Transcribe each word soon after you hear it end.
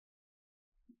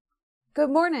Good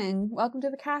morning. Welcome to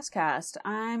the Cast.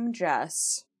 I'm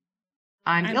Jess.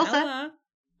 I'm Ilsa. Ella.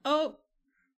 Oh.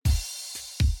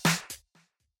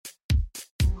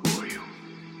 Who are you?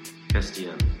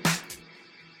 Castiel.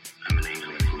 I'm an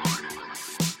angel of the Lord.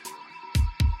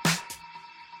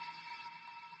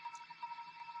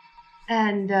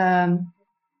 And,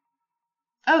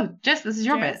 Jess, this is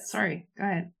your bit. Jess. Sorry. Go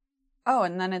ahead. Oh,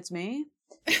 and then it's me?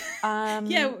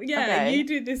 Yeah, okay. you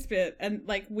do this bit, and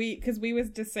because we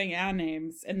was just saying our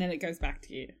names, and then it goes back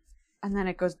to you. And then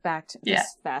it goes back to this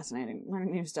is fascinating.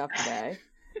 Learning new stuff today.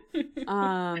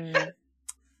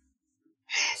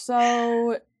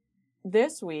 So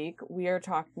this week we are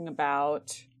talking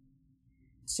about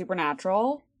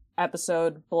Supernatural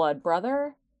episode Blood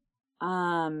Brother.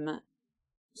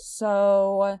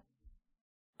 So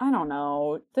I don't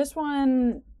know. This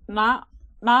one not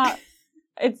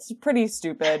it's pretty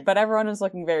stupid, but everyone is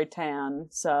looking very tan,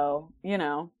 so, you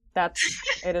know,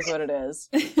 it is what it is.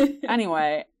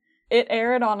 Anyway, it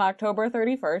aired on October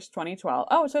 31st, 2012.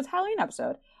 Oh, so it's Halloween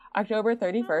episode. October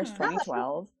 31st,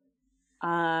 2012.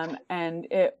 And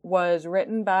it was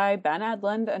written by Ben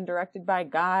Edlund and directed by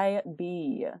Guy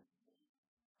B.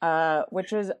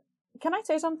 Which is, can I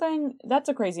say something? That's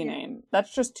a crazy name.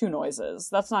 That's just two noises.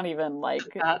 That's not even like,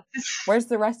 where's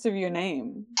the rest of your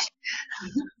name?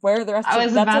 Where are the rest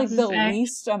of that's like the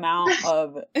least amount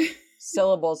of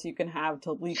syllables you can have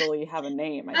to legally have a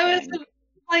name, I think.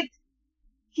 Like,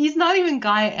 he's not even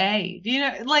Guy A. Do you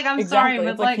know? Like, I'm exactly. sorry,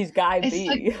 but it's like he's Guy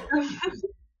B.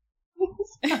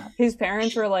 Like... His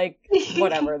parents were like,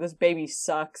 whatever, this baby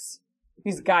sucks.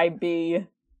 He's Guy B.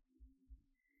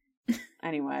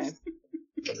 Anyway.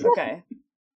 Okay.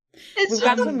 We've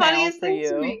got some mail for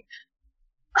you.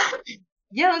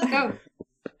 Yeah, let's go.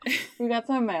 We got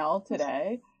some mail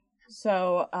today.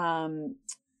 So,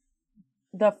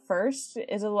 the first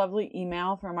is a lovely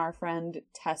email from our friend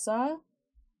Tessa.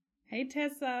 Hey,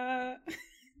 Tessa.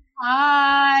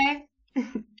 Hi.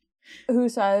 Who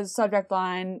says, subject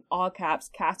line, all caps,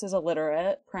 cast is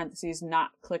illiterate, parentheses, not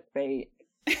clickbait,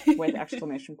 with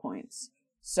exclamation points.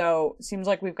 So, seems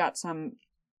like we've got some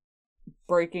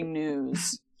breaking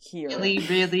news here.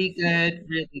 Really good.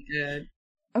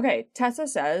 Okay, Tessa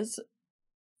says,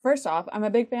 first off, I'm a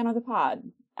big fan of the pod.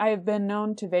 I have been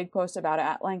known to vague post about it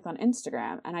at length on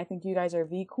Instagram, and I think you guys are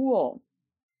cool.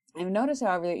 I've noticed,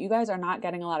 however, that you guys are not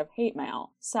getting a lot of hate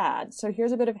mail. Sad. So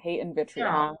here's a bit of hate and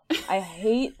vitriol. I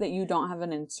hate that you don't have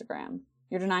an Instagram.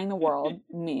 You're denying the world,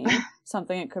 me,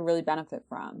 something it could really benefit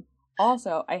from.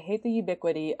 Also, I hate the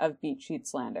ubiquity of Beat Sheet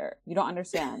slander. You don't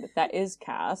understand. That is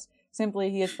Cas. Simply,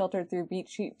 he is filtered through Beat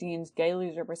Sheet Dean's gay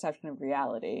loser perception of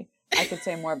reality. I could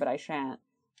say more, but I shan't.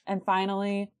 And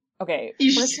finally, okay,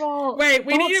 first of all, wait,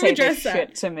 we need to address that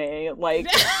shit to me. Like,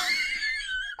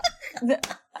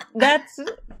 that's...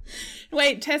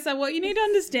 Wait, Tessa, what you need to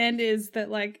understand is that,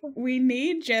 like, we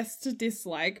need Jess to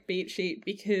dislike Beat Sheet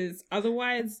because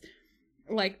otherwise,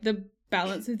 like, the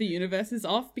balance of the universe is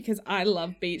off because I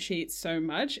love Beat Sheet so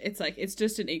much. It's like, it's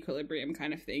just an equilibrium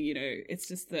kind of thing, you know? It's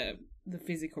just the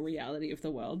physical reality of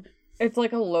the world. It's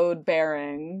like a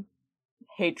load-bearing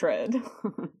hatred.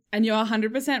 And you're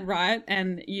 100% right,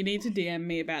 and you need to DM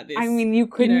me about this. I mean, you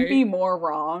couldn't be more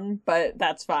wrong, but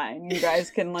that's fine. You guys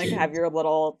can, like, have your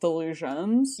little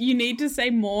delusions. You need to say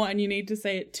more, and you need to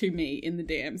say it to me in the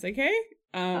DMs, okay?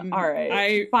 All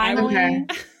right. Finally,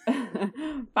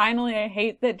 finally, I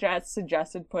hate that Jess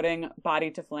suggested putting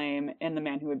Body to Flame in The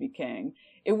Man Who Would Be King.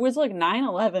 It was like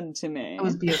 9/11 to me. It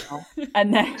was beautiful.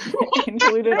 And then it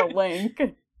included a link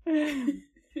to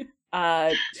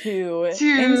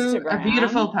Instagram. A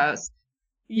beautiful post.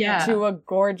 Yeah. To a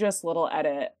gorgeous little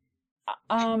edit.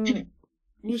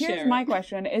 Here's my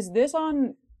question. This is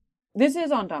on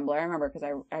Tumblr, I remember, because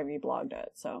I reblogged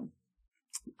it, so.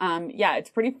 Yeah, it's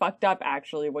pretty fucked up,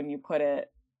 actually, when you put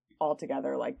it all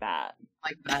together like that.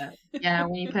 Like that. Yeah,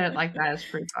 when you put it like that, it's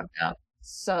pretty fucked up.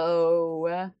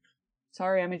 So,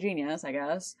 sorry I'm a genius, I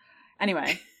guess.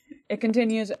 Anyway, it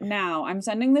continues. Now, I'm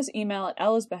sending this email at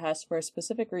Ella's behest for a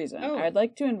specific reason. Oh. I'd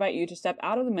like to invite you to step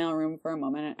out of the mailroom for a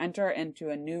moment and enter into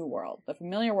a new world. The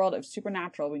familiar world of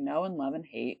Supernatural we know and love and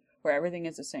hate, where everything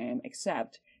is the same,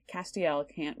 except Castiel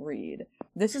can't read.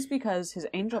 This is because his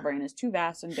angel brain is too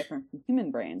vast and different from human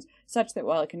brains, such that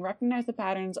while it can recognize the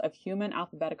patterns of human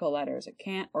alphabetical letters, it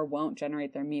can't or won't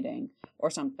generate their meaning, or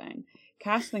something.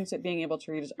 Cas thinks that being able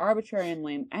to read is arbitrary and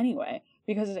lame anyway,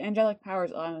 because his angelic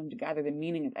powers allow him to gather the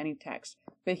meaning of any text,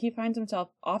 but he finds himself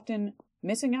often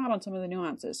missing out on some of the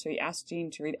nuances, so he asks Jean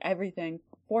to read everything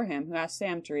for him, who asks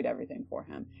Sam to read everything for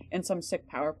him, in some sick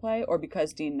power play, or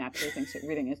because Dean naturally thinks that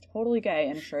reading is totally gay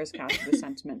and assures Cas of the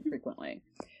sentiment frequently.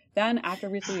 Then, after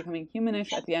briefly becoming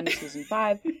humanish at the end of season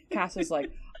 5, Cas is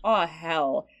like, oh,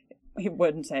 hell. He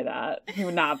wouldn't say that. He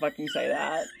would not fucking say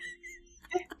that.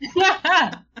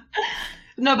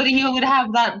 No, but he would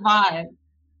have that vibe.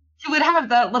 He would have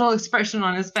that little expression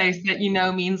on his face that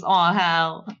means "aw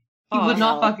hell." He would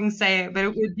not fucking say it, but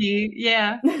it would be,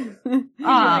 yeah.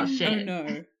 Like, shit. Oh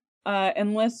no.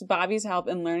 Enlists Bobby's help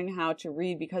in learning how to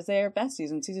read because they are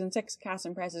besties. In season 6, Cas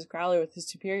impresses Crowley with his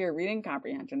superior reading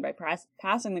comprehension by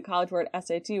passing the College Board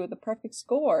SAT with a perfect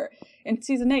score. In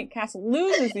season 8, Cas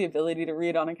loses the ability to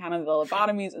read on account of the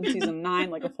lobotomies. In season 9,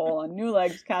 like a foal on new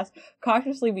legs, Cas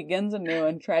cautiously begins anew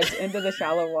and treads into the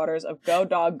shallow waters of Go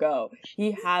Dog Go.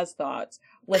 He has thoughts.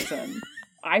 Listen,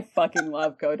 I fucking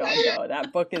love Go Dog Go.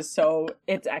 That book is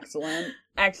it's excellent.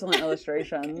 Excellent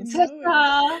illustrations.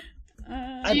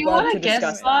 Do you want to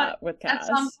guess that with Cas at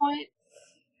some point?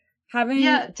 Having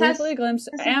briefly glimpsed,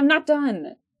 I'm not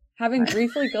done. Having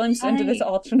briefly glimpsed into this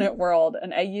alternate world,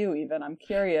 and AU even, I'm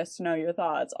curious to know your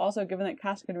thoughts. Also, given that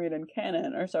Cas can read in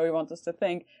canon, or so he wants us to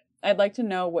think, I'd like to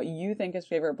know what you think his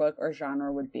favorite book or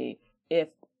genre would be, if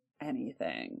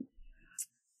anything.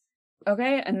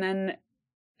 Okay, and then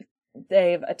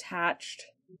they've attached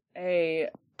a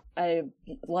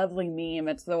lovely meme.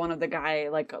 It's the one of the guy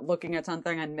like looking at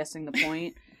something and missing the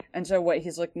point. And so what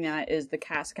he's looking at is the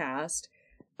cast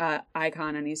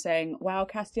icon, and he's saying, wow,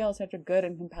 Castiel is such a good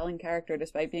and compelling character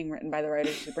despite being written by the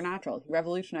writers of Supernatural. He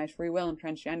revolutionized free will and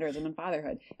transgenderism and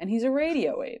fatherhood. And he's a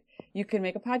radio wave. You could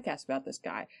make a podcast about this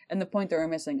guy. And the point that we're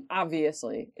missing,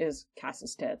 obviously, is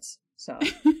Cass's tits. So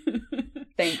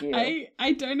thank you.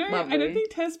 I don't know. Lovely. I don't think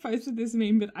Tess posted this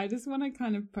meme, but I just want to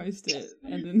kind of post it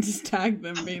and then just tag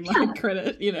them, being like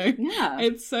credit, you know. Yeah.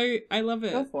 It's so I love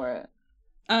it. Go for it.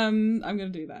 I'm gonna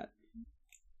do that.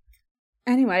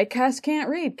 Anyway, Cas can't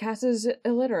read. Cas is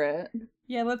illiterate.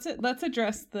 Yeah, let's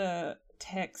address the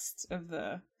text of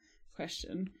the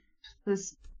question.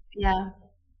 Yeah.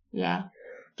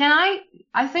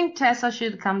 I think Tessa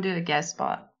should come do a guest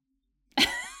spot.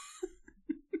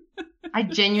 I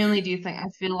genuinely do think, I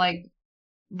feel like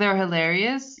they're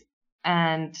hilarious,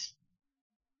 and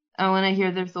I want to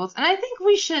hear their thoughts. And I think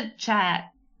we should chat.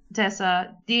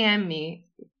 Tessa, DM me.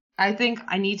 I think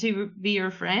I need to be your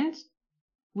friend.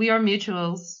 We are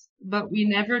mutuals, but we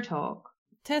never talk.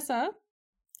 Tessa,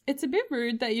 it's a bit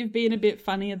rude that you've been a bit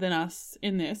funnier than us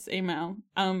in this email.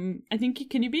 I think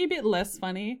can you be a bit less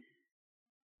funny?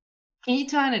 Can you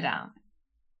tone it down?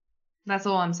 That's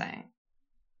all I'm saying.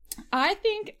 I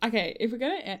think, okay, if we're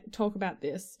going to talk about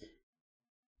this,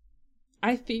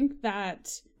 I think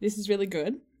that this is really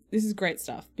good. This is great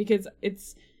stuff because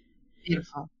it's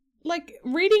beautiful. Like,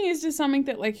 reading is just something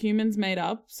that, like, humans made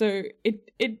up. So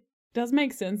it does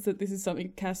make sense that this is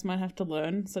something Cas might have to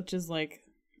learn, such as, like,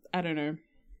 I don't know,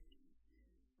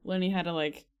 learning how to,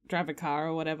 like, drive a car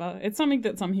or whatever. It's something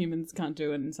that some humans can't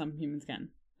do and some humans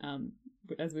can,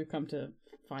 as we've come to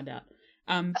find out.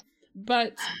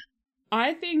 But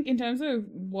I think in terms of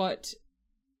what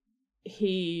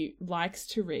he likes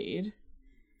to read,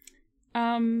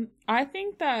 I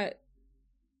think that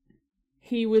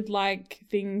he would like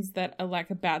things that are like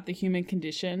about the human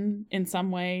condition in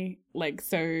some way, like,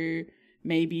 so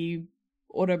maybe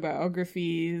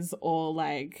autobiographies or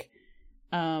like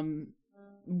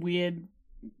weird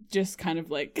just kind of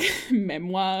like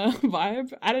memoir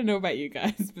vibe. I don't know about you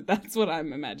guys, but that's what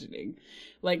I'm imagining.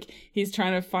 Like, he's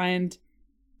trying to find,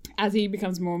 as he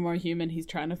becomes more and more human, he's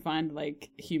trying to find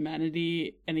like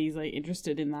humanity, and he's like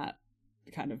interested in that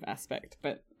kind of aspect.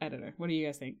 But I don't know. What do you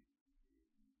guys think?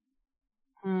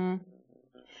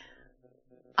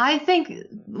 I think,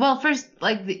 well, first,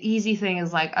 like, the easy thing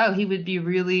is like, oh, he would be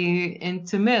really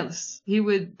into myths.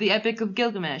 The Epic of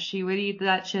Gilgamesh, he would eat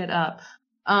that shit up.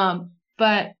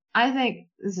 But I think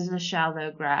this is a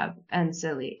shallow grab and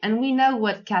silly. And we know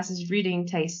what Cass's reading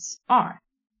tastes are.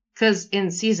 Because in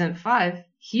season 5,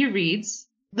 he reads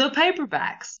the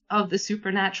paperbacks of the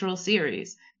Supernatural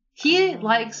series. He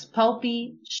likes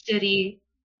pulpy, shitty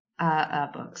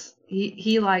books.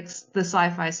 He likes the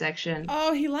sci-fi section.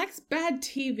 Oh, he likes bad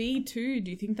TV too.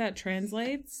 Do you think that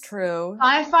translates? True.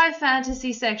 Sci-fi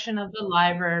fantasy section of the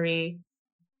library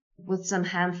with some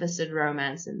ham-fisted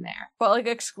romance in there. But like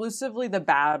exclusively the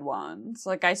bad ones.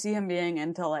 Like, I see him being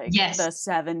into like the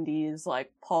 70s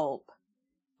like pulp,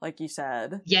 like you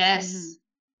said. Yes. Mm-hmm.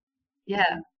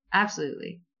 Yeah,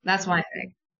 absolutely. That's my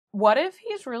thing. What if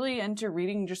he's really into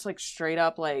reading just like straight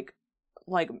up like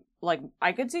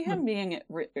I could see him being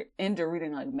into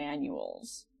reading like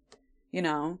manuals, you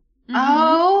know? Mm-hmm.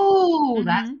 Oh, Mm-hmm.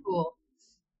 that's cool.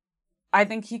 I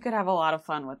think he could have a lot of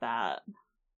fun with that.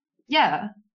 Yeah.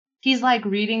 He's like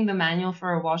reading the manual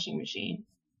for a washing machine.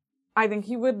 I think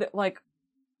he would like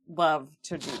love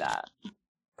to do that.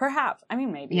 Perhaps. I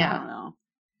mean, maybe. Yeah.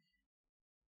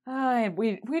 I don't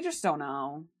know. We just don't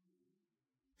know.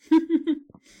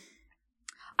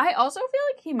 I also feel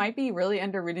like he might be really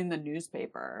into reading the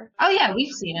newspaper. Oh yeah,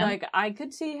 we've seen him. Like, I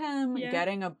could see him Yeah.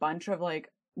 getting a bunch of,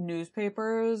 like,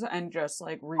 newspapers and just,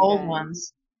 like, reading. Old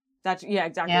ones. That's, yeah,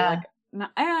 exactly. Yeah. Like,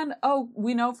 and,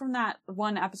 we know from that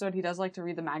one episode he does like to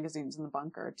read the magazines in the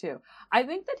bunker, too. I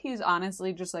think that he's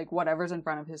honestly just, like, whatever's in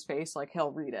front of his face, like,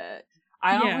 he'll read it.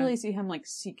 I don't Yeah. really see him, like,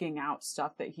 seeking out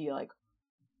stuff that he, like,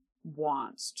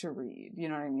 wants to read. You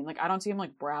know what I mean? Like, I don't see him,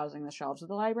 like, browsing the shelves of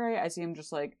the library. I see him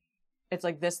just, like, it's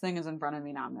like, this thing is in front of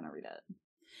me, now I'm gonna read it.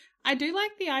 I do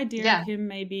like the idea Yeah. of him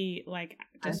maybe like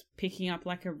just picking up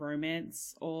like a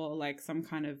romance or like some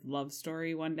kind of love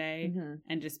story one day Mm-hmm.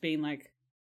 and just being like,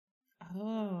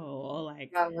 oh, or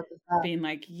like Oh, what is that? being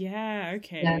like, yeah,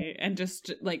 okay. Yeah. And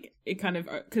just like it kind of,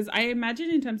 because I imagine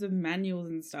in terms of manuals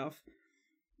and stuff,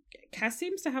 Cass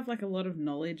seems to have like a lot of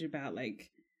knowledge about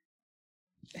like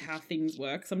how things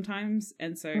work sometimes.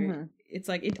 And so Mhm. it's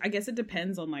like, I guess it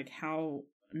depends on like how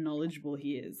knowledgeable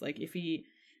he is. Like if he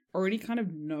already kind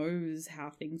of knows how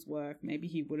things work, maybe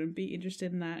he wouldn't be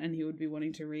interested in that and he would be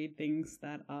wanting to read things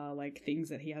that are like things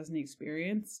that he hasn't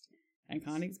experienced and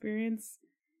can't experience.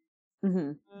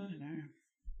 Mm-hmm. I don't know.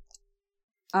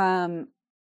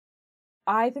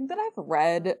 I think that I've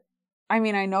read, I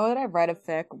mean, I know that I've read a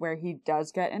fic where he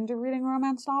does get into reading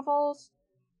romance novels.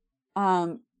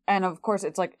 And of course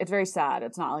it's like, it's very sad.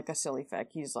 It's not like a silly fic.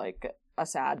 He's like a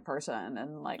sad person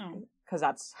and like, Oh. cause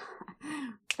that's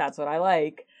what I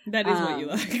like. That is what you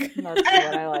like. That's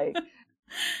what I like.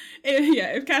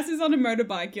 If Cass is on a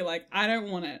motorbike, you're like, I don't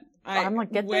want it. I'm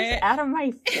like, get this out of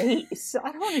my face.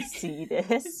 I don't want to see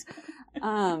this.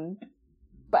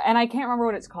 But and I can't remember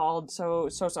what it's called, so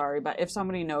sorry. But if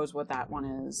somebody knows what that one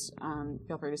is,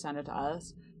 feel free to send it to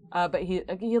us. But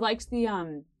he likes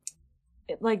the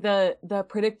like the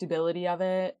predictability of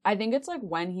it. I think it's like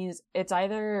when he's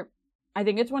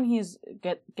when he's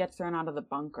gets thrown out of the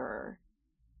bunker,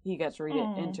 he gets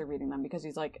into reading them because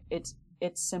he's like it's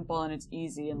simple and it's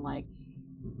easy and like,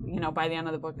 you know, by the end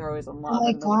of the book they're always in love. Oh my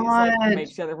and nobody's, God. like,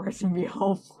 makes the other person be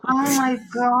homeless. Oh my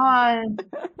god.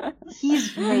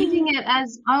 He's reading it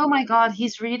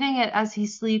as he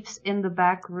sleeps in the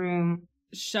back room.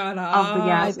 Shut Of up. the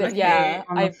gas Okay. Yeah,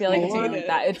 on the I feel like it's floor. like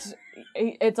that.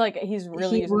 It's like he's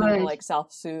really He using them to would. like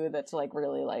self-soothe. It's like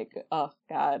really like, oh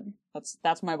god,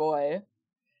 that's my boy.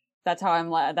 That's how I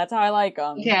like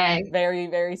him. Okay. Very,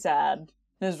 very sad,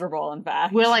 miserable. In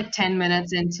fact, We're like 10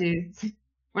 minutes into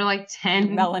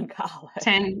melancholic.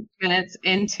 10 minutes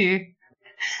into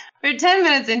we're 10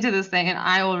 minutes into this thing and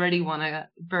I already want to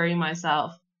bury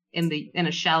myself in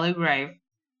a shallow grave.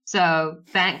 So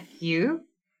thank you.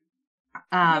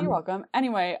 You're welcome.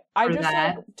 Anyway, I for just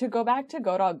that. like, to go back to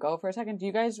Go Dog Go for a second. Do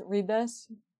you guys read this?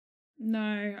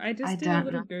 No, I just I did a don't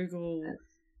little know. Google.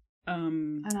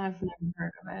 And I've never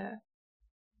heard of it.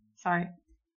 Sorry.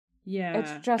 Yeah.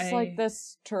 It's just like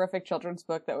this terrific children's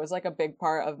book that was like a big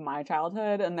part of my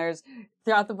childhood. And there's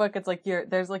throughout the book, it's like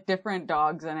there's like different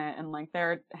dogs in it and like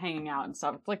they're hanging out and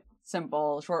stuff. It's like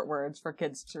simple, short words for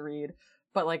kids to read.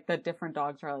 But like the different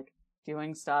dogs are like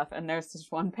doing stuff. And there's this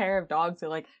one pair of dogs that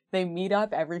like they meet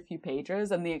up every few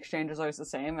pages and the exchange is always the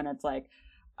same. And it's like,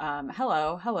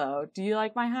 hello, do you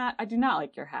like my hat? I do not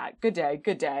like your hat. Good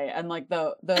day. And like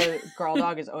the girl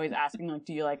dog is always asking like,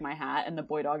 do you like my hat? And the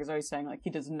boy dog is always saying like he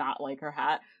does not like her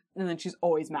hat. And then she's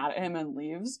always mad at him and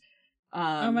leaves.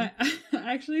 I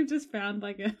actually just found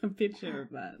like a picture of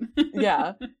that.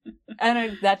 Yeah.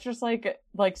 And that's just like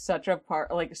such a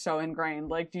part, like so ingrained.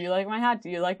 Like, do you like my hat? Do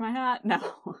you like my hat? No.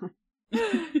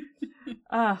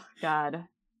 Oh God.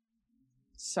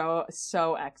 So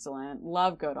excellent.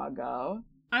 Love Go Dog Go.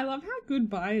 I love how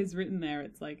goodbye is written there.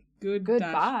 It's like goodbye.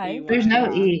 Goodbye. There's no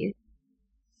Yeah. E.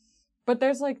 But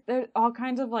there's all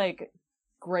kinds of like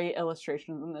great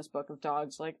illustrations in this book of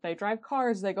dogs. Like they drive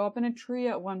cars, they go up in a tree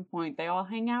at one point, they all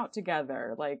hang out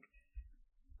together. Like,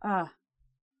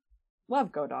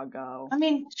 love Go Dog Go. I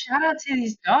mean, shout out to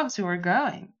these dogs who are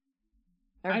going.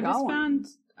 They're I going.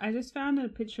 just found a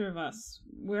picture of us.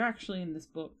 We're actually in this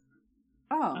book.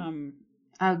 Oh.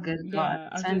 Oh, good Yeah,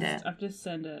 God. Send it. I've just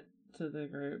sent it to the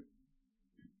group.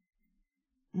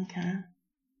 Okay.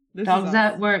 This Dogs is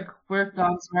at us. work. Work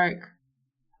dogs work.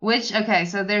 Okay,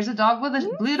 so there's a dog with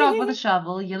a blue dog with a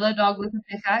shovel, yellow dog with a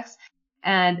pickaxe,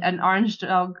 and an orange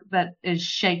dog that is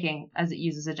shaking as it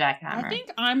uses a jackhammer. I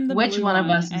think I'm the Which blue one of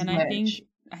us is and I which?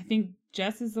 think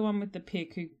Jess is the one with the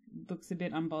pick who looks a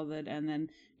bit unbothered, and then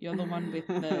you're the one with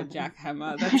the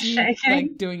jackhammer. That's you Shaking.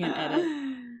 like doing an edit.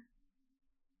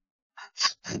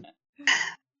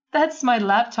 That's my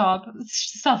laptop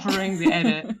suffering the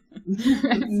edit.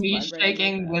 Me It's vibrating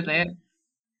shaking like with that. it.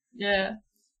 Yeah.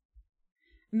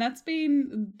 And that's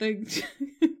been the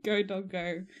Go Dog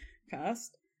Go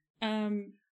cast.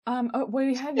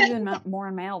 We have even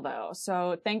more mail though,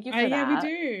 so thank you for that. Yeah,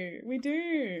 we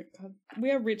do. God,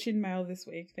 we are rich in mail this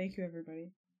week. Thank you,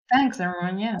 everybody. Thanks,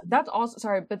 everyone. Yeah. That's also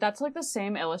sorry, but that's like the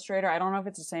same illustrator. I don't know if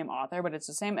it's the same author, but it's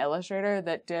the same illustrator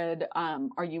that did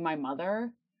 "Are You My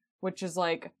Mother," which is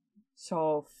like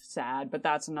so sad. But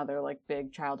that's another like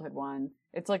big childhood one.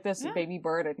 It's like this baby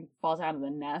bird, I think, falls out of the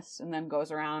nest and then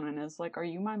goes around and is like, "Are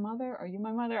you my mother? Are you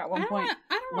my mother?" At one point,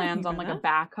 lands on like a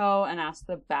backhoe and asks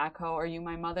the backhoe, "Are you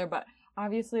my mother?" But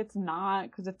obviously, it's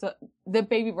not because the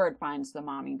baby bird finds the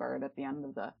mommy bird at the end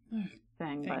of the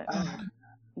thing. But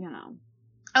you know.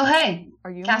 Oh, hey!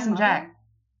 Are you Cass my and Jack?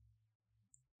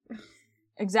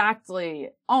 Exactly.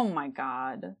 Oh my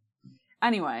god.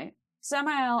 Anyway,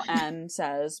 Samael N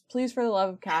says, "Please, for the love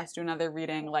of Cass, do another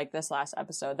reading like this last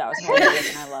episode. That was hilarious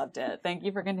and I loved it. Thank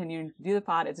you for continuing to do the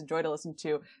pod. It's a joy to listen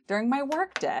to during my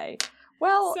work day."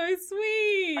 Well, so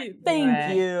sweet.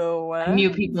 Thank you. I knew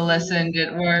people listened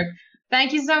at work.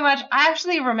 Thank you so much. I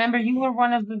actually remember you were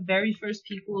one of the very first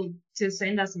people to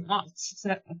send us an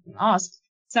ask.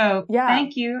 So yeah.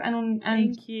 Thank you, and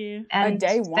thank you. And a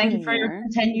day one thank you for year. your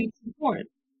continued support.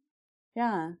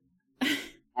 Yeah.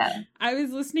 I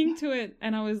was listening to it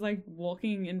and I was like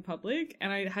walking in public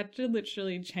and I had to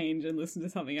literally change and listen to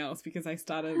something else because I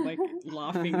started like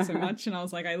laughing so much and I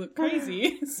was like, I look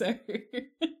crazy. So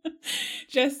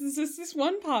Jess, there's just this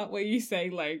one part where you say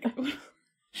like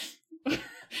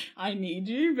I need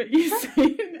you, but you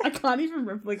say I can't even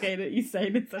replicate it. You say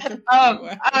it in such a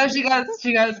way.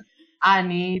 She goes, "I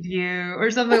need you," or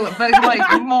something, but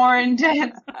like more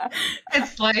intense.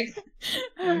 It's like,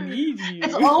 I need you.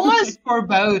 It's almost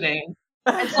foreboding.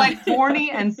 It's like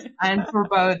horny and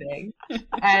foreboding,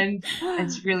 and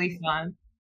it's really fun.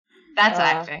 That's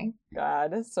acting.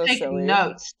 God, it's so Take silly.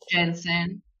 Notes,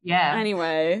 Jensen. Yeah.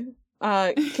 Anyway,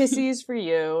 kissies for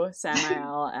you,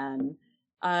 Samael, and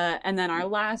then our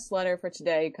last letter for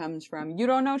today comes from You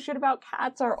Don't Know Shit About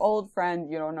Cats, our old friend.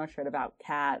 You Don't Know Shit About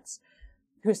Cats,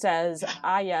 who says,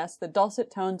 yes, the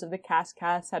dulcet tones of the Cas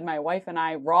had my wife and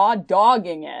I raw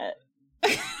dogging it.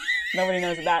 Nobody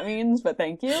knows what that means, but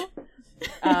thank you.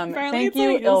 Thank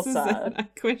you, Ilsa. I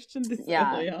questioned this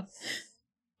earlier.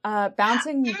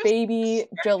 Bouncing baby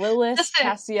Jalilis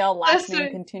Cassiel last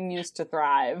name continues to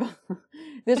thrive.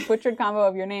 This butchered combo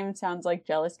of your name sounds like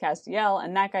Jealous Castiel,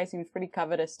 and that guy seems pretty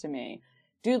covetous to me.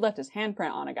 Dude left his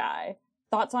handprint on a guy.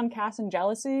 Thoughts on Cass and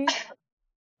jealousy?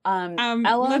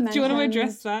 Ella do you want to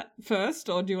address that first,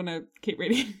 or do you want to keep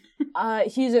reading?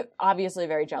 He's obviously a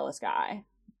very jealous guy.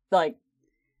 Like,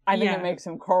 I think it makes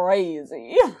him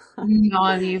crazy.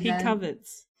 Not even. He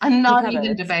covets. Not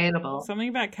even debatable. Something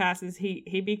about Cass is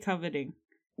he be coveting.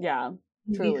 Yeah,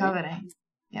 truly. Be coveting.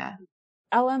 Yeah.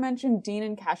 Ella mentioned Dean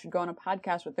and Cass should go on a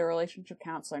podcast with their relationship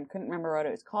counselor and couldn't remember what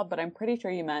it was called, but I'm pretty sure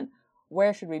you meant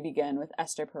Where Should We Begin with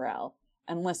Esther Perel.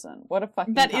 And listen, what a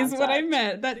fucking That concept. is what I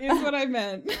meant. That is what I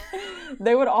meant.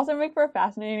 They would also make for a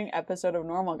fascinating episode of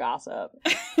Normal Gossip.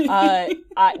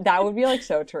 That would be like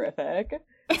so terrific.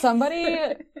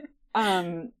 Somebody,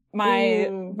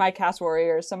 my Cass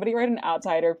Warriors, somebody write an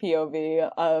outsider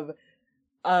POV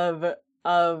of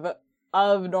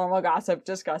Normal Gossip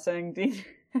discussing Dean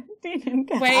and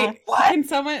Cass. Wait, what? Can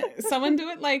someone do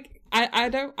it? Like,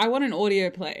 I want an audio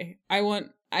play.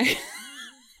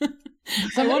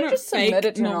 Somebody just submit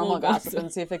it to Normal Gossip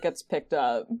and see if it gets picked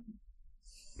up.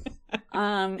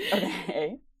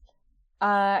 Okay.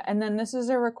 And then this is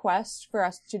a request for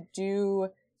us to do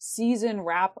season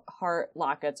wrap heart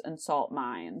lockets and salt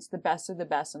mines. The best of the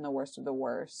best and the worst of the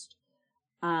worst.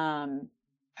 So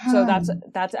that's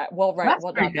well, right.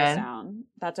 Well, that does sound.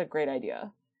 That's a great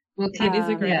idea. It is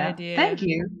a great idea. Thank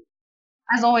you.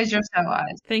 As always, you're so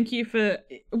wise. Thank you for,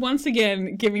 once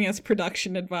again, giving us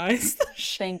production advice.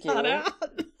 Thank you.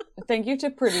 Thank you to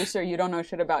producer You Don't Know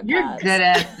Shit About Cats. You're good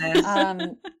at this.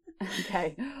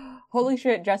 Okay. Holy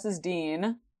shit, Jess is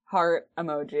Dean. Heart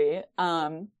emoji.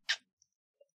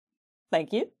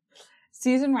 Thank you.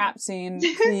 Season rap scene,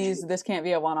 please. This can't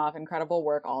be a one-off. Incredible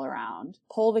work all around.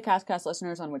 Poll the Cast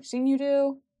listeners on which scene you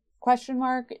do. Question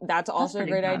mark. That's also a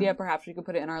great idea. Perhaps we could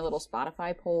put it in our little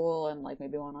Spotify poll and like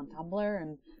maybe one on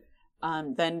Tumblr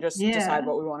and then just decide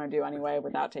what we want to do anyway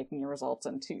without taking your results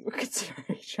into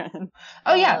consideration.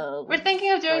 Oh yeah. We're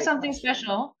thinking of doing something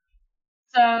special.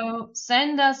 So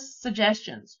send us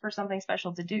suggestions for something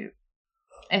special to do.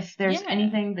 If there's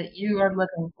anything that you are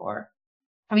looking for,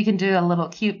 we can do a little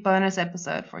cute bonus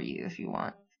episode for you if you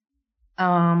want.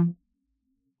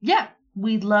 Yeah.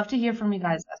 we'd love to hear from you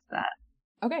guys after that.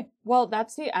 Okay, well,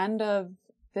 that's the end of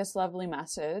this lovely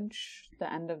message,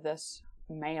 the end of this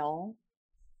mail.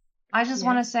 I just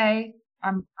want to say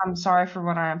I'm sorry for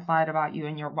what I implied about you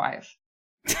and your wife.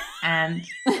 And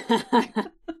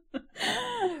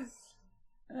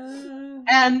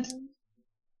and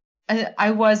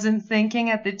I wasn't thinking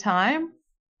at the time.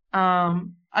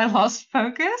 I lost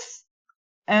focus,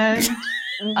 and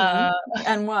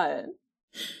and what?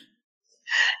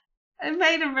 I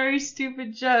made a very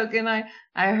stupid joke, and I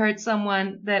hurt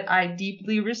someone that I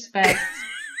deeply respect.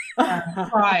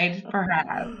 Pride,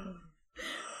 perhaps.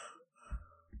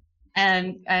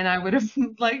 And I would have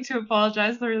liked to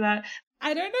apologize for that.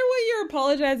 I don't know what you're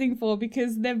apologizing for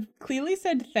because they've clearly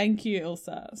said thank you,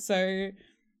 Ilsa. So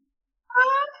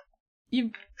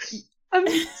I'm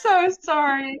so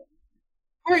sorry.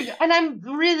 And I'm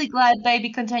really glad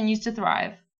baby continues to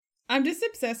thrive. I'm just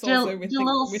obsessed also with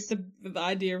the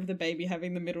idea of the baby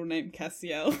having the middle name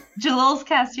Cassiel. Jalil's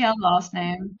Cassiel last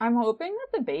name. I'm hoping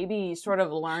that the baby sort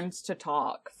of learns to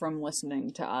talk from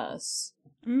listening to us.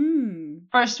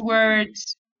 First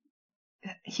words,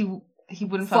 he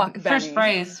wouldn't fuck fucking... Benny. First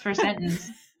phrase, first sentence,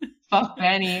 fuck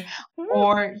Benny.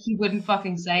 Or he wouldn't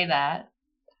fucking say that.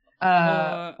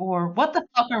 Or what the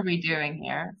fuck are we doing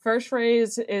here? First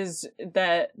phrase is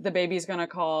that the baby's gonna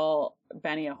call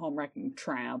Benny a home-wrecking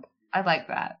tramp. I like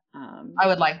that. I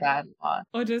would like that a lot.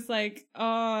 Or just like,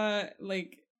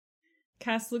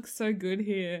 Cass looks so good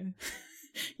here.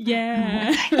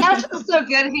 Yeah. Cass looks so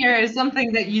good here is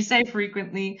something that you say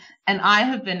frequently, and I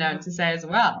have been known to say as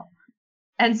well.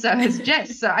 And so has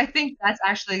Jess. So I think that's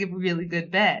actually a really good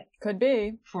bet. Could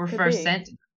be. For first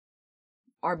sentence.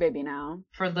 Our baby now.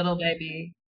 For little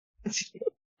baby.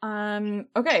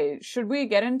 Okay, should we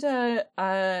get into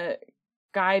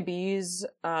Guy B's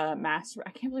master? I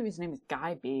can't believe his name is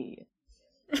Guy B.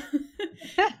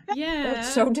 Yeah.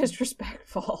 That's so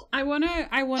disrespectful. I wanna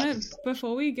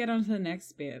before we get on to the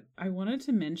next bit, I wanted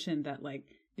to mention that like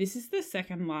this is the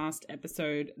second last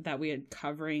episode that we are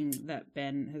covering that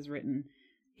Ben has written.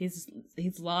 His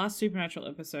last Supernatural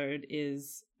episode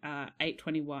is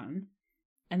 821,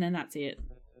 and then that's it.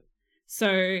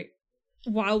 So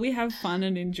while we have fun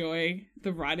and enjoy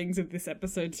the writings of this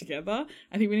episode together,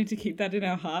 I think we need to keep that in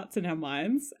our hearts and our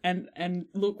minds and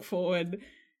look forward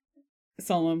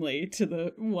solemnly to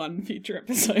the one future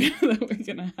episode that we're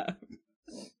gonna have.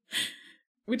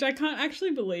 Which I can't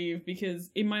actually believe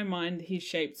because in my mind he's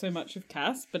shaped so much of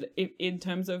Cass, but in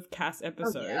terms of Cass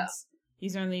episodes,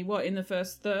 he's only, in the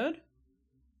first third?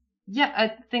 Yeah, I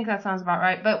think that sounds about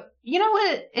right. But you know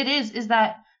what it is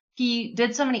that he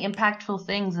did so many impactful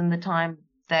things in the time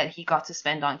that he got to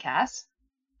spend on Cass.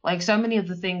 Like, so many of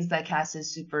the things that Cass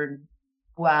is super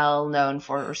well known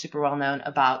for, or super well known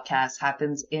about Cass,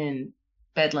 happens in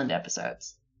Bedland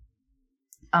episodes.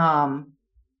 For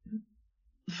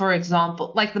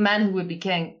example, like, The Man Who Would Be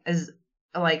King is,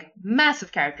 like,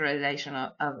 massive characterization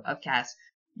of Cass.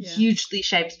 Yeah. Hugely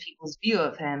shapes people's view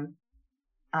of him.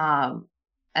 And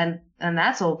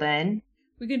that's all Ben.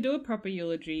 We can do a proper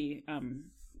eulogy,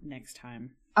 next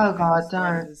time. Oh god,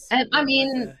 don't. And I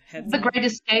mean, The Great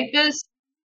Escapist,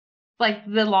 like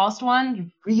the last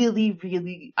one, really,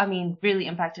 really, really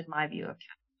impacted my view of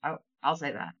Cass. I'll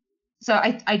say that. So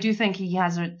I do think he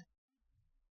has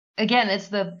again, it's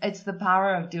the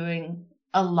power of doing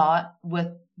a lot with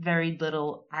very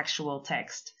little actual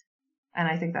text. And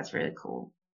I think that's really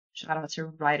cool. Shout out to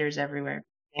writers everywhere.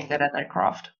 They're good at their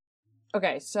craft.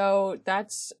 Okay, so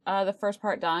that's the first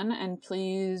part done, and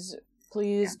please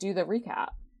do the recap.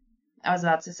 I was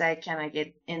about to say, can I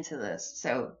get into this?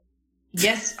 So,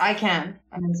 yes, I can.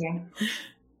 Amazing.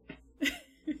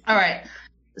 All right.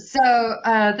 So,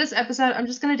 this episode, I'm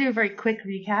just going to do a very quick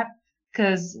recap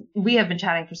because we have been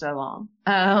chatting for so long.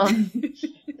 So,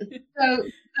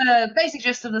 the basic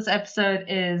gist of this episode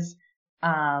is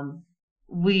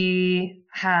we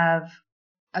have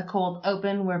a cold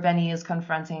open where Benny is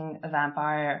confronting a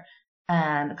vampire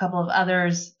and a couple of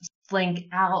others slink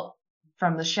out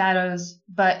from the shadows,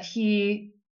 but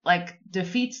he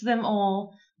defeats them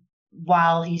all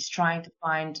while he's trying to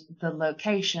find the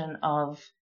location of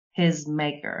his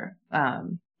maker,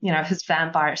 his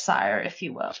vampire sire, if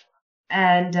you will.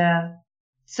 And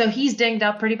so he's dinged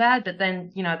up pretty bad, but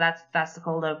then, that's the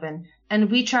cold open.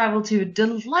 And we travel to a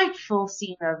delightful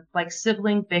scene of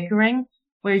sibling bickering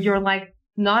where you're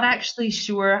not actually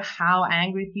sure how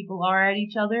angry people are at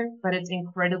each other, but it's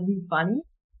incredibly funny.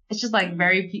 It's just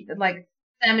very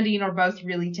Sam and Dean are both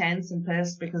really tense and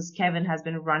pissed because Kevin has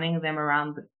been running them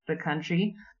around the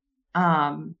country.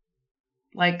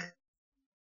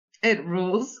 It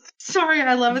rules. Sorry,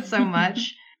 I love it so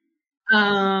much.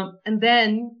 And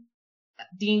then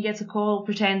Dean gets a call,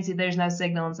 pretends there's no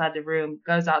signal inside the room,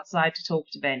 goes outside to talk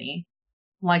to Benny.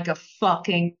 Like a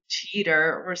fucking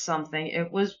cheater or something.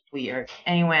 It was weird.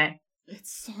 Anyway.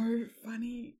 It's so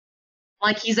funny.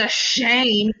 Like he's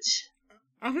ashamed.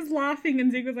 I was laughing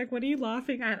and Zig was like, what are you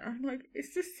laughing at? I'm like,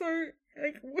 it's just so,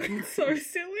 like, it's so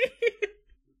silly.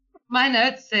 My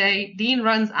notes say Dean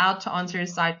runs out to answer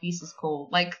his side piece's call.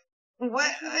 Like,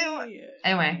 what?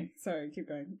 Anyway. Sorry, keep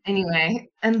going. Anyway.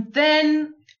 And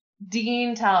then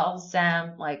Dean tells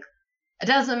Sam, like, it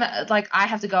doesn't matter, like, I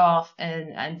have to go off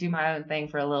and do my own thing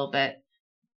for a little bit.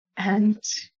 And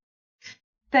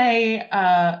they,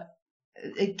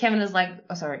 Kevin is like,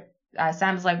 oh, sorry,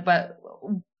 Sam is like, but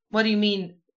what do you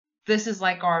mean? This is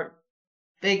like our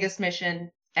biggest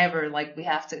mission ever. Like, we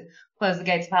have to close the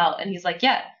gates of hell. And he's like,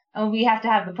 yeah, and we have to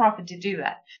have the prophet to do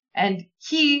that. And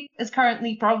he is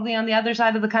currently probably on the other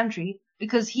side of the country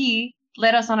because he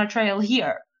led us on a trail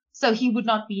here. So he would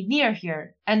not be near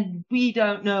here, and we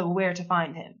don't know where to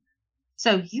find him.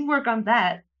 So you work on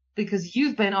that, because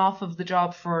you've been off of the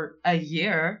job for a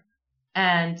year,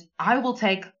 and I will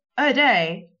take a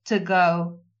day to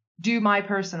go do my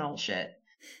personal shit.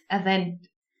 And then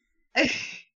I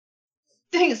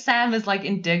think Sam is like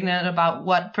indignant about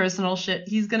what personal shit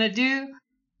he's gonna do,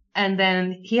 and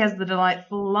then he has the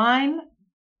delightful line,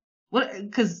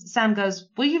 because Sam goes,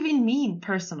 what do you even mean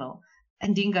personal?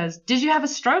 And Dean goes, did you have a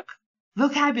stroke?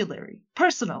 Vocabulary.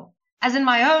 Personal. As in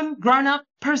my own grown-up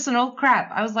personal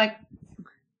crap. I was like,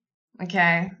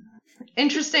 okay.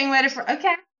 Interesting metaphor.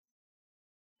 Okay.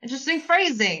 Interesting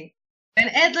phrasing.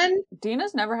 And Edlin? Dean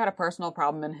has never had a personal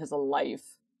problem in his life.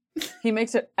 He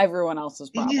makes it everyone else's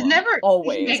problem. He's never...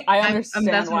 Always. I understand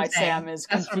why I'm Sam is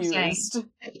confused.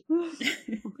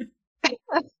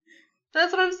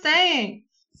 That's what I'm saying.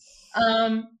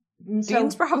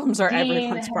 Dean's problems are Dean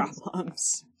everyone's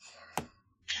problems.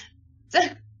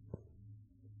 That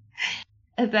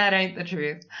ain't the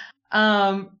truth.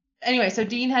 Anyway, so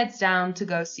Dean heads down to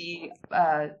go see,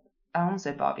 I almost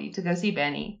said Bobby, to go see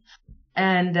Benny.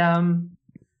 And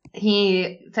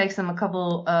he takes him a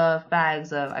couple of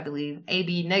bags of, I believe,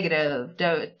 AB negative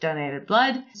donated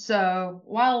blood. So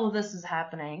while all of this is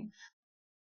happening,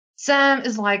 Sam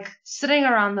is like sitting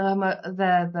around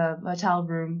the motel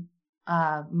room,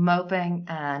 moping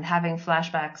and having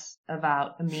flashbacks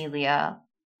about Amelia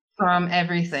from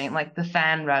everything, like the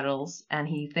fan rattles, and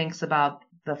he thinks about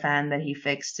the fan that he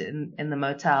fixed in the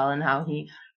motel and how he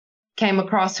came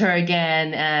across her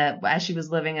again as she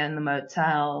was living in the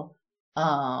motel.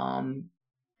 And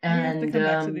you have to come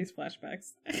back to these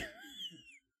flashbacks.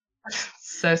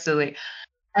 So silly.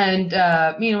 And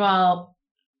meanwhile,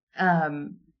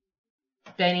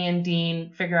 Benny and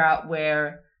Dean figure out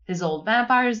where his old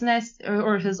vampire's nest,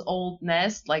 or his old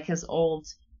nest, like his old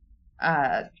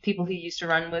people he used to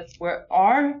run with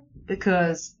are,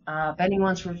 because Benny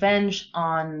wants revenge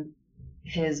on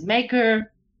his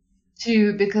maker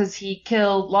because he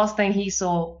killed, last thing he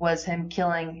saw was him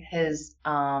killing his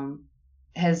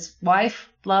wife,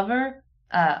 lover,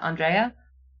 Andrea.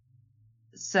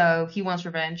 So he wants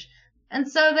revenge. And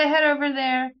so they head over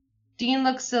there. Dean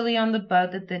looks silly on the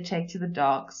boat that they take to the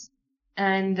docks.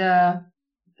 And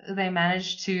they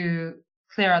manage to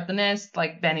clear out the nest.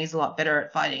 Like, Benny's a lot better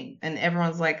at fighting. And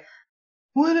everyone's like,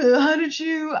 how did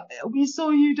we saw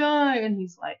you die. And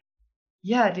he's like,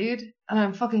 yeah, dude, and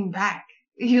I'm fucking back.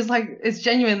 He was like, it's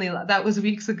genuinely, that was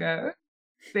weeks ago.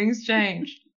 Things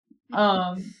changed.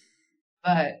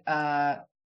 But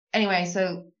anyway,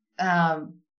 so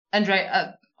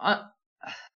Andrea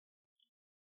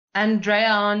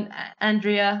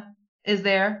is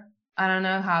there. I don't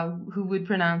know who would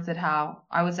pronounce it how.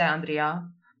 I would say Andrea.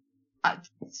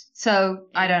 So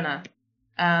I don't know.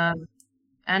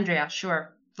 Andrea,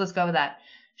 sure. Let's go with that.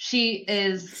 She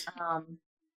is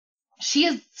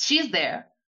there.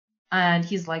 And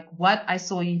he's like, what? I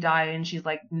saw you die. And she's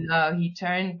like, no, he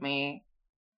turned me.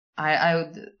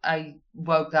 I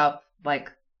woke up like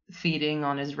feeding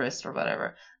on his wrist or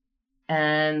whatever.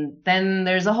 And then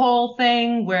there's a whole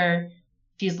thing where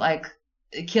she's like,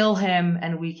 kill him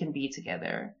and we can be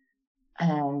together.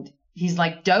 And he's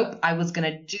like, dope, I was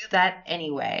gonna do that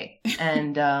anyway.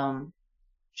 And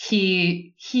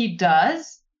he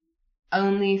does,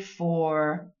 only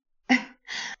for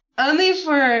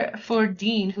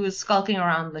Dean, who is skulking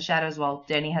around the shadows while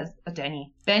Benny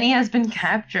has been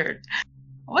captured.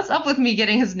 What's up with me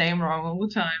getting his name wrong all the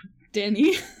time?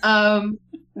 Denny.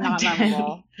 Not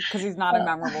memorable, because he's not a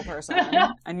memorable person,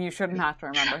 and you shouldn't have to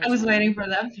remember his I was name. waiting for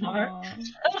that part.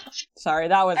 Sorry,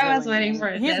 that was. I was waiting for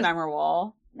it. He's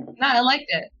memorable. No, I liked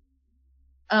it.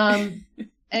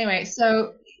 Anyway,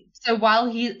 so while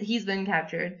he's been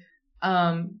captured,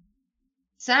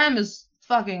 Sam is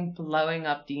fucking blowing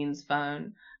up Dean's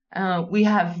phone. We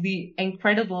have the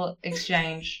incredible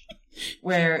exchange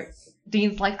where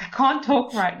Dean's like, I can't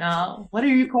talk right now. What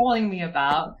are you calling me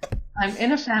about? I'm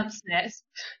in a vamp's nest.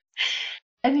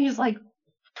 And he's like,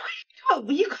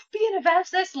 you could be in a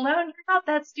vamp's nest alone. You're not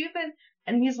that stupid.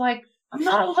 And he's like, I'm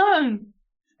not alone.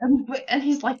 And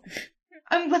he's like,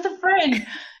 I'm with a friend.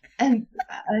 And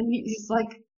he's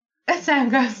like, and Sam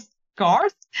goes,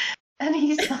 Garth? And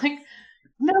he's like,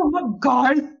 no, not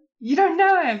Garth. You don't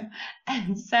know him.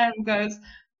 And Sam goes,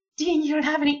 Dean, you don't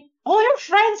have any. All your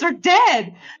friends are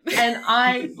dead. And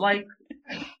I like.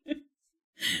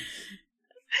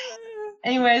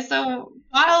 Anyway, so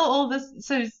while all this,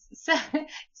 so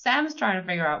Sam's trying to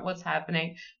figure out what's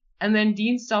happening, and then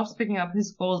Dean stops picking up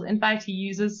his calls. In fact, he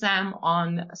uses Sam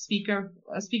on a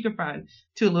speakerphone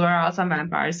to lure out some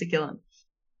vampires to kill him,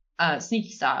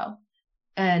 sneaky style.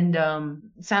 And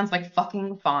Sam's like,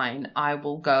 fucking fine, I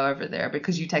will go over there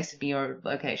because you texted me your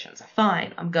location. So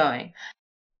fine, I'm going.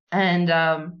 And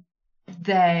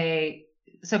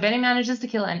so Benny manages to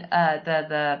kill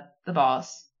the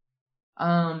boss.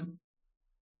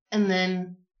 And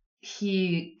then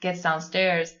he gets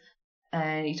downstairs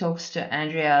and he talks to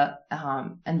Andrea,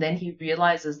 and then he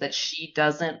realizes that she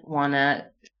doesn't want to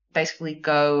basically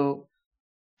go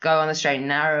on the straight and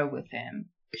narrow with him.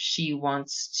 She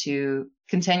wants to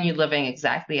continue living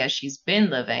exactly as she's been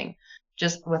living,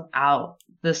 just without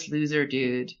this loser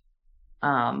dude,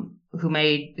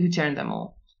 who turned them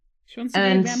all. She wants to be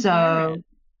a vampire. So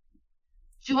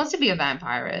she wants to be a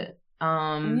vampire.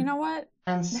 And you know what?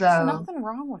 And There's so nothing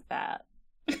wrong with that.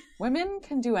 Women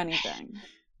can do anything.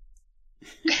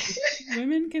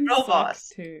 Women can Robots.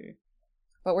 suck too.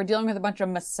 But we're dealing with a bunch of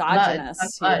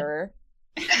misogynists But- here.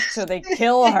 So they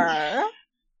kill her.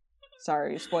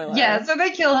 Sorry, spoiler. Yeah, so they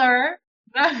kill her.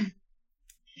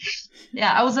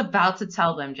 Yeah, I was about to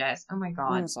tell them, Jess. Oh my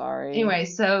god. I'm sorry. Anyway,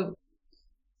 so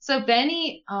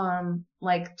Benny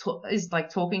is like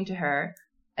talking to her,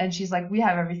 and she's like, "We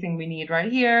have everything we need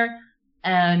right here,"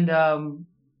 and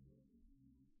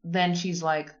then she's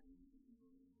like,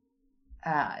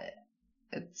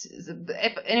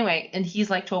 anyway, and he's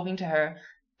like talking to her,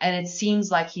 and it seems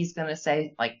like he's gonna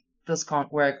say like, this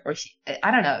can't work, or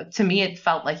I don't know. To me, it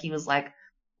felt like he was like,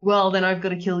 well, then I've got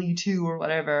to kill you too, or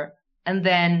whatever. And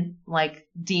then like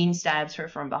Dean stabs her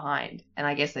from behind, and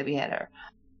I guess they behead her.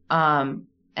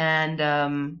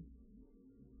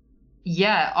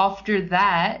 Yeah, after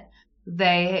that,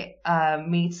 they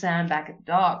meet Sam back at the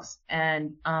docks,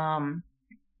 and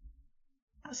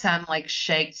Sam like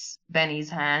shakes Benny's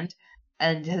hand,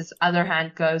 and his other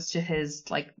hand goes to his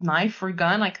like knife or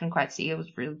gun. I couldn't quite see; it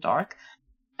was really dark.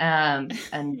 And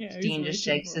Yeah, Dean he's just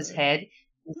reaching shakes for his it. head.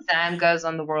 Sam goes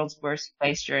on the world's worst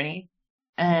space journey,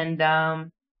 and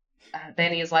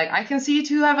Benny is like, "I can see you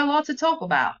two have a lot to talk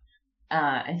about,"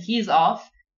 and he's off.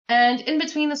 And in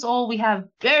between us all, we have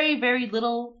very, very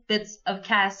little bits of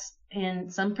Cass in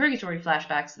some purgatory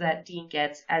flashbacks that Dean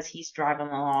gets as he's driving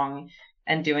along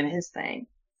and doing his thing.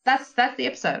 That's the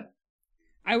episode.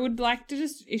 I would like to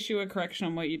just issue a correction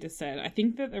on what you just said. I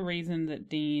think that the reason that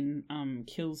Dean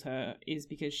kills her is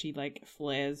because she like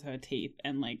flares her teeth,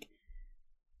 and like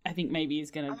I think maybe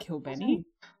he's gonna kill Benny.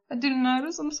 I didn't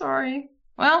notice. I'm sorry.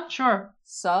 Well, sure.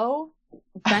 So,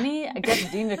 Benny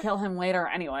gets Dean to kill him later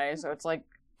anyway, so it's like,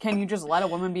 can you just let a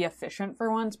woman be efficient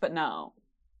for once? But no.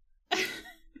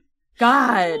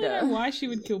 I don't know God. why she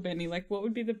would kill Benny. Like, what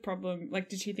would be the problem? Like,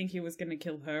 did she think he was gonna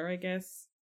kill her, I guess,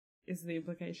 is the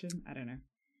implication? I don't know.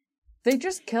 They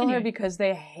just kill her Anyway. because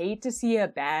they hate to see a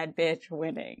bad bitch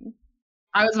winning.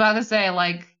 I was about to say,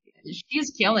 like,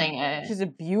 she's killing it. She's a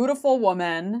beautiful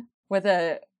woman with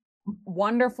a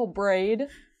wonderful braid,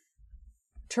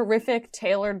 terrific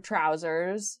tailored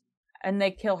trousers, and they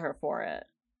kill her for it.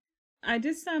 I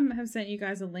just have sent you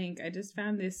guys a link. I just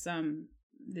found this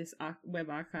web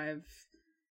archive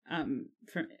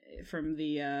from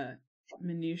the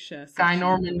minutia Guy section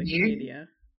Norman of B. Wikipedia.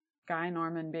 Guy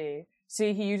Norman B.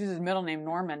 See, he uses his middle name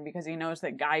Norman because he knows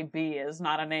that Guy B is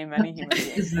not a name any human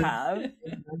beings have.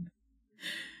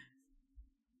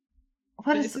 What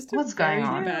But is it's just what's a going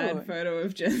very on? bad photo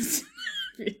of Jensen.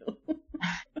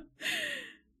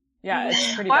 Yeah,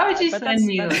 it's pretty Why bad. would you but send that's,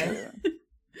 me that's this? true.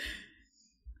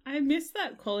 I miss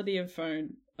that quality of photo.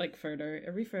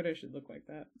 Every photo should look like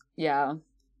that. Yeah.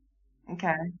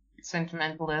 Okay,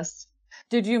 sentimentalist.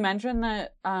 Did you mention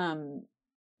that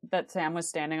that Sam was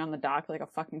standing on the dock like a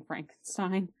fucking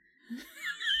Frankenstein?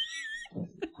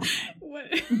 What?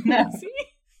 No. Was he?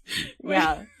 Wait,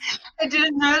 Yeah. I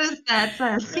didn't notice that.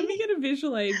 Let me get a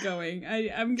visual aid going.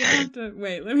 I'm gonna have to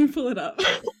wait. Let me pull it up.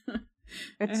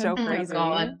 It's so Oh my crazy.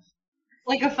 God.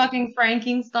 Like a fucking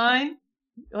Frankenstein.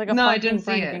 Like a No, I fucking didn't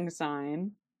see it.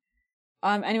 Frankenstein.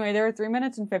 Anyway, there were 3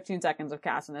 minutes and 15 seconds of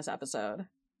Cass in this episode.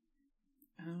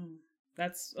 Oh,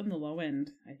 that's on the low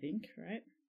end, I think, right?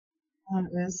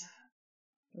 It is.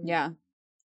 Yeah.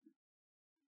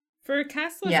 For a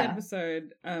castless Yeah.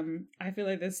 episode, I feel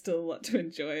like there's still a lot to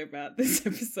enjoy about this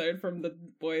episode from the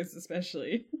boys,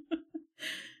 especially.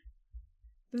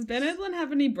 Does Ben Edlund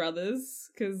have any brothers?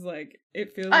 Because, like,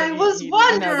 it feels like I was I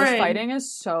wondering. know, this fighting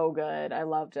is so good. I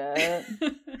loved it.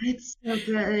 It's so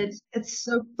good. It's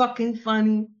so fucking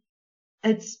funny.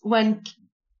 It's when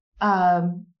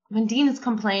Dean is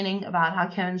complaining about how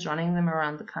Kevin's running them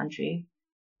around the country.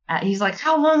 He's like,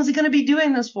 how long is he going to be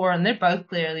doing this for? And they're both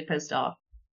clearly pissed off.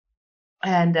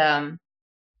 And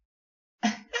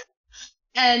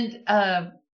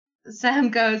Sam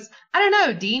goes, I don't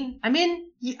know, Dean. I mean,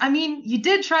 you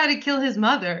did try to kill his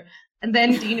mother. And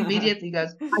then Dean immediately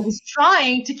goes, I was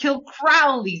trying to kill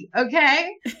Crowley,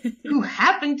 okay? Who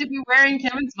happened to be wearing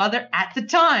Kevin's mother at the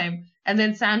time. And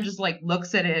then Sam just, like,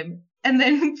 looks at him. And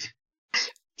then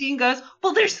Dean goes,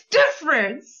 well, there's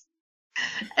difference.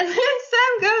 And then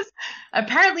Sam goes,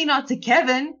 apparently not to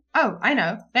Kevin. Oh, I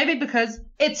know. Maybe because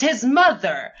it's his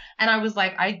mother. And I was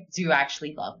like, I do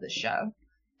actually love this show.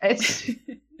 This is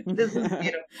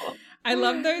beautiful. I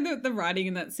love though the writing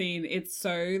in that scene. It's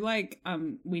so like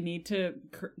we need to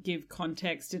give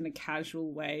context in a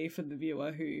casual way for the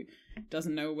viewer who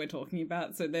doesn't know what we're talking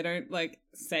about, so they don't like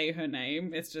say her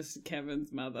name. It's just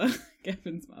Kevin's mother.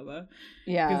 Kevin's mother.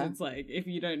 Yeah, because it's like if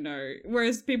you don't know,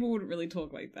 whereas people wouldn't really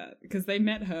talk like that because they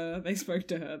met her, they spoke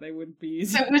to her, they would be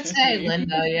using. I would say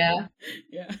Linda, yeah.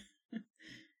 Yeah.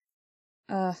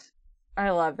 I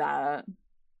love that.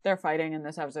 Their fighting in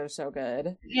this episode is so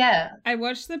good. Yeah. I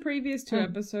watched the previous 2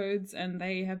 episodes and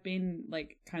they have been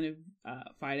like kind of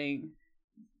fighting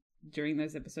during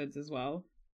those episodes as well.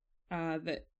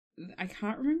 That I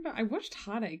can't remember. I watched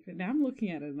Heartache, but now I'm looking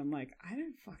at it and I'm like, I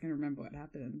don't fucking remember what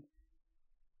happened.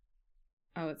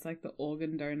 Oh, it's like the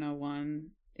organ donor one.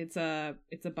 It's a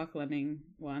Buck Lemming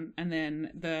one. And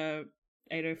then the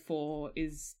 804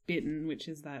 is Bitten, which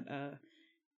is that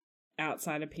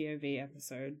outside a POV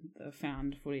episode, the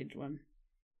found footage one.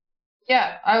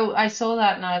 Yeah, I saw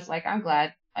that and I was like, I'm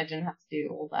glad I didn't have to do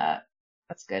all that.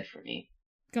 That's good for me.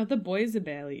 God, the boys are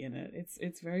barely in it.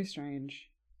 It's very strange.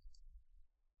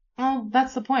 Well,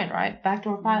 that's the point, right?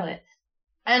 Backdoor pilot.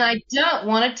 And I don't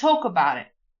want to talk about it.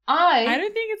 I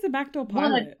don't think it's a backdoor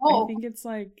pilot. I think it's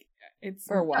like it's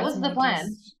for what? That was the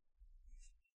plan.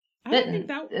 I don't think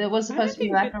that it was supposed to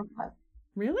be backdoor pilot.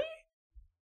 Really?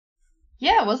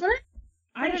 Yeah, wasn't it?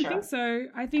 I don't think so.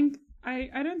 I think I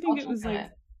don't think it was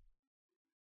like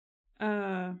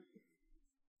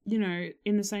you know,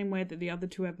 in the same way that the other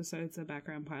 2 episodes are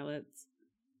background pilots.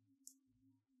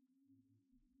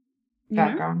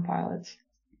 Background pilots.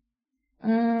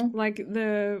 Like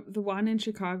the one in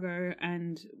Chicago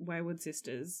and Wayward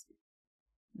Sisters,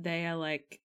 they are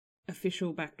like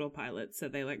official backdoor pilots, so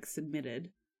they like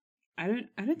submitted. I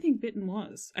don't think Bitten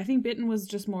was. I think Bitten was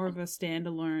just more of a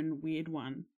standalone weird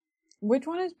one. Which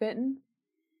one is Bitten?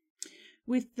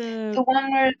 With the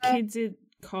one where kids at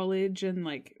college and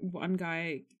like one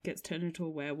guy gets turned into a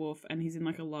werewolf and he's in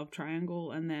like a love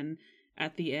triangle, and then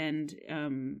at the end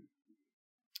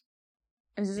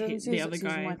is this the other season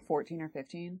guy like 14 or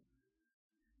 15?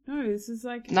 No, this is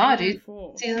like no, dude.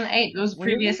 4. Season 8. It was the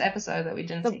previous episode that we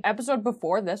didn't see. The episode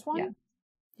before this one?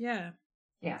 Yeah.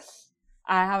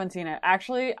 I haven't seen it.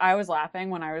 Actually, I was laughing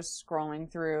when I was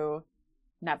scrolling through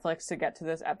Netflix to get to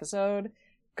this episode,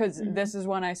 because this is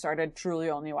when I started truly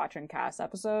only watching Cass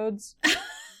episodes.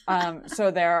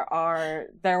 So there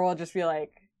will just be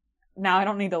like, now I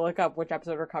don't need to look up which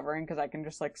episode we're covering because I can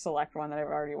just like select one that I've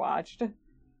already watched.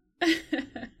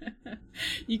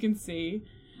 You can see.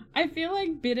 I feel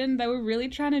like Bitten, they were really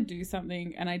trying to do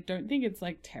something, and I don't think it's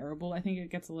like terrible. I think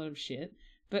it gets a lot of shit,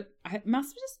 but it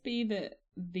must just be that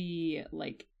the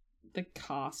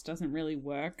cast doesn't really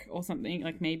work or something.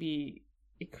 Like maybe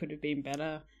it could have been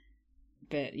better,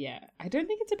 but yeah, I don't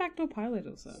think it's a backdoor pilot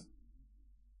also.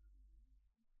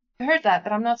 I heard that,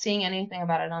 but I'm not seeing anything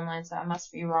about it online, so I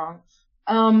must be wrong.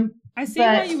 I see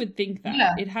why you would think that.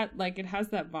 Yeah. It has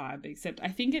that vibe, except I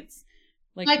think it's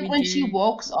like when she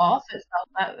walks off, it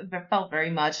felt very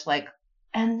much like,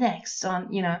 and next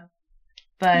on, you know.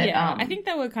 But yeah, I think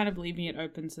they were kind of leaving it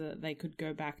open so that they could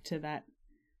go back to that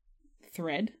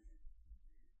thread.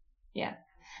 Yeah.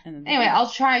 And then anyway, I'll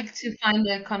try to find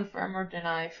a confirm or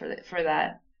deny for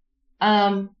that.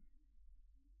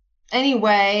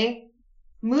 Anyway,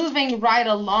 moving right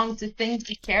along to things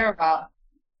you care about.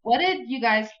 What did you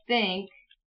guys think?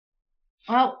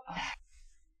 Well,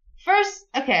 First,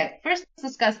 let's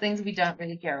discuss things we don't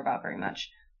really care about very much.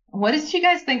 What did you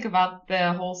guys think about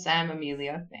the whole Sam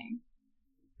Amelia thing?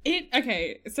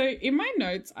 So in my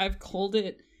notes, I've called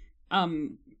it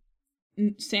Sam's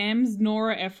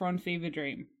Nora Ephron fever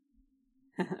dream.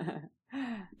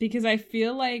 Because I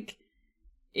feel like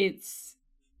it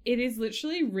is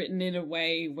literally written in a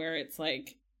way where it's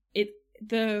like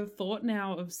the thought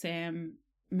now of Sam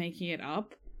making it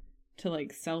up to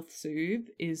like self-soothe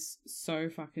is so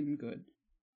fucking good.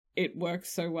 It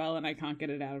works so well and I can't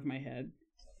get it out of my head.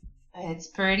 It's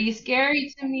pretty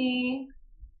scary to me.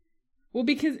 Well,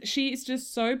 because she's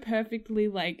just so perfectly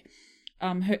like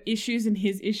her issues and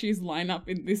his issues line up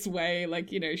in this way.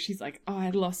 Like, you know, she's like, oh, I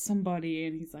lost somebody,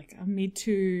 and he's like, oh, me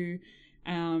too.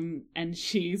 And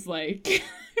she's like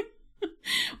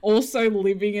also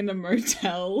living in a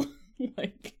motel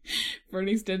like for an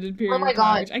extended period of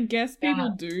time, which I guess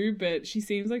people do, but she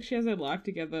seems like she has her life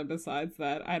together besides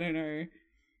that. I don't know.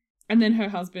 And then her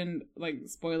husband, like,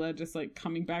 spoiler, just like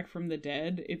coming back from the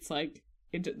dead. It's like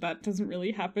that doesn't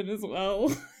really happen as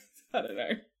well. I don't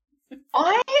know.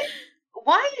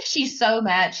 Why is she so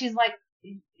mad? She's like,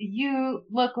 you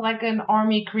look like an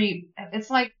army creep.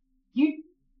 It's like, you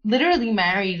literally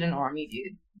married an army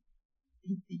dude.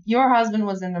 Your husband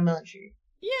was in the military.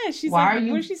 Yeah, she's why like, are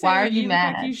you, what did she say? why are Like, you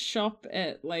mad? Like you shop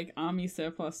at like army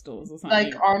surplus stores or something.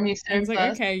 Like army surplus. And it's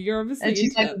like, okay, you're obviously. And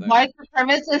she's like, that, why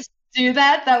supremacists do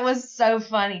that? That was so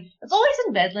funny. It's always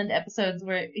in Bedland episodes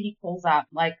where he pulls out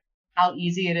like how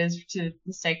easy it is to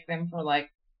mistake them for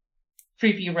like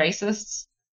creepy racists.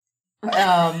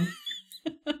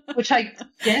 Which I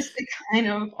guess they kind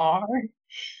of are.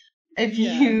 If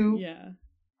you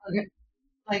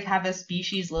like have a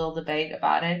species little debate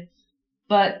about it.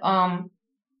 But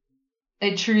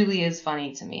it truly is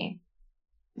funny to me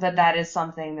that is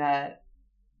something that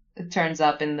turns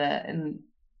up in the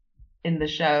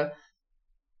show,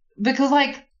 because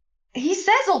like he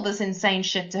says all this insane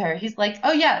shit to her. He's like,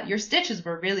 oh yeah, your stitches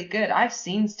were really good, I've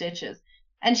seen stitches,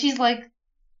 and she's like,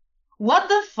 what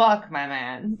the fuck, my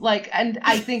man? Like, and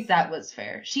I think that was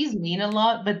fair. She's mean a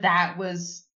lot, but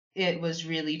it was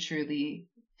really truly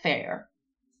fair.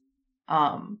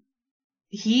 Sam's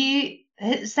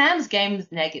game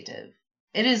is negative.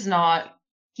 It is not.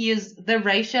 He is the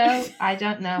ratio. I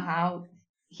don't know how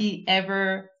he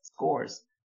ever scores,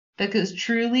 because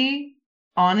truly,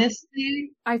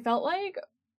 honestly, I felt like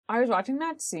I was watching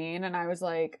that scene and I was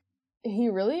like, he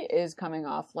really is coming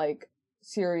off like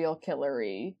serial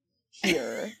killery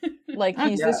here. Like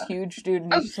he's this huge dude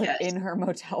and he's just like in her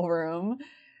motel room.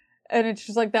 And it's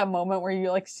just like that moment where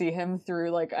you like see him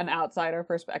through like an outsider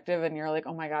perspective and you're like,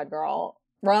 oh my god, girl,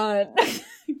 run.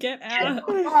 Get out.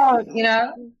 You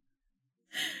know?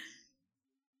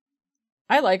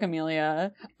 I like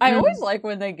Amelia. I always like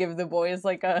when they give the boys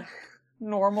like a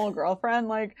normal girlfriend,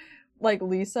 like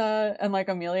Lisa and like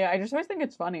Amelia. I just always think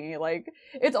it's funny. Like,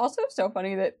 it's also so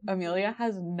funny that Amelia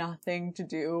has nothing to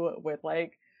do with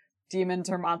like demons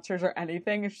or monsters or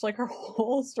anything. It's just like her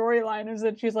whole storyline is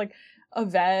that she's like a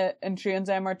vet and she and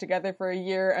Sam are together for a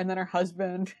year, and then her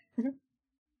husband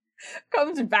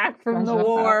comes back from the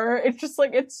war. It's just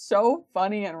like, it's so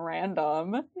funny and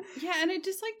random. Yeah, and it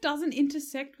just like doesn't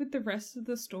intersect with the rest of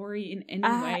the story in any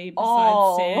way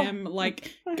besides Sam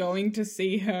like going to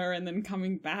see her and then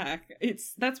coming back.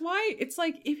 That's why it's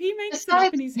like, if he makes it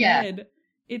up in his head,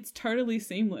 it's totally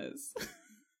seamless.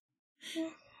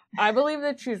 I believe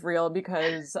that she's real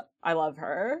because I love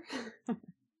her.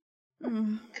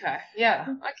 Okay. Yeah.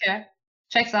 Okay.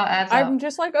 Checks out. Adds up. I'm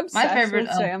just like obsessed with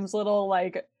Sam's little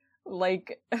like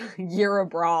year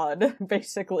abroad,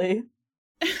 basically.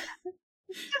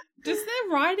 Just their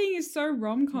writing is so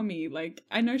rom-com-y. Like,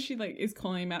 I know she like is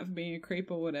calling him out for being a creep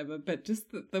or whatever, but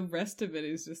just the rest of it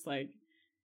is just like,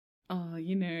 oh,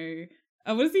 you know,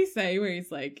 what does he say where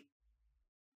he's like,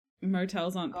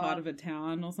 motels aren't part of a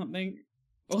town or something?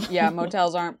 Yeah,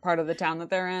 motels aren't part of the town that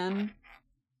they're in.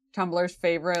 Tumblr's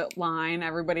favorite line.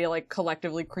 Everybody like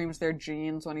collectively creams their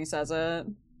jeans when he says it.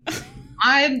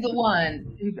 I'm the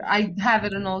one. I have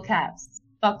it in all caps.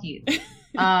 Fuck you.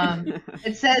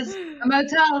 It says a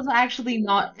motel a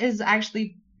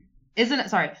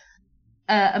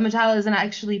motel isn't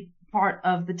actually part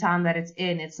of the town that it's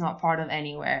in. It's not part of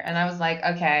anywhere. And I was like,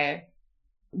 okay,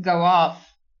 go off,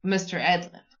 Mr.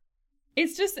 Edlund.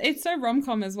 It's so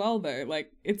rom-com as well, though.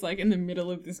 Like, it's like in the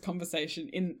middle of this conversation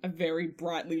in a very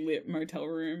brightly lit motel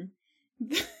room.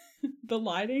 The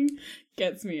lighting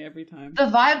gets me every time. The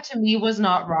vibe to me was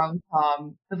not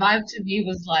rom-com. The vibe to me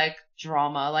was like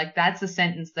drama. Like, that's a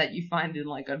sentence that you find in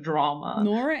like a drama.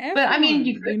 Nora Ephron. But I mean,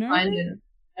 you could find it.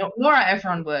 Nora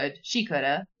Ephron would. She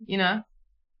coulda, you know?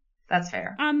 That's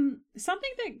fair.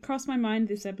 Something that crossed my mind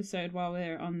this episode while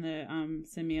we're on the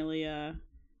Samelia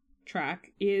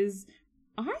track is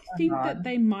I think that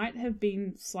they might have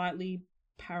been slightly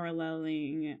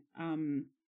paralleling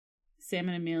Sam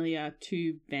and Amelia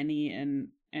to Benny and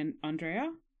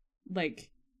Andrea. Like,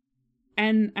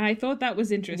 and I thought that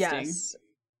was interesting. Yes.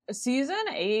 Season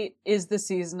 8 is the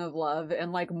season of love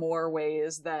in, like, more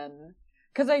ways than...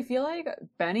 Because I feel like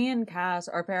Benny and Cass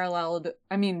are paralleled...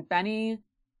 I mean, Benny...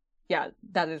 Yeah,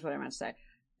 that is what I meant to say.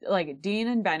 Like, Dean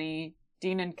and Benny,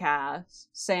 Dean and Cass,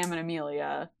 Sam and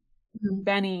Amelia,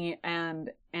 Benny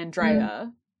and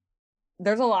Andrea.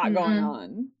 There's a lot going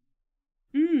on.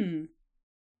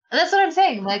 That's what I'm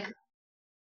saying. Like,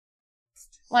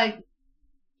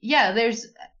 yeah,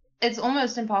 it's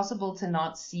almost impossible to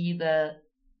not see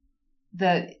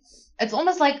it's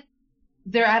almost like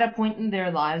they're at a point in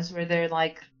their lives where they're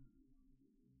like,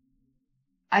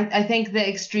 I think the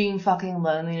extreme fucking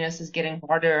loneliness is getting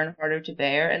harder and harder to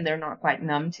bear, and they're not quite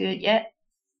numb to it yet.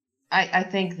 I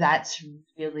think that's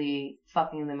really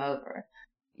fucking them over.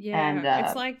 Yeah, and,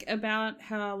 it's like about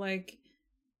how, like,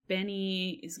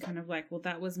 Benny is kind of like, well,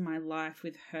 that was my life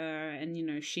with her, and, you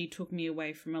know, she took me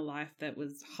away from a life that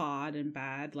was hard and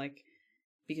bad, like,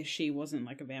 because she wasn't,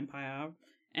 like, a vampire.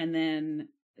 And then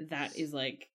that is,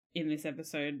 like, in this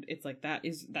episode, it's like that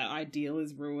ideal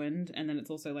is ruined, and then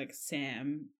it's also, like,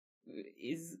 Sam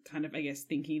is kind of, I guess,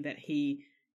 thinking that he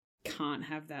can't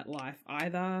have that life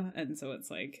either, and so it's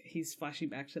like he's flashing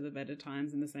back to the better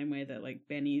times in the same way that, like,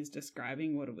 Benny's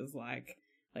describing what it was like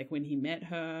when he met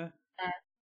her.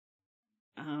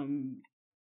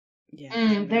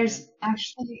 There's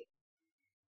actually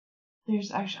I'm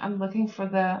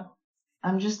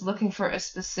just looking for a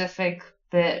specific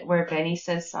bit where Benny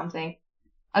says something.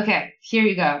 Okay, here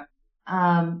you go.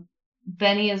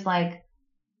 Benny is like,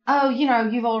 oh, you know,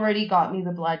 you've already got me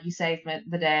the blood, you saved me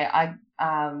the day. I've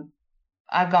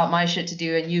got my shit to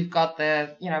do and you've got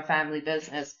the, you know, family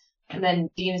business. And then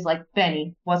Dean is like,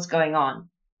 Benny, what's going on?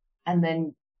 And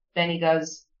then Benny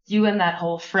goes, you and that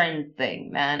whole friend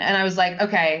thing, man. And I was like,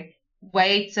 okay,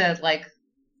 way to, like,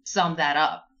 sum that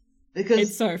up. Because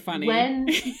it's so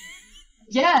funny.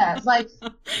 Yeah, like,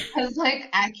 it's, like,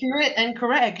 accurate and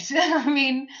correct. I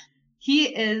mean, he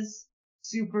is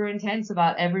super intense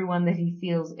about everyone that he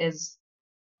feels is,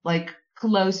 like,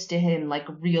 close to him, like,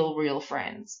 real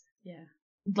friends. Yeah.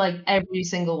 Like, every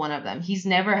single one of them. He's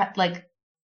never,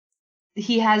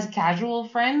 he has casual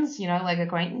friends, you know, like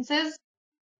acquaintances,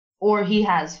 or he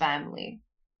has family.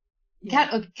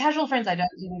 Yeah. Casual friends, I don't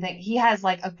even think. He has,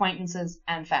 like, acquaintances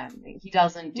and family. He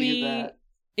doesn't do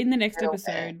in the next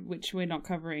episode, which we're not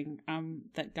covering,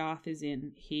 that Garth is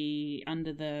in, he,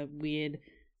 under the weird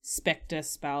spectre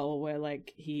spell where,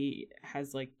 like, he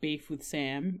has, like, beef with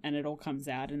Sam and it all comes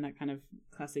out in that kind of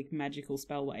classic magical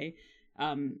spell way,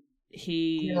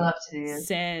 he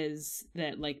says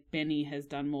that, like, Benny has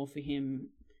done more for him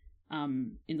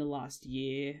in the last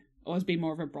year, or has been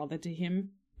more of a brother to him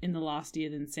in the last year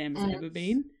than Sam has ever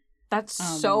been. That's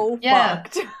so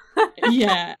fucked.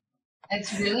 Yeah.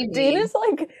 It's really mean. Dean is,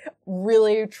 like,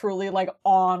 really, truly, like,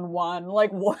 on one.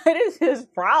 Like, what is his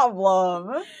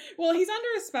problem? Well, he's under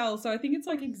a spell, so I think it's,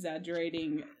 like,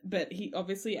 exaggerating, but he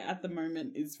obviously at the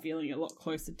moment is feeling a lot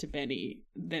closer to Benny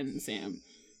than Sam.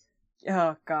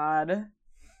 Oh, God.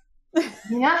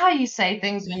 You know how you say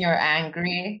things when you're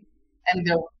angry and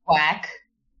they're whack?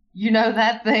 You know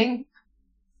that thing?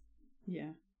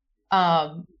 Yeah.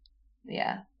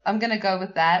 Yeah. I'm gonna go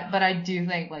with that, but I do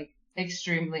think, like,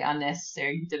 extremely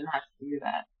unnecessary. You didn't have to do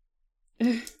that.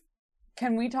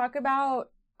 Can we talk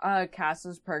about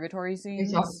Cass's purgatory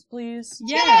scenes, please?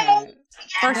 Yeah.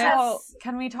 First of all,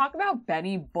 can we talk about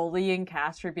Benny bullying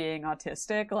Cass for being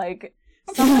autistic? Like,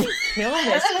 somebody kill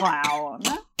this clown.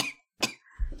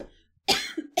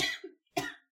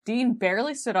 Dean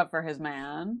barely stood up for his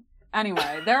man.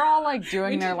 Anyway, they're all, like,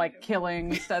 doing their, like,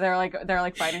 killing stuff. They're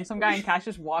like fighting some guy, and Cass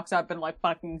just walks up and, like,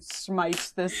 fucking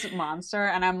smites this monster.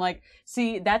 And I'm like,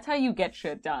 see, that's how you get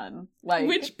shit done. Like,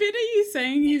 which bit are you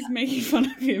saying he's making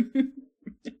fun of him?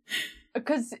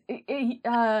 Because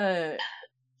it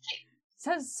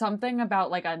says something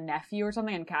about, like, a nephew or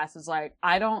something, and Cass is like,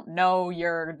 I don't know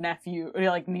your nephew,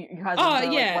 like, your husband, or,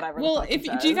 like, whatever. Well,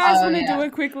 do you guys want to do a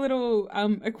quick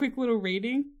little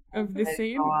reading of this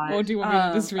scene, or do you want me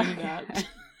to just read it out?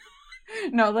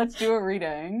 No, let's do a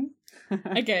reading.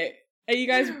 Okay, are you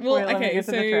guys? Well, wait, okay,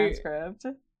 so the transcript.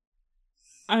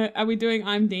 Are we doing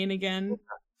I'm Dean again,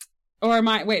 or am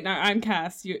I? Wait, no, I'm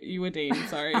Cass. You were Dean.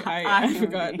 Sorry, I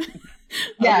forgot.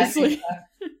 Yeah,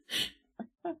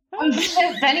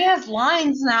 Benny has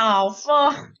lines now.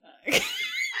 Fuck.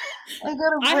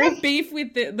 I have beef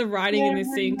with the writing in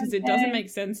this scene because it doesn't make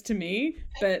sense to me,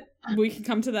 but we can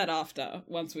come to that after,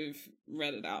 once we've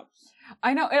read it out.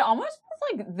 I know, it almost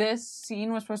feels like this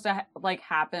scene was supposed to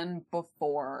happen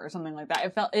before or something like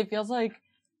that. It feels like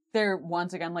they're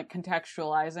once again like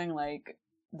contextualizing like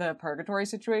the purgatory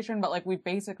situation, but like we've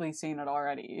basically seen it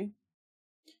already.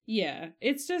 Yeah,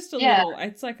 it's just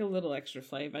it's like a little extra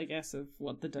flavor, I guess, of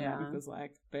what the dynamic was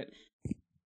like, but...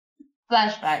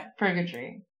 Flashback,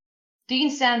 purgatory. Dean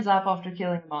stands up after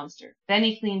killing a monster. Then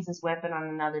he cleans his weapon on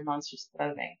another monster's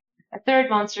clothing. A third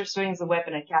monster swings the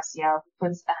weapon at Castiel, who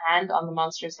puts a hand on the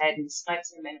monster's head and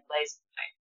snipes him in a blaze of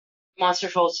flame. The monster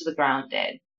falls to the ground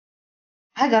dead.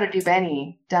 I gotta do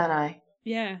Benny, don't I?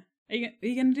 Yeah. Are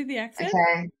you gonna do the accent?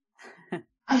 Okay.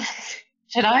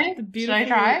 Should I? The beautiful, should I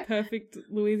try? Perfect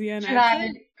Louisiana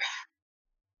accent?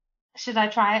 Should I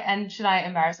try it, and should I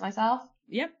embarrass myself?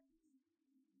 Yep.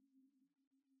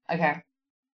 Okay.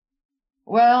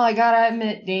 Well, I gotta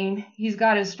admit, Dean, he's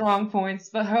got his strong points,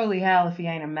 but holy hell if he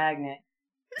ain't a magnet.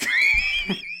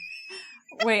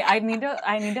 Wait, I need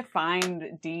to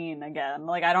find Dean again.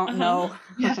 Like, I don't know.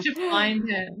 You have to find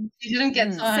him. He didn't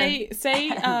get time.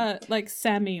 Say like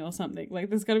Sammy or something. Like,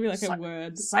 there's gotta be like a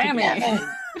word. Sammy!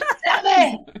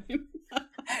 Sammy!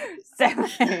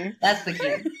 Sammy! That's the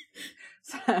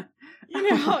key. You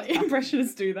know how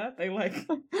impressionists do that? They like...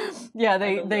 Yeah,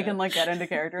 they can like get into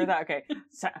character with that. Okay.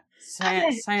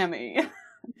 Sammy.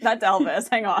 That's Elvis.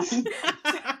 Hang on.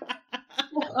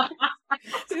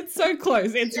 It's so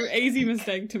close. It's an easy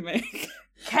mistake to make.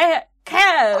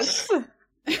 Cas!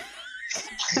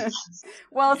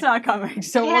 Well, it's not coming,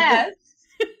 so Yes!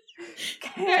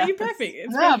 Yeah, you're perfect.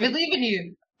 It's No, I perfect. believe in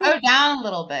you. Go down a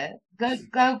little bit.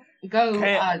 Go.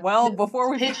 Okay, well,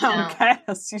 before we pitch found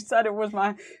Cas, you said it was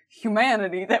my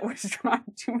humanity that was trying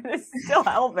to... It's still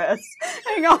Elvis.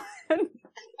 Hang on.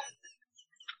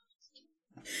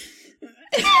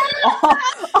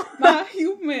 My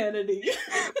humanity.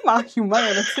 My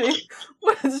humanity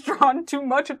was drawn too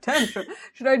much attention.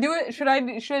 Should I do it? Should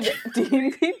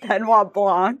Dean be Benoit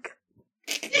Blanc?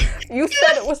 You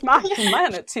said it was my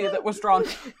humanity that was drawn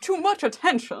too much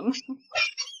attention.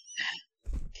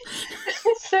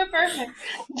 It's so perfect.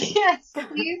 Yes,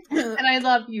 please. And I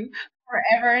love you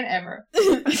forever and ever.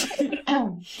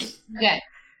 Okay.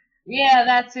 Yeah,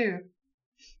 that too.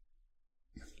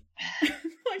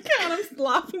 I can't, I'm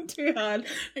laughing too hard.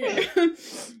 Okay.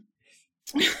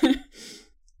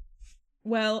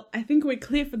 Well, I think we're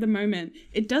clear for the moment.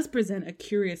 It does present a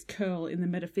curious curl in the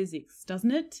metaphysics,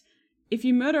 doesn't it? If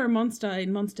you murder a monster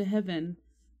in Monster Heaven,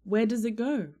 where does it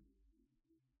go?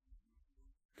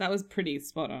 That was pretty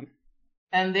spot on.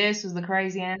 And this was the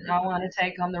crazy end I want to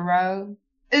take on the road.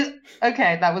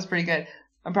 Okay, that was pretty good.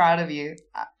 I'm proud of you.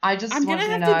 I just I'm want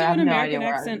gonna you to have know to I do have an no idea American what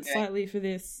I'm accent doing. slightly for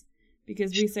this,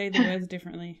 because we say the words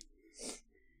differently.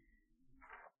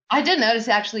 I did notice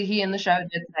actually he in the show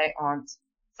did say aunt.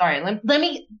 Sorry, let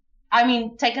me,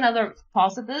 take another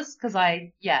pause at this, because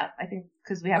I think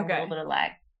because we have a little bit of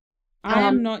lag. I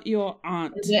am not your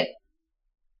aunt. Is it?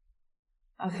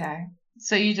 Okay.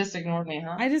 So you just ignored me,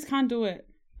 huh? I just can't do it.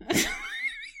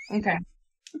 Okay.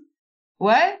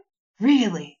 What?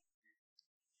 Really?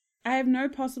 I have no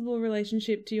possible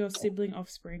relationship to your sibling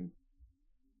offspring.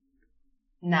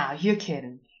 Nah, you're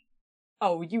kidding.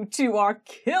 Oh, you two are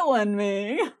killing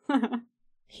me.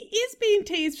 He is being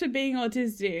teased for being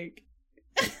autistic.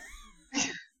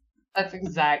 That's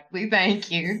exactly.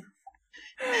 Thank you.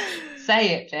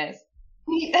 Say it, Jess.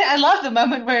 I love the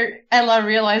moment where Ella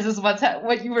realizes what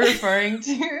you were referring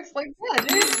to. It's like, yeah,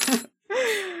 dude.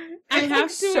 I have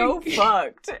to so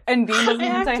fucked. And Dean doesn't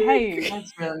even say, hey,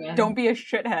 That's brilliant. don't be a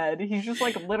shithead. He's just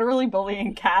like literally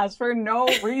bullying Cas for no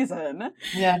reason.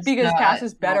 Yes, Because no, Cas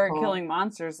is better cool. at killing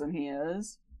monsters than he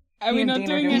is. Are we and not Dean are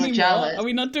doing doing any the more? jealous. Are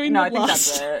we not doing No, the I think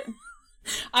last? that's it.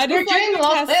 I We're don't doing like the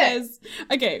what last Cass bit. says.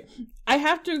 Okay, I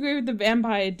have to agree with the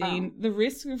vampire Dean. The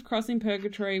risk of crossing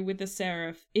purgatory with the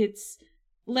seraph, it's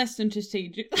less than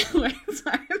strategic. Wait,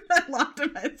 sorry, I laughed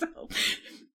at myself.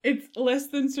 It's less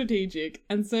than strategic,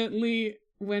 and certainly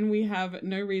when we have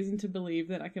no reason to believe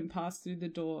that I can pass through the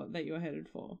door that you're headed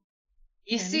for.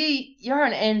 You see, you're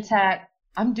an intact.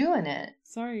 I'm doing it.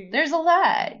 Sorry. There's a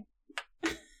lag.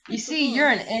 You see, you're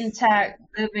an intact,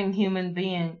 living human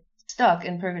being stuck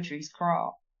in purgatory's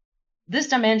crawl. This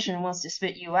dimension wants to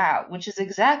spit you out, which is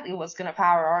exactly what's going to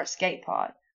power our escape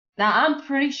pod. Now, I'm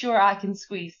pretty sure I can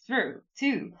squeeze through,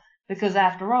 too, because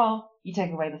after all, you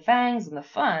take away the fangs and the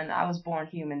fun, I was born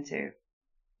human too.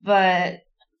 But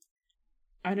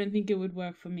I don't think it would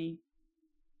work for me.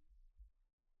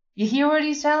 you hear what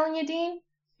he's telling you, Dean?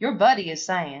 Your buddy is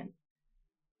saying.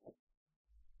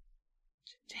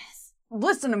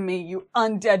 Listen to me, you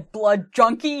undead blood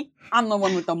junkie. I'm the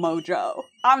one with the mojo.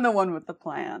 I'm the one with the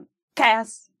plan.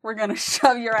 Cass, we're gonna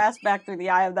shove your ass back through the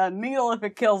eye of that needle if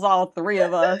it kills all three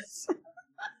of us.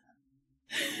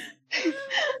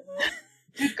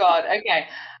 Good God. Okay.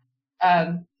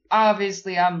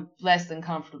 Obviously, I'm less than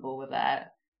comfortable with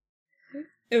that.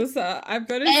 Ilsa, I've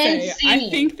got to say, I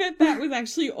think that was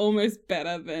actually almost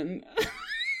better than...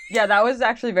 Yeah, that was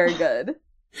actually very good.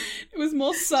 It was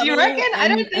more subtle. Do you reckon? I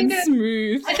don't think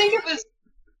smooth. I think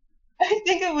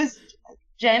it was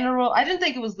general. I didn't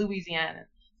think it was Louisiana.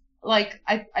 Like,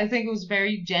 I think it was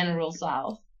very general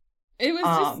South. It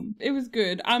was it was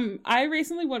good. I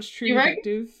recently watched True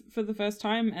Detective for the first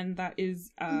time, and that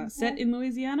is set in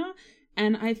Louisiana,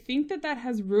 and I think that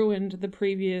has ruined the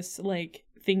previous, like,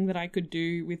 thing that I could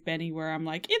do with Benny, where I'm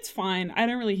like, it's fine, I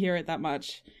don't really hear it that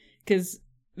much, because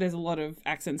there's a lot of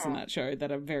accents in that show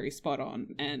that are very spot on,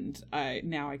 and I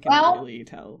can really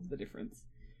tell the difference.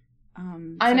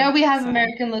 I know we have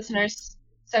American listeners,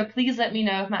 so please let me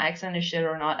know if my accent is shit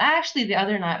or not. Actually, the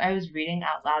other night I was reading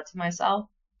out loud to myself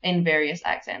in various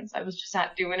accents. I was just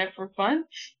not doing it for fun,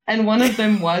 and one of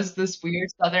them was this weird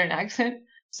Southern accent,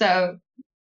 so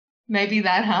maybe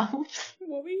that helps.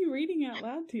 What were you reading out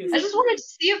loud to yourself? I just wanted to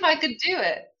see if I could do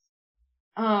it.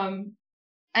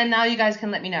 And now you guys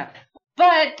can let me know.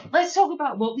 But let's talk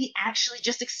about what we actually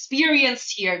just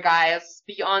experienced here, guys,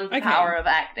 beyond the power of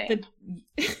acting.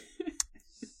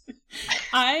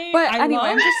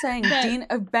 I'm just saying, Dean,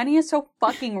 Benny is so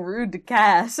fucking rude to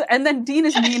Cass, and then Dean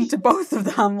is mean to both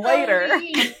of them later.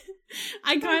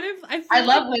 I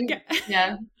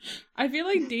feel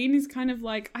like Dean is kind of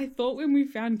like, I thought when we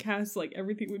found Cass, like,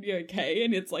 everything would be okay,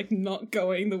 and it's, like, not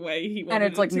going the way he wanted it to go. And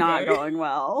it's, like, not going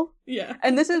well. Yeah.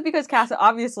 And this is because Cass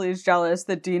obviously is jealous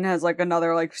that Dean has, like,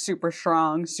 another, like, super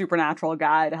strong, supernatural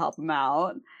guy to help him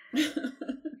out.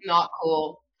 Not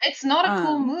cool. It's not a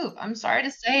cool move. I'm sorry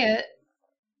to say it.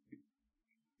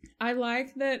 I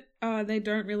like that they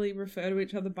don't really refer to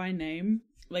each other by name.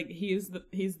 Like, he's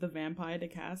the vampire to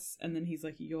Cass, and then he's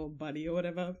like your buddy or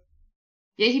whatever.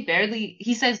 Yeah,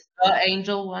 he says the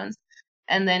angel once,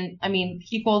 and then, I mean,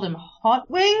 he called him Hot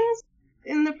Wings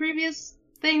in the previous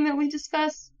thing that we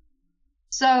discussed.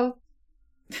 So,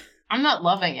 I'm not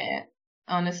loving it,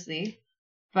 honestly.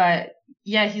 But,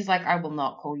 yeah, he's like, I will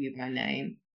not call you by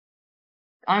name.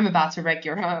 I'm about to wreck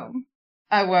your home.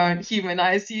 I won't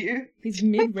humanize you. He's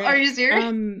mid-wreck. Are you serious?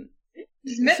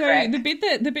 So the bit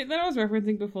that I was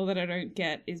referencing before that I don't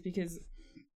get is because,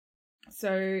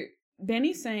 so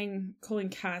Benny's calling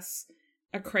Cass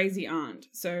a crazy aunt.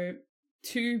 So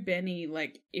to Benny,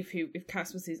 like, if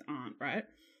Cass was his aunt, right?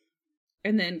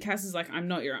 And then Cass is like, I'm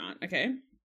not your aunt, okay?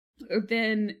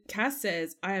 Then Cass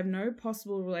says, I have no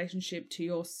possible relationship to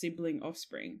your sibling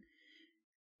offspring.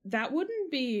 That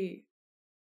wouldn't be,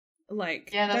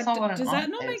 like... Yeah, that's not what an does aunt that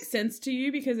not is. make sense to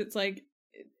you? Because it's like...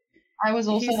 I was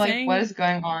also like, what is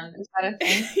going on? Is that a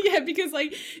thing? Yeah, because,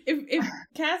 like, if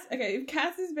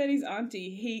Cass is Benny's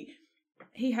auntie,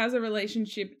 he has a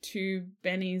relationship to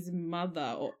Benny's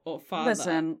mother or father.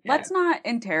 Listen, let's not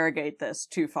interrogate this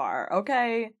too far,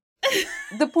 okay?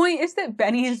 The point is that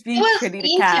Benny is being shitty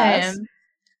to Cass.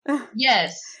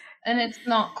 Yes, and it's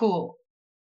not cool.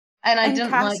 And I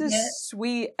didn't Cass like it. Cass is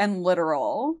sweet and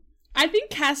literal. I think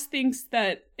Cass thinks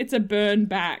that it's a burn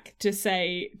back to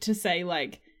say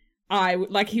like,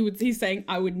 he's saying,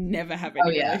 I would never have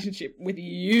any relationship with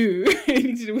you.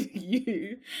 Anything to do with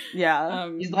you.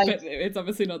 Yeah. He's like, but it's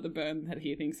obviously not the burn that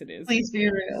he thinks it is. Please be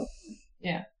real.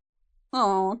 Yeah.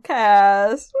 Oh,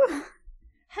 Cass.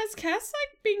 Has Cass,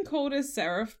 like, been called a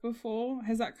seraph before?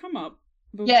 Has that come up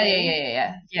before?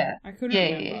 Yeah. I couldn't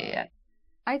remember. Yeah.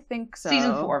 I think so.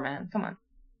 Season 4, man. Come on.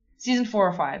 Season 4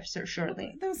 or 5,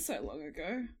 surely. That was so long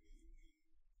ago.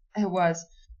 It was.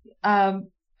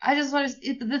 I just want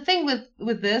to. The thing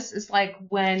with this is, like,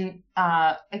 when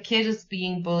a kid is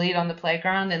being bullied on the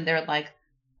playground and they're like,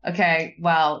 okay,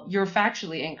 well, you're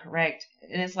factually incorrect.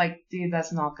 And it's like, dude,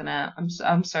 that's not gonna.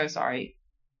 I'm so sorry.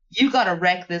 You gotta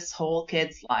wreck this whole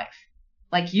kid's life.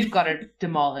 Like, you've gotta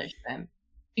demolish them.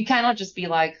 You cannot just be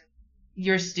like,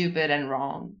 you're stupid and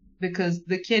wrong, because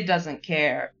the kid doesn't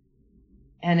care,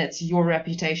 and it's your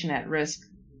reputation at risk.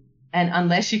 And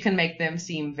unless you can make them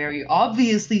seem very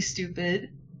obviously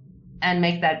stupid and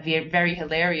make that very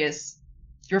hilarious,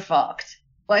 you're fucked.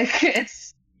 Like,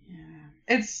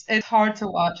 it's hard to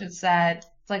watch. It's sad.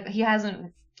 It's like he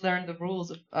hasn't learned the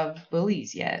rules of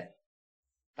bullies yet.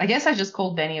 I guess I just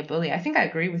called Benny a bully. I think I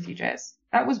agree with you, Jess.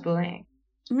 That was bullying.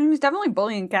 I mean, he's definitely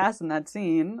bullying Cass in that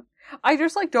scene. I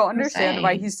just, like, don't understand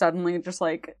why he's suddenly just,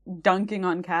 like, dunking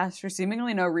on Cass for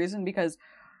seemingly no reason, because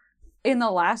in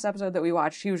the last episode that we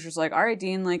watched, he was just like, all right,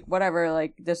 Dean, like, whatever,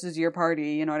 like, this is your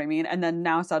party, you know what I mean? And then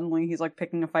now suddenly he's, like,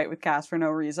 picking a fight with Cass for no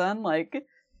reason, like...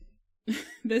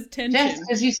 There's tension. Just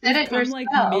because you said it yourself. Like,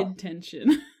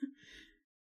 mid-tension.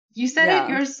 You said it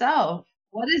yourself.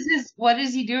 What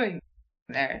is he doing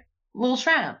there? Little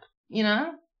tramp, you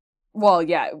know? Well,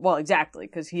 yeah, well, exactly,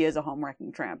 because he is a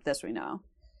home-wrecking tramp, this we know.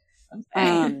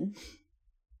 Wait,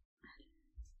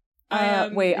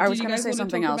 I was going to say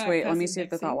something else. Wait, let me see if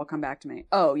the thought will come back to me.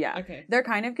 Oh, yeah. Okay. They're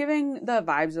kind of giving the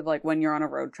vibes of, like, when you're on a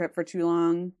road trip for too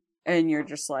long, and you're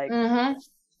just like,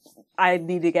 I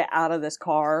need to get out of this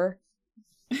car.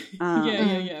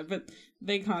 Yeah, but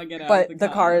they can't get out but of the car.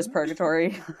 The car is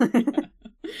purgatory.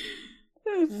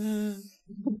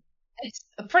 It's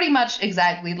pretty much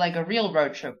exactly like a real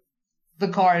road trip. The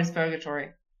car is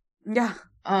purgatory. Yeah.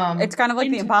 It's kind of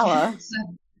like the Impala.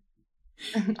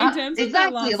 In terms of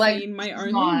that last like, scene, my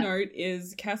only note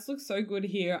is Cass looks so good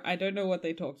here. I don't know what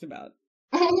they talked about.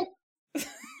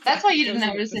 That's why you didn't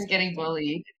notice him getting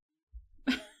bullied.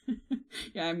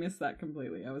 Yeah, I missed that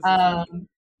completely. I was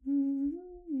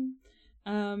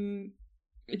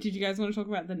did you guys want to talk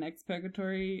about the next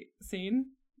purgatory scene?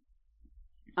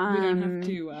 We don't have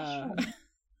to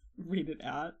read it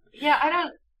out. Yeah, I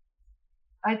don't.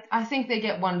 I think they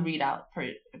get one readout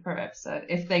per episode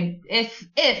if they get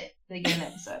an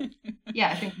episode. Yeah,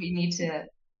 I think we need to,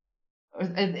 or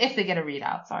if they get a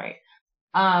readout. Sorry.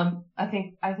 I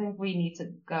think we need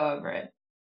to go over it.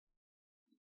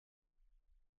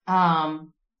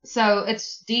 So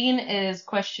it's Dean is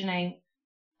questioning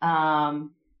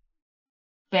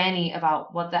Benny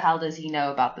about what the hell does he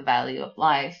know about the value of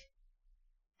life.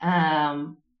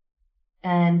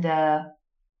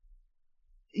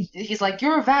 He's like,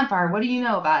 you're a vampire. What do you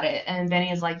know about it? And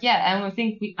Benny is like, yeah, and we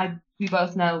think we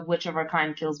both know which of our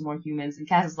kind kills more humans. And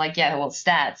Cass is like, yeah, well,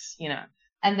 stats, you know.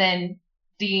 And then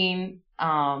Dean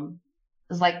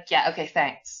is like, yeah, okay,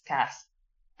 thanks, Cass.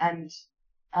 And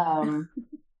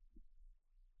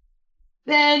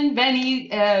then Benny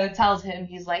tells him,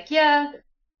 he's like, yeah,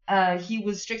 he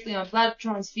was strictly on blood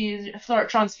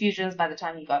transfusions by the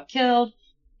time he got killed.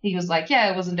 He was like,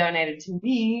 yeah, it wasn't donated to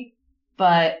me,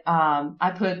 but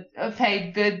I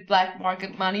paid good black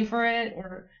market money for it,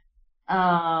 or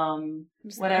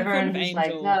whatever. And he's like,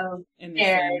 no,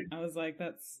 scared. I was like,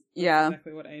 that's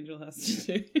exactly what Angel has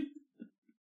to do.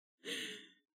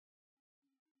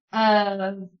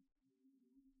 And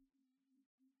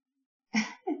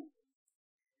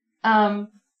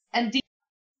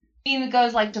Dean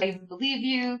goes like, do I even believe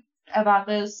you about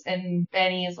this? And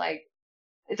Benny is like,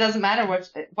 it doesn't matter what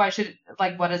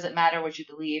does it matter what you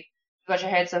believe? You got your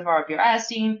head so far up your ass,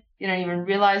 Dean. You don't even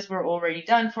realize we're already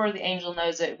done for. The angel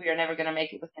knows it. We are never going to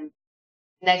make it with him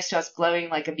next to us glowing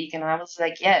like a beacon. And I was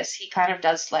like, yes, he kind of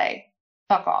does slay.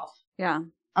 Fuck off. Yeah. He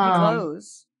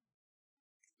glows.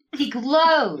 He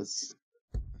glows.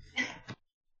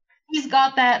 He's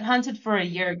got that hunted for a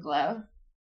year glow.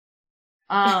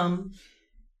 And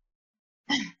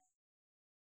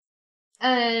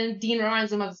Dean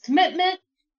reminds him of his commitment.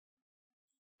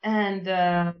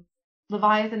 And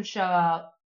Leviathan show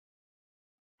up,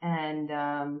 and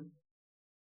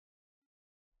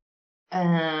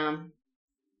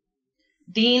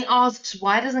Dean asks,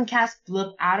 why doesn't Cass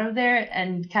blip out of there?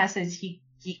 And Cass says he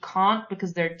can't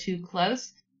because they're too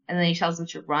close, and then he tells him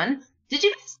to run. Did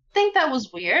you guys think that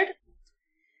was weird?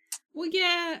 Well,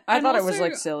 yeah. I thought it was,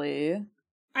 like, silly.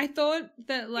 I thought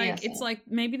that, like, it's like,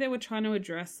 maybe they were trying to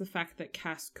address the fact that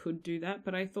Cass could do that,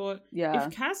 but I thought,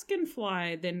 if Cass can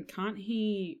fly, then can't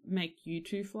he make you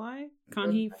two fly?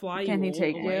 Can't he fly you all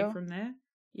away from there?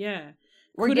 Yeah.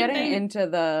 We're getting into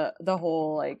the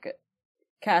whole, like,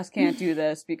 Cass can't do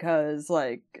this because,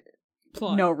 like,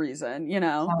 plot. No reason, you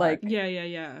know? Like,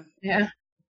 Yeah.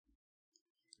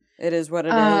 It is what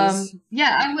it is.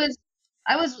 Yeah,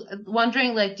 I was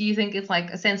wondering, like, do you think it's, like,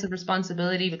 a sense of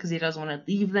responsibility because he doesn't want to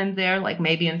leave them there? Like,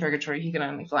 maybe in Purgatory he can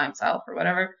only fly himself or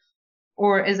whatever.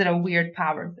 Or is it a weird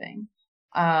power thing?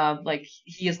 Like,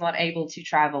 he is not able to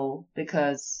travel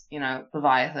because, you know,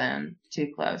 Leviathan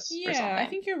too close or something. Yeah, I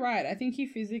think you're right. I think he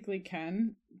physically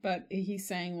can, but he's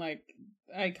saying, like,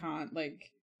 I can't,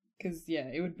 like, because, yeah,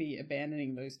 it would be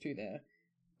abandoning those two there.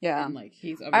 Yeah. And, like,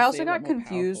 he's obviously I also got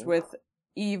confused powerful. with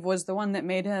Eve was the one that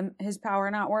made his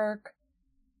power not work.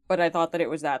 But I thought that it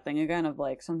was that thing again of,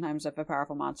 like, sometimes if a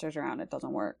powerful monster's around, it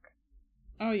doesn't work.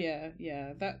 Oh, yeah.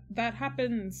 That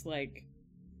happens, like...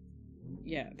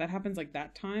 Yeah, that happens, like,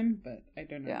 that time, but I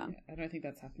don't know. Yeah. I don't think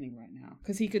that's happening right now.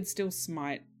 Because he could still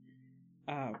smite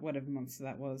whatever monster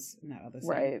that was in that other scene.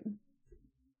 Right.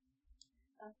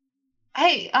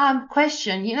 Hey,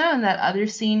 question. You know, in that other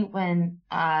scene when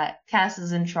Cass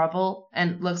is in trouble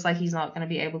and looks like he's not going to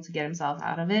be able to get himself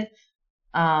out of it,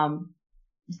 um,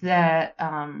 that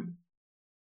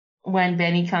when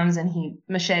Benny comes and he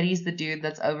machetes the dude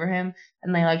that's over him,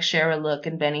 and they like share a look,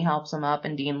 and Benny helps him up,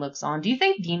 and Dean looks on. Do you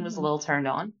think Dean was a little turned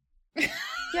on?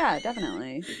 Yeah,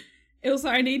 definitely. Also,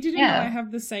 I need you to know Yeah. I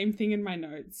have the same thing in my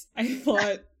notes. I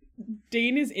thought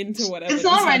Dean is into whatever. It's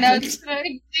not my happened. notes.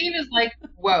 Dean is like,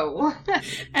 whoa.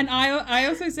 And I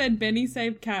also said Benny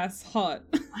saved Cass hot.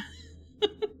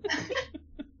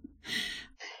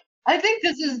 I think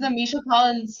this is the Misha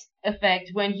Collins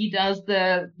effect when he does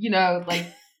the, you know, like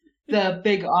the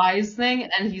big eyes thing,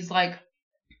 and he's like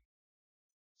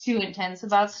too intense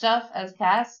about stuff as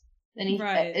Cass. Then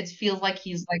Right. it feels like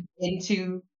he's like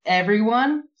into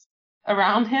everyone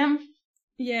around him.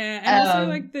 Yeah, and also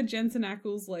like the Jensen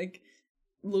Ackles like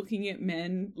looking at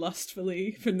men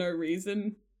lustfully for no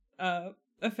reason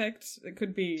effect that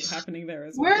could be happening there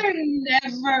as well. We're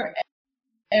never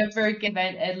ever get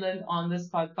Ben Edlund on this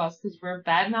podcast because we're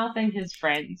bad mouthing his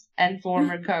friends and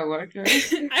former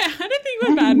co-workers. I don't think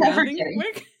we're bad Never mouthing. kidding.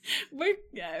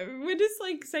 We're just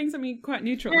like saying something quite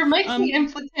neutral. We're making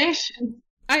implications.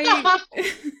 I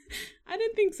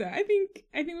don't think so. I think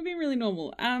we're being really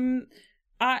normal.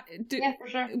 Yeah, for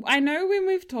sure. I know when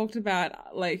we've talked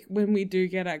about like when we do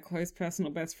get our close personal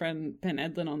best friend Ben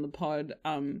Edlund on the pod,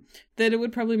 that it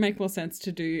would probably make more sense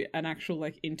to do an actual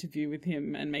like interview with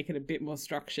him and make it a bit more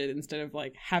structured instead of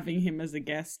like having him as a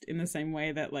guest in the same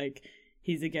way that like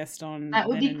he's a guest on That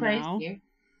would Then be and crazy.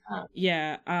 Now. Oh.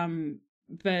 Yeah,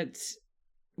 but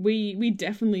we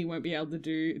definitely won't be able to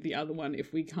do the other one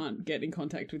if we can't get in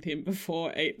contact with him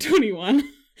before 8/21.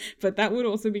 But that would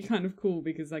also be kind of cool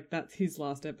because like that's his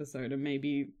last episode, and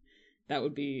maybe that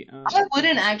would be. I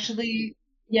wouldn't actually.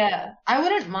 Yeah, I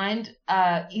wouldn't mind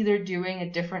either doing a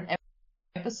different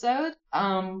episode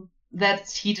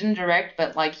that he didn't direct,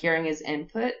 but like hearing his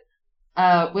input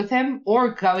with him, or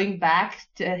going back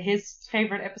to his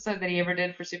favorite episode that he ever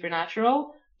did for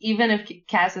Supernatural. Even if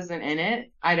Cass isn't in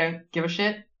it, I don't give a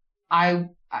shit. I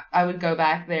would go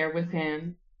back there with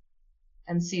him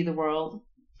and see the world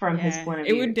from his point of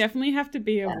view. It would definitely have to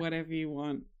be a whatever you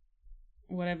want,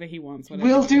 whatever he wants. Whatever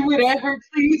We'll he do wants. whatever.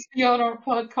 Please be on our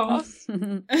podcast.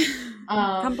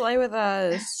 Come play with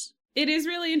us. It is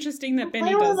really interesting that Play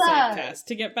Benny with does save us. Cass.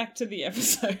 To get back to the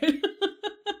episode,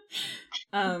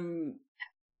 and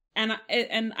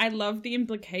I love the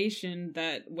implication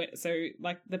that so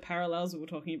like the parallels we were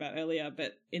talking about earlier,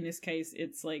 but in this case,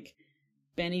 it's like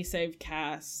Benny saved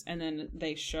Cass, and then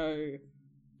they show,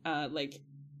 like,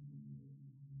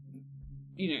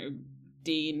 you know,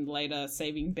 Dean later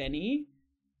saving Benny.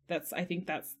 I think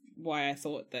that's why I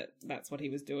thought that that's what he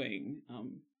was doing.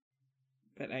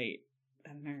 But I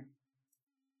don't know.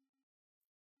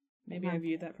 Maybe I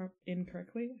viewed that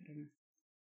incorrectly.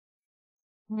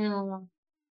 I don't know.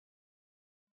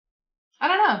 I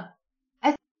don't know.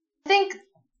 I think,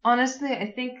 honestly,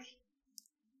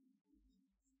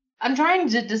 I'm trying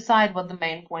to decide what the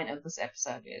main point of this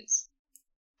episode is.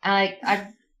 And I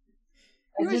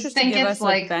It was just just think to give it's us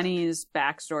like, Benny's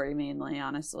backstory mainly,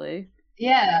 honestly.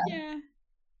 yeah. Yeah.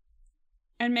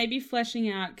 And maybe fleshing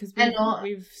out, because And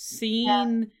we've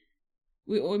seen,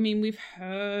 we've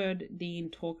heard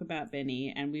Dean talk about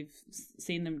Benny, and we've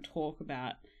seen them talk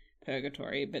about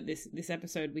Purgatory, but this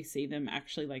episode we see them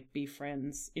actually like be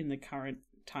friends in the current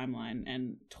timeline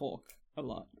and talk a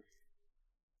lot.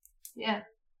 Yeah.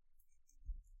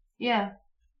 Yeah.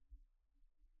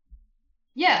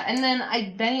 Yeah, and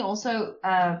then Benny also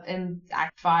in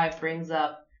Act 5 brings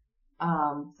up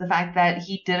the fact that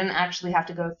he didn't actually have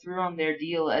to go through on their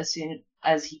deal as soon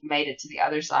as he made it to the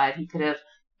other side. He could have,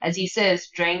 as he says,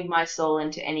 drained my soul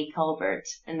into any culvert,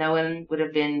 and no one would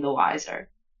have been the wiser.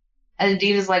 And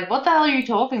Dean is like, "What the hell are you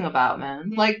talking about,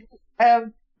 man?" Like,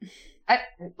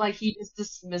 like he just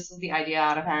dismisses the idea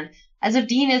out of hand, as if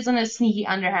Dean isn't a sneaky,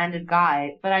 underhanded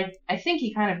guy. But I think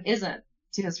he kind of isn't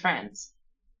to his friends.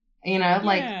 You know,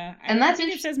 like, yeah, and that's I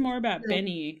think it says more about Yeah.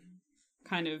 Benny,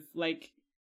 kind of like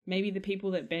maybe the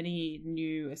people that Benny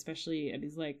knew, especially at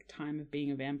his like time of being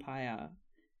a vampire,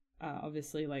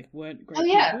 obviously like weren't great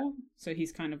people. So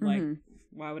he's kind of like,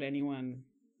 why would anyone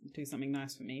do something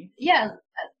nice for me? Yeah,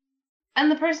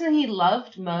 and the person he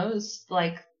loved most,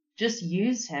 like, just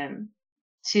used him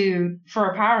for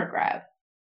a power grab,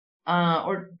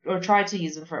 or tried to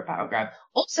use him for a power grab.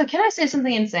 Also, can I say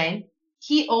something insane?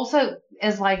 He also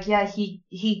is like, yeah,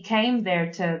 he came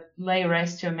there to lay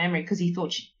rest to a memory because he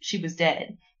thought she was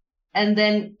dead. And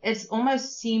then it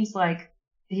almost seems like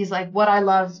he's like, what I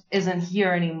love isn't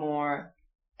here anymore.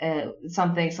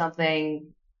 Something.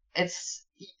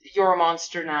 you're a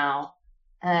monster now.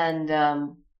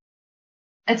 And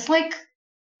it's like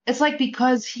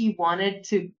because he wanted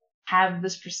to have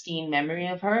this pristine memory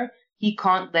of her, he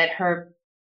can't let her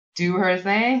do her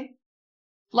thing.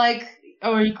 Like,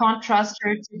 or you can't trust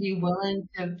her to be willing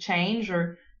to change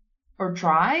or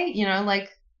try, like,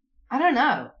 I don't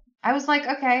know. I was like,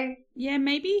 okay. Yeah,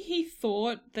 maybe he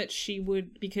thought that she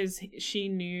would, because she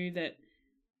knew that,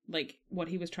 like, what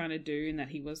he was trying to do and that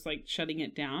he was, like, shutting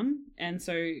it down. And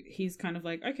so he's kind of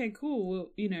like, okay, cool, well,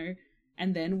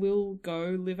 and then we'll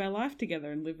go live our life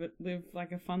together and live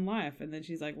like a fun life. And then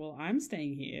she's like, well, I'm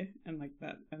staying here. And like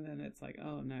that. And then it's like,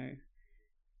 oh no.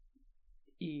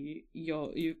 You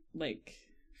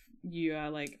are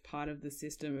like part of the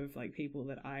system of like people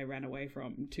that I ran away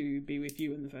from to be with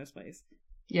you in the first place.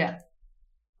 Yeah.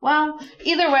 Well,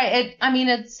 either way,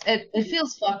 it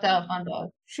feels fucked up on both.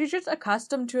 She's just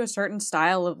accustomed to a certain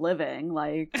style of living.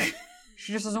 Like,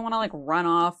 she just doesn't want to like run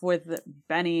off with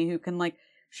Benny, who can like,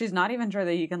 she's not even sure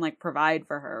that he can like provide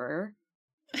for her.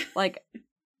 Like,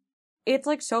 it's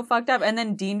like so fucked up. And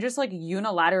then Dean just like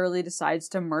unilaterally decides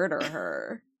to murder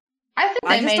her.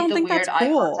 I just don't think that's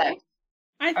cool.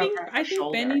 I think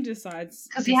Benny decides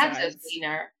because he had to have seen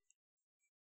her.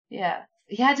 Yeah,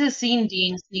 he had to have seen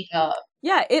Dean sneak up.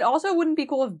 Yeah, it also wouldn't be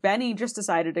cool if Benny just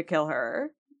decided to kill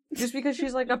her, just because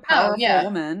she's like a powerful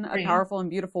woman, a powerful and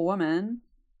beautiful woman,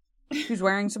 who's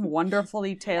wearing some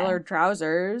wonderfully tailored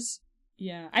trousers.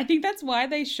 Yeah, I think that's why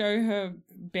they show her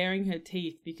baring her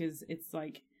teeth, because it's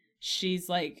like she's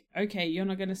like, okay, you're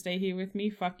not gonna stay here with me.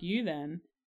 Fuck you then.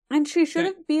 And she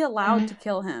shouldn't be allowed to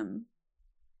kill him.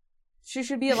 She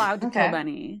should be allowed to kill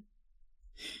Benny.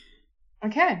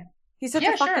 Okay. He's such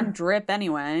a fucking drip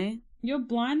anyway. You're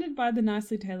blinded by the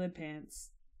nicely tailored pants.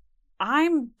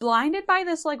 I'm blinded by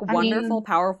this like wonderful,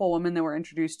 powerful woman that we're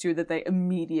introduced to that they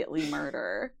immediately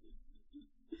murder.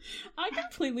 I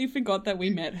completely forgot that we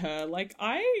met her. Like,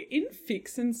 in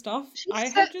Fix and stuff, I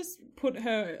had just put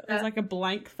her as like a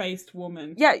blank-faced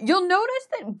woman. Yeah, you'll notice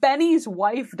that Benny's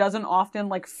wife doesn't often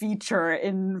like feature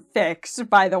in Fix,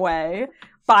 by the way.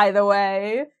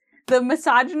 The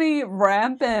misogyny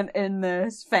rampant in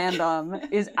this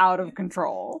fandom is out of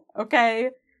control,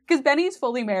 okay? Because Benny's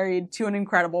fully married to an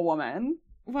incredible woman.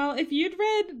 Well, if you'd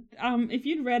read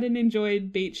and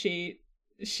enjoyed Beat Sheet,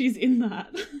 she's in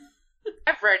that.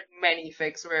 I've read many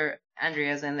fics where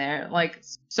Andrea's in there, like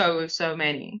so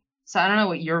many. So I don't know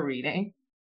what you're reading,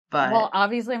 but well,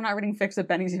 obviously I'm not reading fics that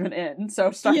Benny's even in.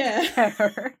 So start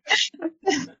there.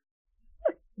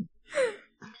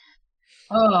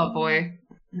 Oh boy.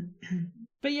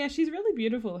 But yeah, she's really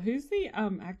beautiful. Who's the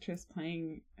actress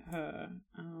playing her?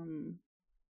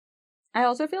 I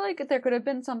also feel like there could have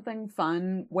been something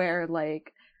fun where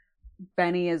like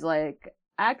Benny is like,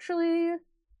 actually,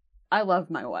 I love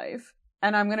my wife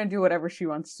and I'm gonna do whatever she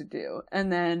wants to do.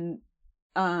 And then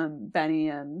Benny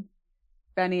and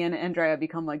Andrea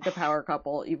become like the power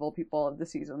couple, evil people of the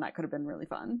season. That could have been really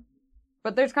fun.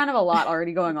 But there's kind of a lot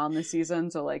already going on this season,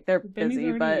 so like they're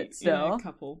busy, but still.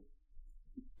 Couple.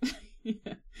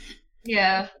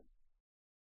 Yeah.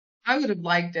 I would have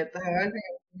liked it though. I think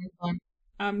it would be fun.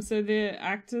 So the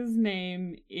actor's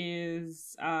name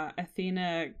is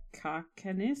Athena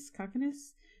Karkanis.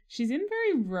 She's in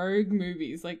very rogue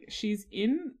movies. Like, she's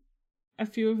in a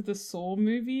few of the Saw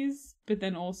movies, but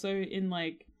then also in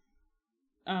like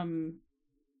a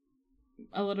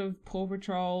lot of Paw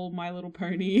Patrol, My Little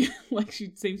Pony. Like,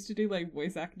 she seems to do like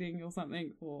voice acting or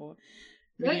something for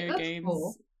video games.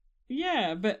 Cool.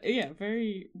 Yeah, but yeah,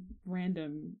 very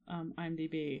random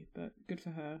IMDb, but good for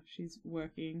her. She's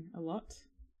working a lot.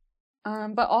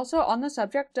 But also on the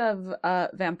subject of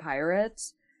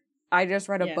vampirates, I just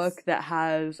read a book that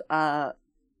has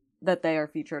that they are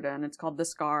featured in. It's called The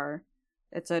Scar.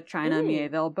 It's a China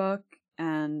Mieville book,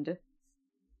 and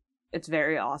it's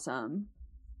very awesome.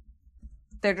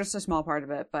 They're just a small part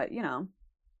of it, but you know,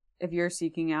 if you're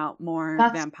seeking out more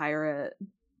vampirate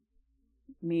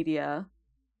media,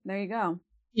 there you go.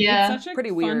 Yeah, it's such a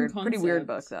pretty weird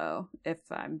book though, if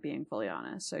I'm being fully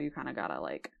honest. So you kind of gotta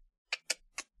like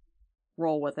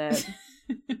roll with it.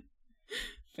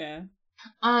 Fair.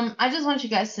 I just want you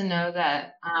guys to know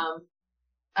that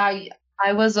I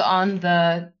was on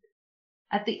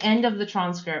at the end of the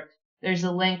transcript. There's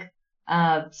a link.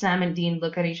 Sam and Dean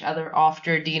look at each other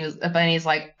after Benny's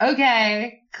like,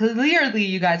 okay, clearly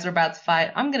you guys are about to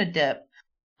fight. I'm gonna dip.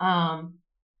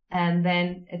 And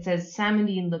then it says Sam and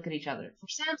Dean look at each other. For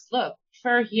Sam's look,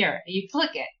 refer here. And you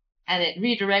click it, and it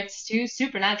redirects to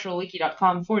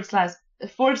supernaturalwiki.com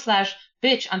 //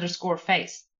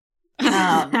 bitch_face.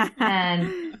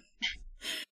 And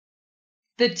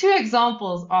the two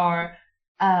examples are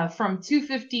from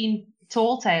 2:15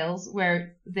 tall tales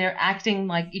where they're acting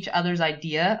like each other's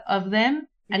idea of them,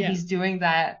 and he's doing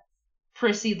that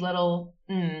prissy little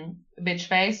bitch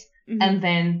face. Mhm. And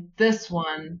then this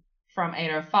one from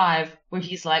 805 where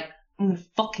he's like, I'm gonna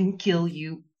fucking kill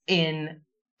you in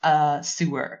a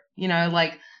sewer. You know,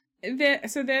 like they're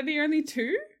the only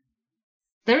two?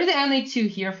 they're the only two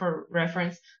here for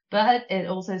reference, but it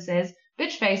also says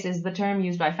bitch face is the term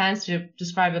used by fans to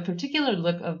describe a particular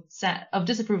look of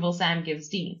disapproval Sam gives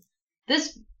Dean.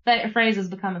 This phrase has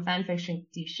become a fanfiction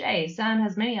cliche. Sam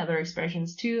has many other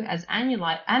expressions too, as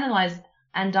analyzed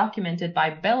and documented by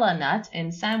Bella Nutt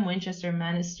in Sam Winchester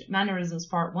Mannerisms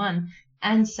Part 1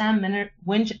 and Sam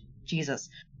Winchester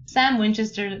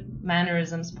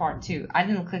Mannerisms Part 2. I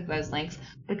didn't click those links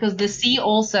because the C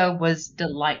also was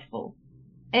delightful.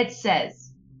 It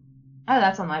says, oh,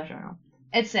 that's on LiveJournal.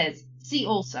 It says, see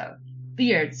also,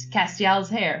 beards, Castiel's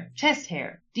hair, chest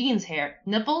hair, Dean's hair,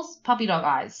 nipples, puppy dog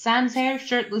eyes, Sam's hair,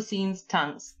 shirtless scenes,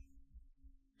 tongues.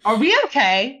 Are we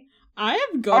okay? I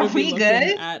have got to be looking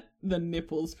good? at the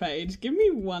nipples page. Give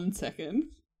me 1 second.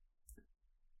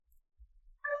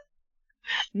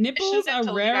 Nipples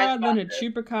are rarer than a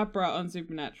chupacabra on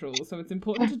Supernatural, so it's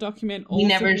important to document all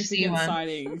significant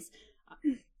sightings.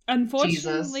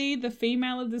 Unfortunately, the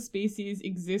female of the species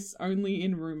exists only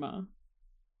in rumor.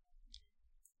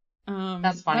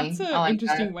 That's funny. That's an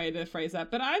interesting way to phrase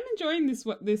that. But I'm enjoying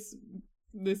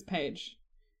this page.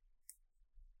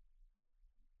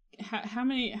 How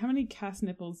many Cas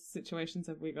nipples situations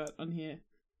have we got on here?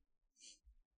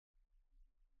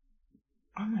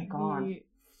 Oh my god!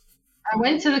 I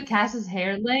went to the Cas's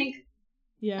hair link.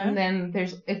 Yeah. And then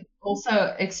there's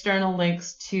also external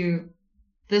links to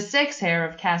the sex hair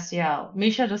of Castiel.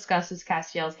 Misha discusses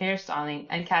Castiel's hairstyling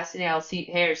and Castiel's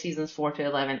hair seasons 4 to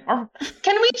 11. Or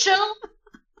can we chill?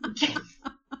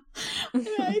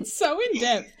 It's so in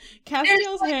depth.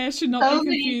 Castiel's hair should not be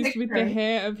confused with the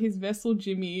hair of his vessel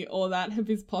Jimmy or that of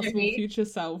his possible future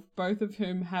self, both of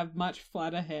whom have much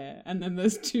flatter hair. And then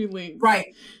there's 2 links.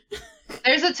 Right.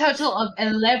 There's a total of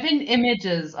 11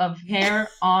 images of hair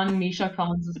on Misha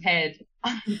Collins' head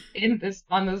on this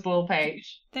little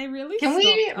page. They really can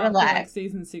we relax? Like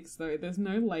season 6 though. There's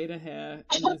no later hair.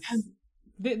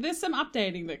 There's some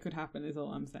updating that could happen. Is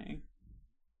all I'm saying.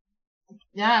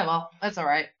 Yeah, well, that's all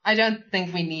right. I don't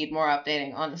think we need more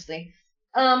updating, honestly.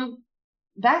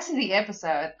 Back to the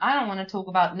episode. I don't want to talk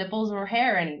about nipples or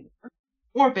hair anymore,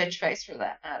 or bitch face for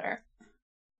that matter.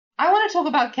 I want to talk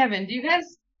about Kevin. Do you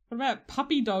guys? What about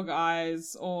puppy dog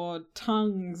eyes or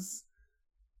tongues?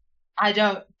 I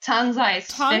don't. Tongues I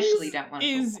especially don't want to.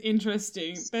 Is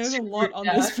interesting. There's a lot on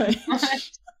this page. There's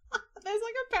like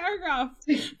a paragraph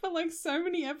for like so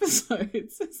many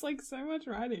episodes. It's like so much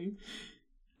writing.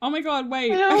 Oh my god,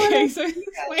 wait. Okay, so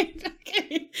wait,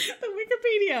 okay. The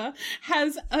Wikipedia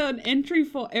has an entry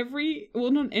for every,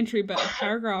 well, not an entry, but a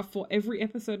paragraph for every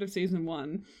episode of season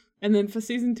 1. And then for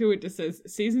season 2, it just says,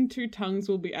 season 2 tongues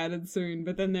will be added soon,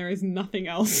 but then there is nothing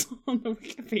else on the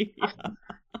Wikipedia.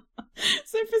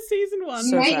 So for season 1,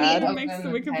 so what makes the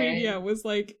Wikipedia was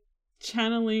like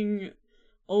channeling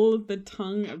all of the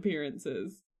tongue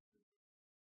appearances.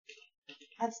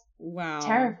 That's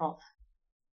wow.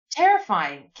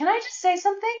 Terrifying. Can I just say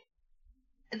something?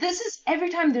 This is every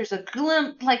time there's a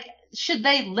glimpse, like, should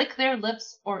they lick their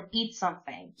lips or eat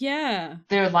something? Yeah.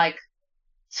 They're like,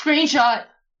 screenshot,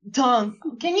 tongue.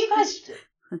 Can you guys...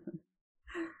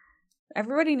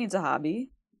 Everybody needs a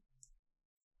hobby.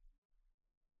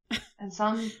 And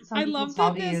some I love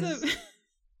that there's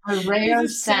a rare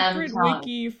separate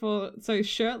wiki for, so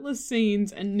shirtless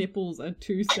scenes and nipples are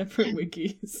 2 separate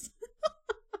wikis.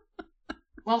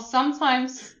 Well,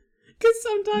 sometimes... Because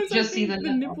sometimes just see the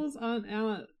nipples aren't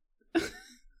out.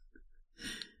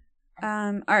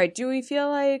 All right. Do we feel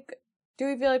like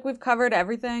we've covered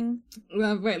everything?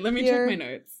 Well, wait, let me check my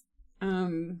notes. I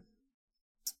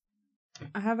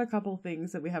have a couple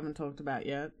things that we haven't talked about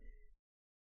yet.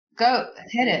 Go,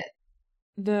 hit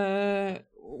it.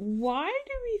 Why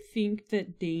do we think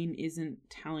that Dean isn't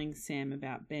telling Sam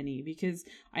about Benny? Because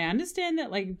I understand that,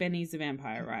 like, Benny's a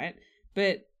vampire, right?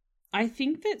 But I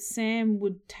think that Sam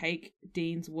would take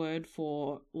Dean's word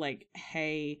for, like,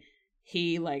 hey,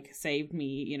 he, like, saved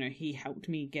me, you know, he helped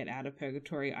me get out of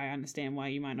purgatory. I understand why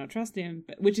you might not trust him,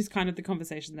 but, which is kind of the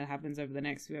conversation that happens over the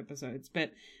next few episodes.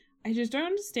 But I just don't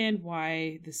understand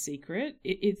why the secret.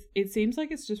 It seems like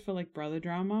it's just for, like, brother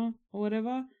drama or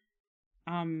whatever.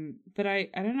 But I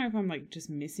don't know if I'm, like, just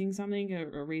missing something,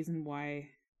 a reason why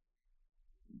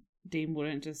Dean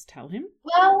wouldn't just tell him.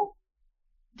 Well,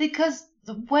 because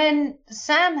when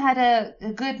Sam had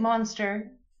a good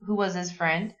monster who was his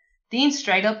friend, Dean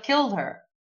straight up killed her.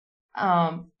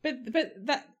 But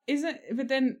that isn't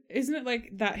it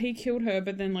like that he killed her,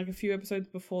 but then like a few episodes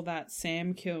before that,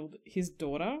 Sam killed his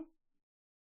daughter?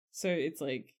 So it's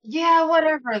like... Yeah,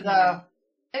 whatever, though.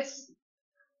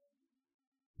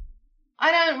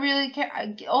 I don't really care.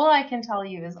 All I can tell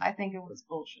you is I think it was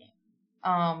bullshit.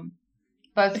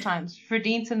 Both times. For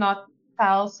Dean to not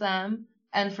tell Sam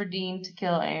and for Dean to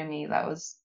kill Amy, that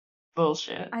was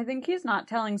bullshit. I think he's not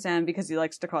telling Sam because he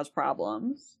likes to cause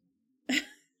problems.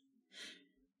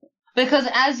 Because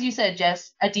as you said,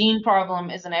 Jess, a Dean problem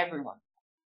isn't everyone.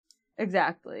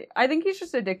 Exactly. I think he's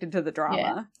just addicted to the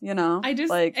drama, you know?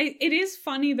 It is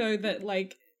funny though that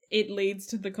like it leads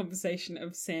to the conversation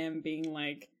of Sam being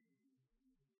like,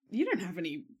 you don't have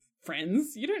any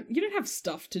friends. You don't have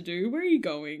stuff to do. Where are you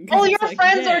going? Oh, your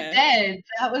friends are dead.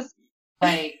 That was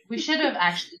like, we should have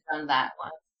actually done that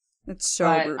one. It's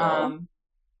so brutal.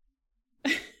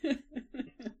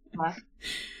 What?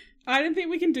 I don't think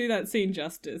we can do that scene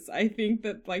justice. I think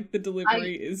that like the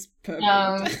delivery is perfect.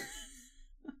 No.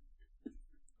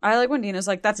 I like when Dina's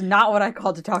like, that's not what I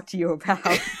called to talk to you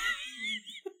about.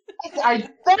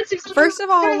 First of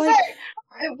all, like,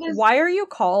 why are you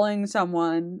calling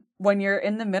someone when you're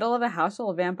in the middle of a house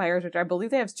full of vampires, which I believe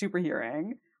they have super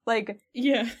hearing? Like,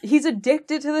 yeah, he's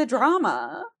addicted to the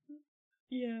drama.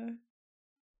 Yeah.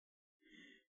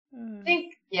 I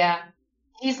think, yeah.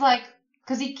 He's like,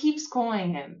 because he keeps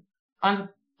calling him on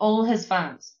all his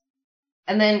phones.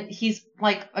 And then he's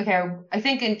like, okay, I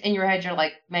think in your head you're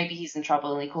like, maybe he's in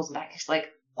trouble, and he calls him back. He's like,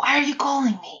 why are you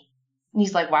calling me? And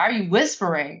he's like, why are you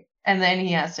whispering? And then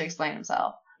he has to explain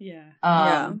himself. Yeah.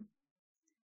 Yeah.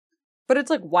 But it's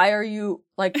like, why are you,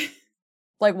 like,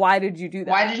 why did you do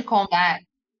that? Why did you call him back?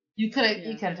 You could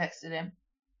have texted him.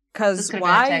 Because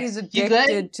why he's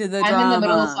addicted to the drama. I'm in the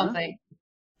middle of something.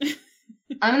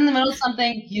 I'm in the middle of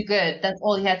something. You good? That's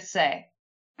all he had to say.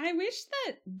 I wish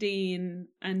that Dean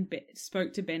and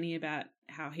spoke to Benny about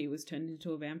how he was turned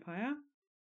into a vampire.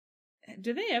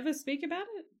 Do they ever speak about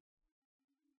it?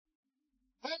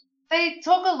 They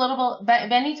talk a little bit.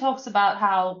 Benny talks about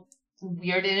how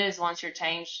weird it is once you're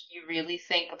changed. You really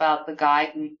think about the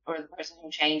guy or the person who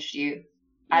changed you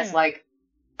as like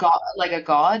God, like a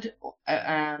god.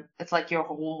 It's like your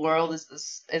whole world is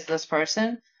this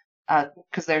person,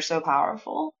 because they're so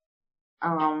powerful.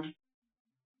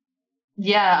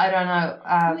 Yeah, I don't know.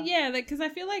 Well, yeah, because I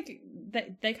feel like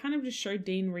they kind of just showed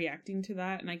Dean reacting to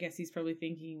that, and I guess he's probably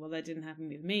thinking, well, that didn't happen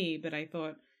with me, but I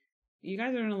thought, you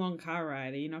guys are in a long car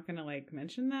ride. Are you not going to, like,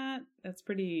 mention that? That's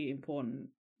pretty important,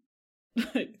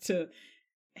 like, to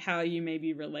how you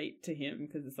maybe relate to him,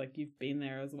 because it's like you've been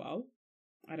there as well.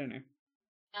 I don't know.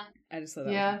 Yeah. I just thought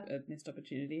that was a missed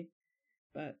opportunity.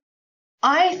 But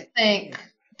I think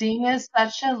Dean is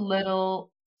such a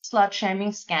little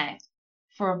slut-shaming skank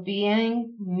for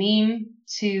being mean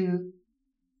to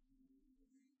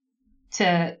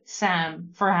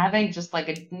Sam, for having just like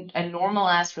a normal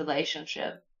ass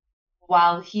relationship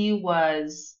while he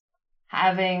was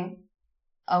having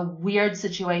a weird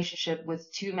situationship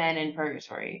with two men in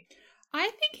purgatory. I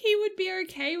think he would be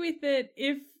okay with it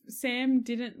if Sam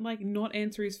didn't like not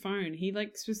answer his phone. He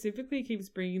like specifically keeps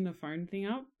bringing the phone thing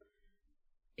up.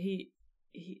 He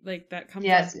like that comes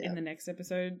up in the next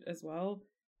episode as well.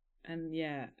 And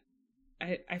yeah,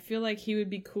 I feel like he would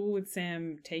be cool with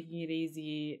Sam taking it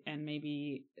easy and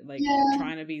maybe like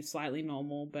trying to be slightly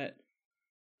normal, but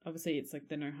obviously it's like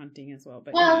the no hunting as well.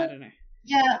 But yeah, I don't know.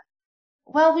 Yeah.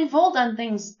 Well, we've all done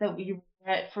things that we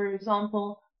regret. For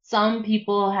example, some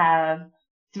people have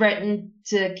threatened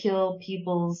to kill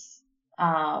people's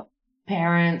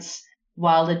parents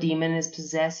while the demon is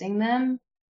possessing them.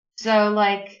 So,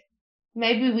 like,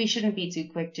 maybe we shouldn't be too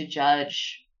quick to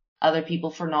judge other people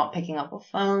for not picking up a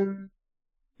phone.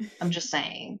 I'm just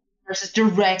saying. Versus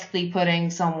directly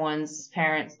putting someone's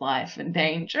parents' life in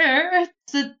danger.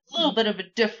 It's a little bit of a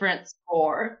different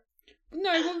score.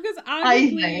 No, well, because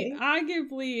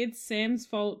arguably it's Sam's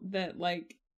fault that,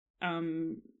 like,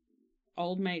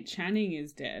 old mate Channing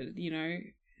is dead, you know?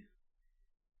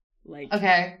 Like,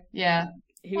 okay, yeah.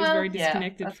 He was very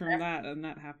disconnected from that, and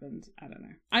that happened. I don't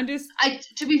know.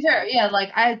 To be fair, yeah,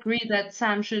 like, I agree that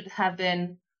Sam should have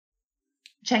been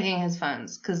checking his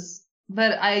phones,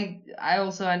 but I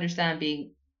also understand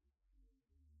being,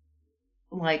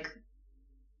 like,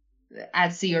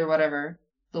 at sea or whatever,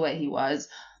 the way he was.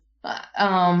 But you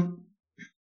know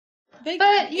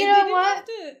what?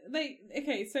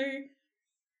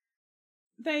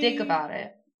 Think about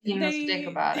it. He must think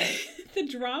about it. The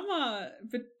drama,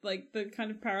 but like the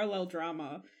kind of parallel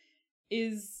drama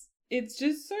it's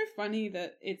just so funny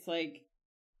that it's like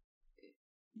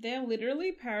they're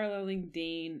literally paralleling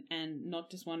Dean and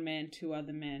not just one man, two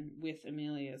other men with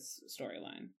Amelia's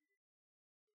storyline.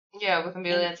 Yeah, with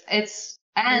Amelia, it's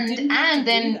They and didn't have to do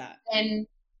then that.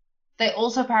 they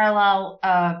also parallel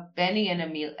Benny and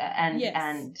Amelia Yes.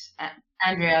 and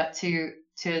Andrea to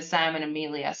Sam and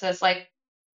Amelia. So it's like,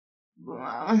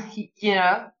 you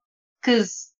know,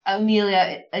 because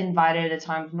Amelia invited a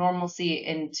time of normalcy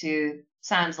into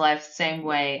Sam's life the same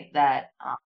way that,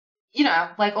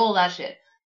 like all that shit.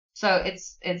 So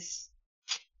it's it's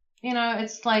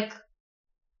like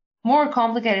more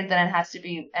complicated than it has to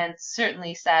be, and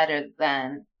certainly sadder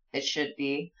than it should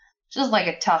be. Just like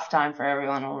a tough time for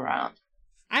everyone all around.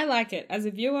 I like it. As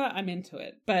a viewer, I'm into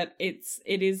it. But it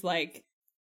is like,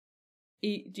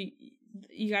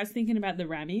 you guys thinking about the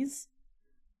Rammies?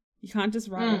 You can't just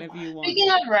write whatever you want.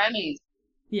 Speaking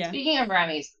of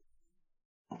Rammies,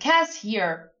 Cass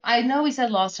here, I know we said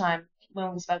last time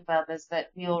when we spoke about this that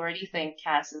we already think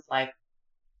Cass is like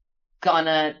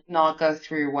gonna not go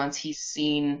through once he's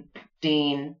seen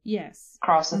Dean Yes.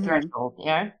 cross the threshold,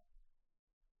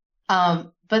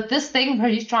 but this thing where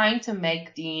he's trying to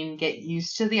make Dean get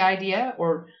used to the idea,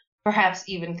 or perhaps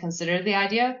even consider the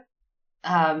idea,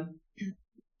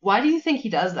 why do you think he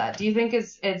does that? Do you think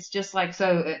it's just like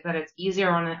so that it's easier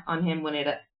on him when it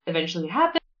eventually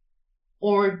happens,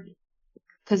 or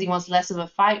because he wants less of a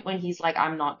fight when he's like,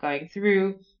 I'm not going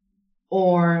through,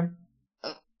 or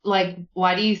like,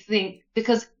 why do you think?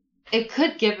 Because it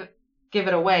could give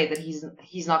it away that he's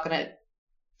not gonna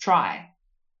try,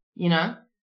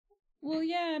 Well,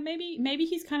 yeah, maybe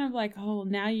he's kind of like, oh,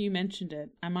 now you mentioned it,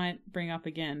 I might bring up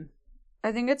again.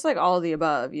 I think it's like all of the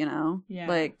above, Yeah.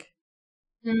 Like,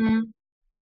 But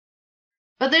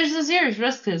there's a serious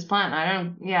risk to his plan.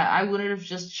 I wouldn't have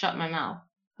just shut my mouth.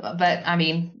 But I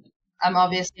mean, I'm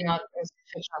obviously not a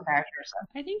fictional character, so.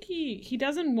 I think he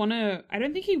doesn't want to. I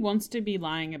don't think he wants to be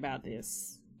lying about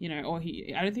this, or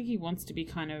I don't think he wants to be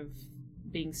kind of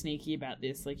being sneaky about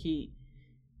this. Like he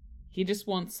just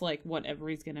wants like whatever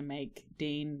he's gonna make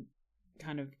Dean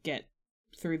kind of get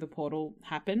through the portal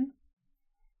happen.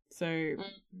 So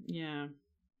yeah.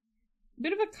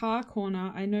 Bit of a car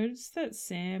corner. I noticed that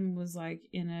Sam was like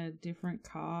in a different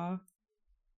car.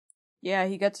 yeah,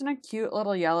 he gets in a cute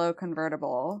little yellow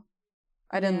convertible.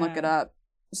 I didn't look it up.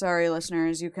 Sorry,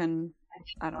 listeners. You can,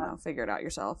 I don't know, figure it out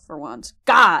yourself for once.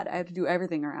 God, I have to do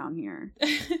everything around here.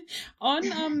 On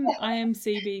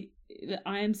IMCDB,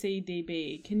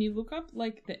 can you look up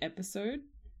like the episode?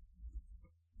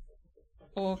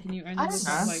 Or can you only look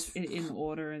up like in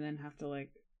order and then have to like...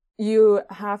 You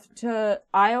have to...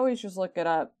 I always just look it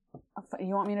up.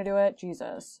 You want me to do it?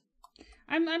 Jesus.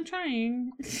 I'm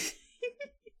trying.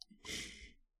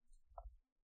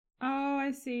 Oh, I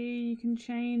see. You can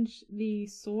change the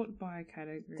sort by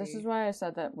category. This is why I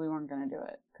said that we weren't going to do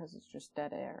it, because it's just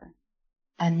dead air.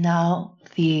 And now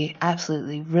the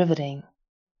absolutely riveting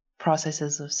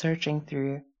processes of searching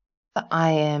through the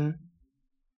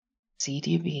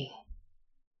IMCDB.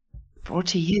 Brought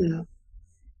to you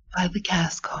by the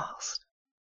cast cost.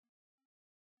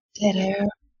 Dead air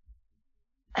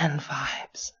and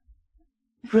vibes.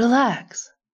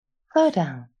 Relax. Slow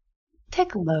down.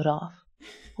 Take a load off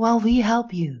while we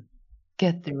help you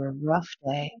get through a rough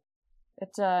day.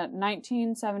 It's a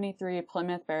 1973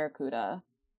 Plymouth Barracuda.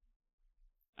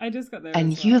 I just got there.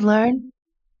 And you learn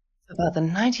about the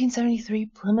 1973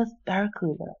 Plymouth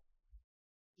Barracuda.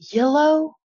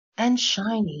 Yellow and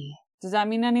shiny. Does that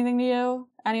mean anything to you?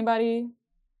 Anybody?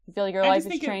 You feel like your life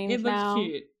has changed it looks now?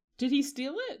 cute. Did he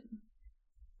steal it?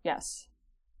 Yes.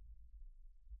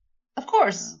 Of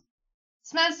course.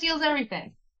 This man steals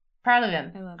everything. Proud of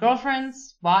him.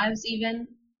 Girlfriends, wives, even.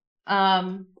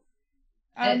 Do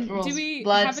we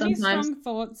have any strong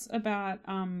thoughts about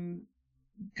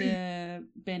the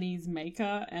Benny's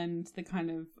maker and the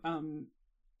kind of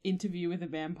interview with a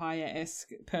vampire-esque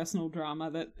personal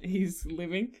drama that he's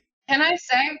living? Can I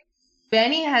say,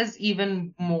 Benny has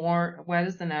even more...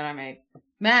 Where's the note I made?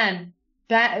 Man,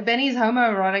 Benny's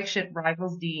homoerotic shit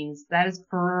rivals Dean's. That is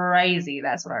crazy.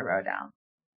 That's what I wrote down.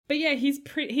 But yeah, he's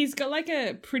got like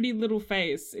a pretty little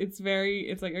face. It's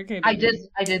like, okay. I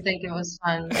did think it was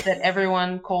fun that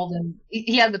everyone called him.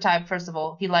 He has the type, first of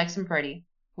all. He likes him pretty.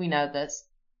 We know this.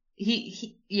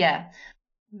 He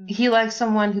likes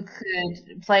someone who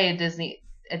could play a Disney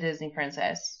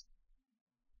princess.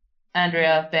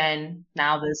 Andrea, Ben,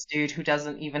 now this dude who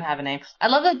doesn't even have a name. I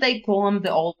love that they call him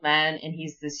the old man and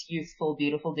he's this youthful,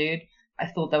 beautiful dude. I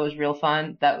thought that was real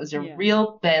fun. That was a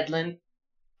real bedlam.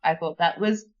 I thought that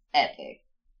was epic.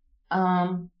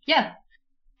 Yeah.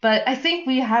 But I think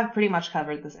we have pretty much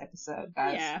covered this episode,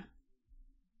 guys. Yeah.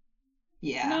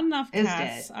 Yeah. Not enough it's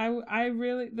Cass. dead. I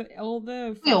really all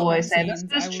the we always say scenes,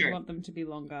 that's I would true. want them to be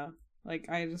longer. Like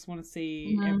I just want to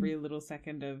see every little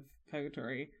second of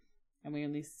Purgatory. and we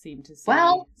only seem to see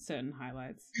Well, certain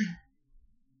highlights.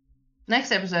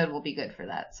 Next episode will be good for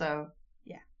that, so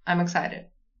yeah, I'm excited.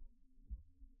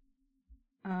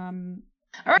 All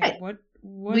right. What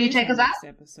will you is take our us out? next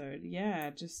episode? Yeah,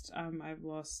 just I've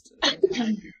lost the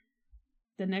count.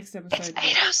 The next episode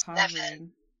is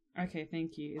covering. Okay,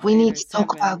 thank you. It's we need to talk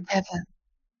 8:07. about Kevin.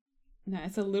 No,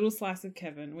 it's a little slice of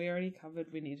Kevin. We already covered.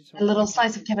 We need to talk. A little about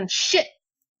slice Kevin. of Kevin. Shit!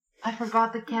 I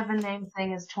forgot the Kevin name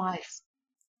thing is twice.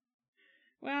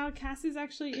 Wow, Cass is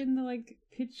actually in the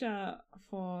picture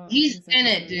for. He's this in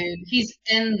it, episode. dude. He's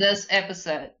in this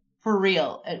episode. For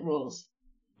real, it rules.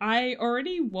 I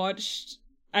already watched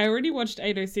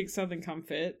 806 Southern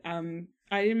Comfort.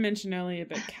 I didn't mention earlier,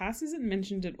 but Cass isn't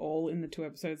mentioned at all in the 2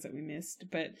 episodes that we missed,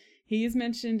 but he is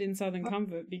mentioned in Southern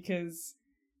Comfort because,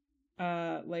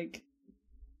 okay,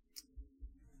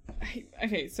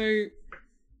 so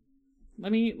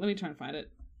let me try and find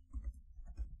it.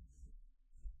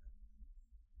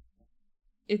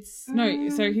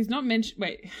 So he's not mentioned.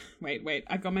 Wait.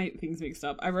 I got my things mixed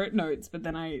up. I wrote notes, but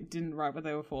then I didn't write what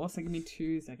they were for, so give me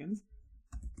 2 seconds.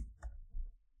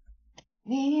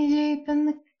 Knee deep in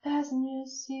the passenger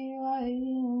seat.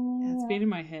 It's been in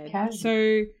my head. Casual.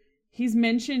 So he's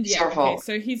mentioned. It's Yeah. your Okay. fault.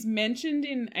 So he's mentioned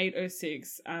in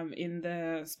 806. In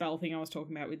the spell thing I was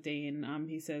talking about with Dean.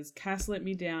 He says, "Cass let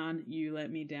me down. You let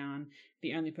me down.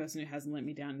 The only person who hasn't let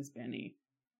me down is Benny."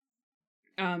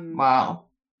 Wow.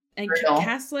 And Real.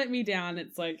 Cass let me down.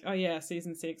 It's like, oh yeah,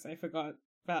 season 6. I forgot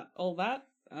about all that.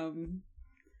 To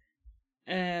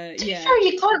be Yeah. fair,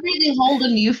 you can't really hold a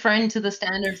new friend to the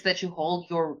standards that you hold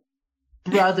your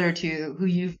brother to, who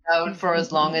you've known for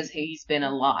as long as he's been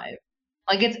alive.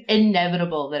 Like, it's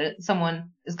inevitable that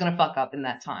someone is gonna fuck up in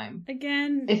that time.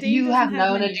 Again, If Dean you doesn't have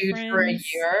known a many dude for a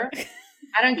friends. year,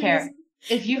 I don't He care. doesn't-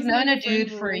 If you've doesn't known have a dude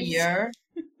friend for a rules. year,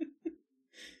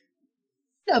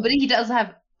 no, but he does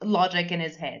have logic in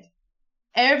his head.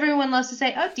 Everyone loves to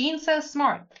say, "Oh, Dean's so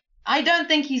smart." I don't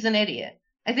think he's an idiot.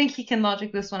 I think he can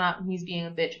logic this one out, and he's being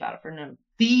a bitch about it for no.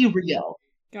 Be real.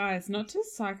 Guys, not to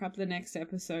psych up the next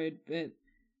episode, but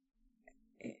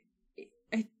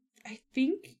I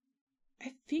think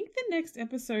the next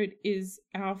episode is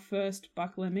our first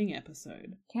Buck Lemming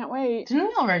episode. Can't wait. Didn't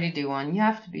we already do one? You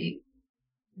have to be.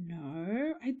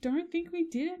 No, I don't think we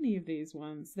did any of these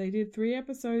ones. They did 3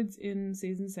 episodes in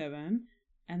season 7,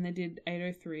 and they did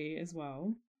 803 as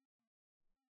well.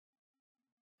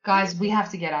 Guys, we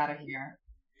have to get out of here.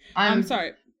 I'm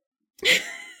sorry.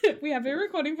 We have been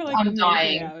recording for I'm nearly 3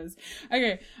 dying. hours.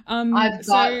 Okay.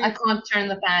 I can't turn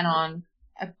the fan on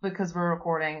because we're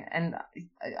recording, and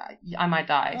I might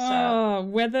die. So Oh,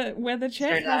 weather check.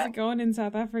 Sorry, How's that. it going in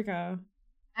South Africa?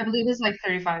 I believe it's like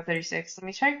 35, 36. Let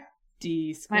me check.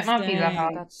 Disgusting. Might not be that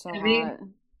hot. That's so Maybe. hot.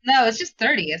 No, it's just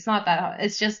 30. It's not that hot.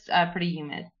 It's just pretty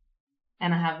humid,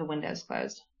 and I have the windows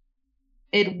closed.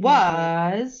 It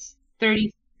was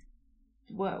 30.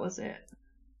 What was it?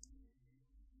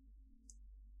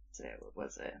 What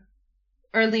was it?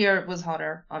 Earlier it was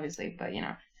hotter, obviously, but you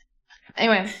know.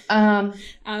 Anyway, now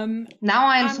I'm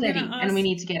I'm sweaty, gonna and we ask-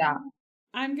 need to get out.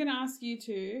 I'm gonna ask you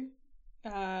two.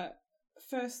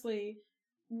 Firstly,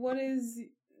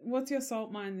 what's your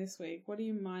salt mine this week? What do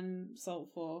you mine salt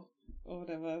for, or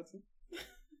whatever?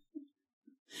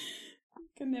 I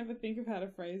can never think of how to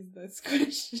phrase this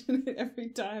question. Every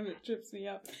time it trips me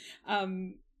up.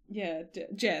 Yeah,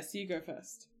 Jess, you go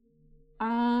first.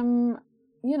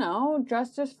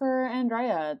 Justice for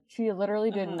Andrea. She literally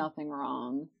did Uh-huh. nothing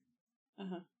wrong.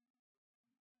 I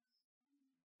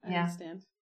Yeah. understand.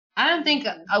 I don't think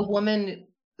a woman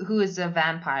who is a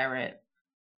vampire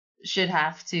should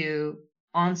have to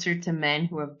answer to men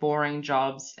who have boring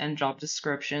jobs and job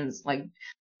descriptions like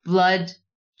blood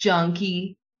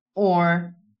junkie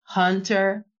or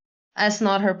hunter. That's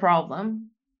not her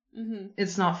problem. Mm-hmm.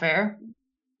 It's not fair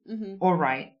Mm-hmm. or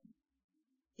right.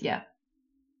 Yeah.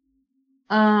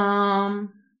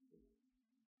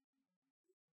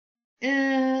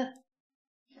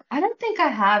 I don't think I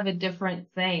have a different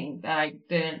thing that I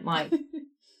didn't like.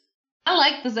 I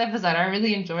liked this episode. I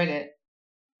really enjoyed it.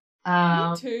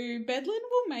 Me too. Bedlin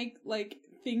will make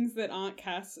things that aren't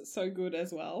Cass so good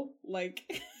as well.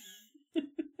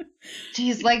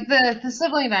 Geez, like the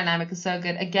sibling dynamic is so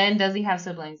good. Again, does he have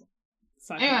siblings?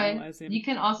 Anyway, psychoanalyze him. you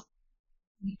can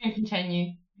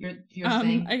continue your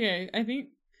thing. Okay, I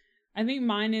think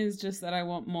mine is just that I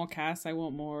want more Cass. I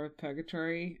want more of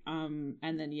Purgatory. And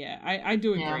then I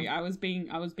do agree. Yeah. I was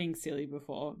being silly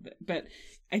before, but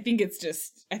I think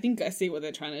I think I see what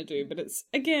they're trying to do. But it's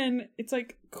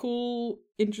like cool,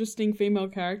 interesting female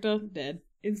character dead,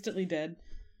 instantly dead.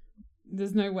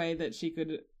 There's no way that she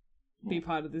could be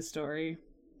part of this story.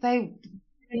 They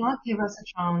Do not give us a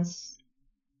chance.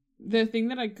 The thing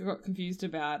that I got confused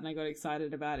about and I got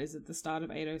excited about is at the start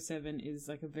of 807 is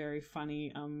like a very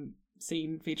funny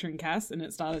scene featuring Cass, and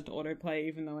it started to autoplay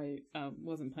even though I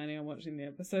wasn't planning on watching the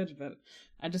episode, but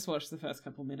I just watched the first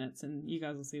couple minutes and you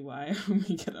guys will see why when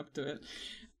we get up to it.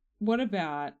 What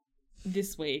about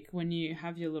this week when you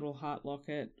have your little heart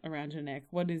locket around your neck?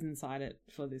 What is inside it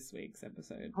for this week's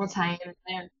episode? What's hanging in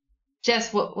there?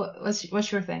 Jess,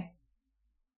 what's your thing?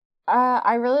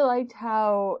 I really liked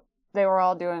how they were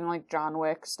all doing like John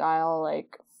Wick style,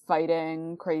 like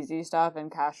fighting crazy stuff,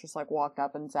 and Cash just like walked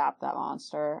up and zapped that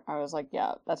monster. I was like,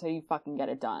 yeah, that's how you fucking get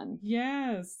it done.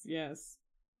 Yes.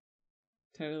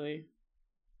 Totally.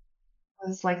 I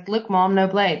was like, look, Mom, no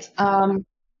blades.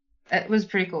 It was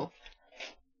pretty cool.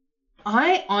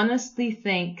 I honestly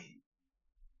think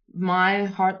my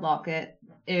heart locket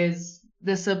is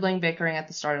the sibling bickering at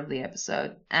the start of the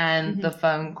episode and the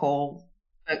phone call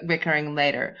bickering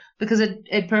later, because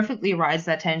it perfectly rides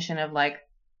that tension of like,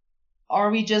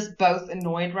 are we just both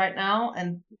annoyed right now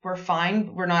and we're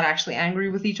fine, we're not actually angry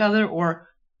with each other, or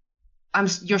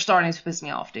you're starting to piss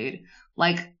me off, dude.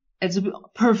 Like, it's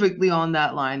perfectly on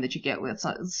that line that you get with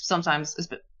sometimes,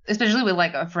 especially with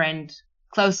like a friend,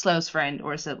 close friend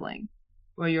or a sibling,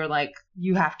 where you're like,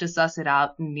 you have to suss it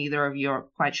out and neither of you are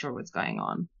quite sure what's going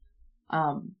on.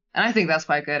 And I think that's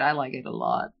quite good. I like it a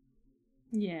lot.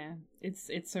 Yeah, it's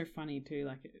so funny too.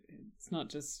 Like, it's not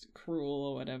just cruel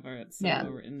or whatever. It's so well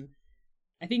written.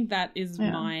 I think that is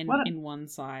mine in one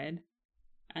side,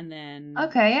 and then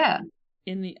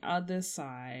in the other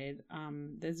side,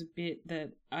 there's a bit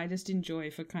that I just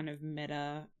enjoy for kind of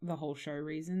meta the whole show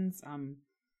reasons.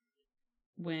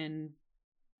 When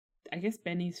I guess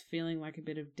Benny's feeling like a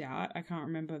bit of doubt. I can't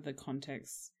remember the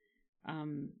context.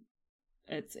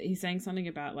 He's saying something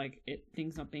about like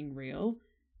things not being real.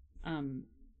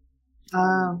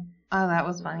 Oh, that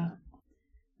was funny.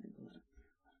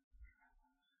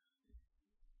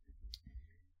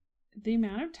 The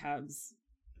amount of tabs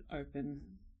open,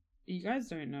 you guys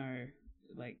don't know,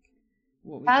 like,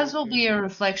 what we Tabs will be a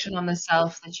reflection on the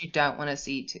self that you don't want to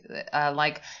see.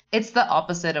 Like, it's the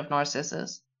opposite of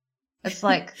Narcissus. It's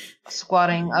like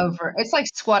squatting over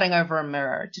a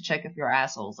mirror to check if your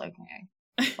asshole's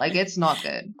okay. Like, it's not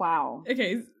good. Wow.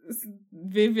 Okay,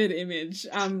 vivid image.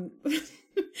 You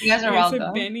guys are welcome.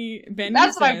 So Benny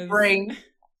That's says, my brain.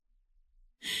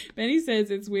 Benny says,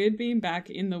 it's weird being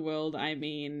back in the world, I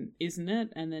mean, isn't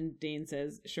it? And then Dean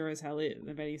says, sure as hell it.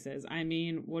 And Benny says, I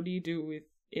mean, what do you do with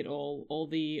it all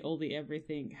the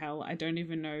everything? Hell, I don't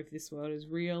even know if this world is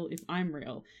real, if I'm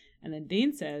real. And then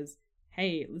Dean says,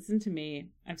 hey, listen to me.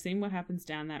 I've seen what happens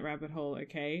down that rabbit hole,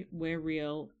 okay? We're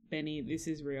real. Benny, this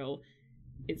is real.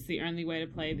 It's the only way to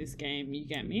play this game, you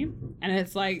get me? And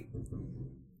it's like,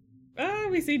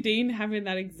 we see Dean having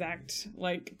that exact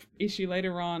like issue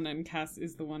later on, and Cass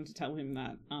is the one to tell him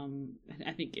that.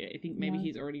 I think maybe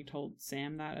he's already told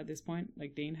Sam that at this point,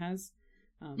 like Dean has,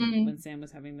 when Sam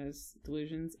was having those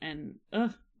delusions, and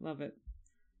love it.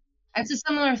 It's a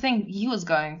similar thing he was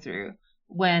going through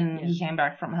when he came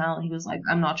back from hell. He was like,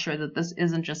 I'm not sure that this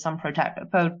isn't just some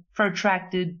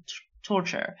protracted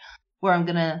torture where I'm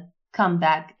gonna come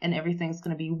back and everything's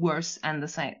gonna be worse and the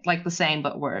same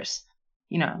but worse,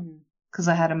 you know. Because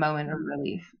I had a moment of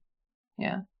relief.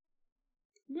 Yeah.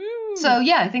 Woo! So,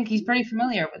 yeah, I think he's pretty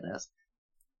familiar with this.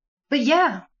 But,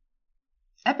 yeah.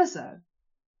 Episode.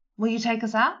 Will you take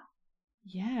us out?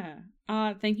 Yeah.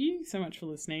 Thank you so much for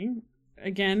listening.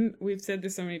 Again, we've said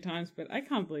this so many times, but I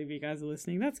can't believe you guys are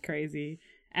listening. That's crazy.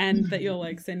 And that you're,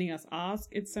 like, sending us ask.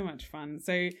 It's so much fun.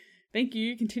 So, thank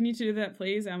you. Continue to do that,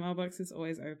 please. Our mailbox is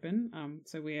always open.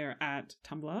 So, we are at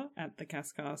Tumblr, at the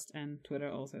Cascast, and Twitter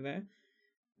also there.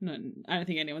 No, I don't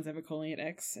think anyone's ever calling it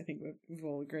X. I think we've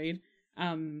all agreed.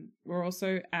 We're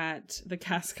also at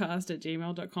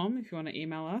thecastcast@gmail.com if you want to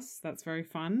email us. That's very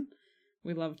fun.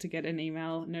 We love to get an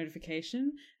email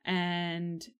notification.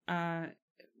 And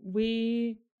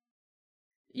we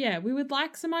would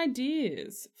like some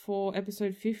ideas for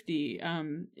episode 50.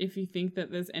 If you think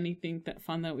that there's anything that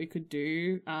fun that we could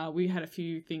do. We had a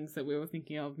few things that we were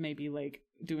thinking of, maybe like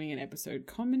doing an episode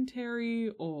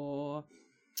commentary or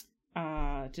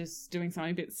just doing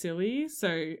something a bit silly.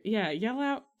 So yeah, yell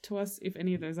out to us if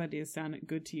any of those ideas sound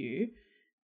good to you.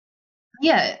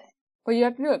 Yeah. But you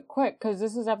have to do it quick because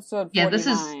this is episode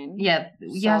 49. You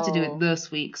have to do it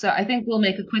this week. So I think we'll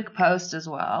make a quick post as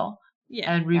well.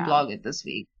 Yeah. And reblog it this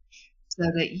week. So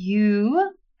that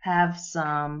you have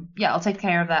some... Yeah, I'll take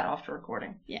care of that after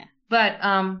recording. Yeah. But,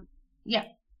 yeah.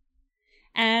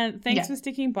 And thanks Yeah. for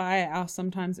sticking by our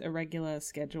sometimes irregular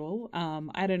schedule.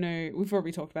 I don't know, we've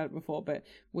already talked about it before, but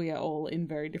we are all in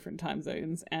very different time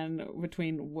zones, and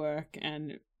between work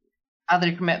and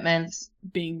Other commitments.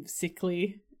 being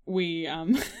sickly, we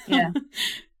Yeah.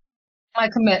 My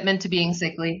commitment to being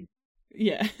sickly.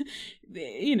 yeah.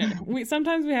 You know,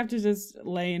 sometimes we have to just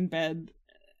lay in bed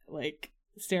like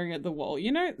staring at the wall,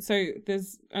 you know? So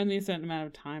there's only a certain amount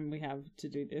of time we have to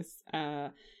do this.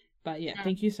 But yeah,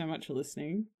 thank you so much for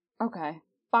listening. Okay.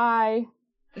 Bye.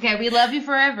 Okay, we love you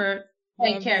forever.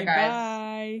 Take Love care, you. guys.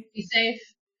 Bye. Be safe.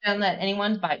 Don't let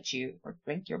anyone bite you or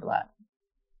drink your blood.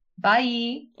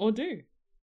 Bye. Or do.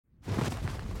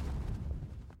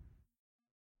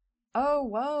 Oh,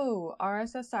 whoa.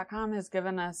 RSS.com has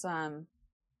given us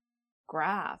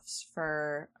graphs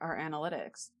for our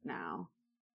analytics now.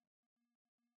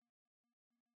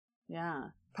 Yeah.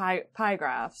 Pie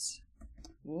graphs.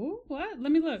 Ooh, what?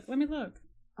 Let me look.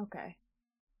 Okay.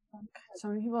 So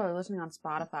many people are listening on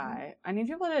Spotify. I need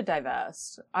people to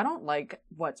divest. I don't like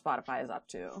what Spotify is up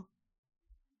to.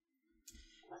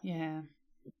 Yeah.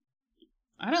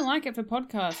 I don't like it for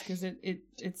podcasts because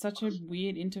it's such a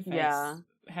weird interface. Yeah.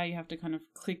 How you have to kind of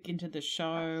click into the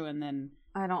show and then...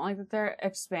 I don't like that they're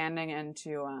expanding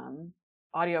into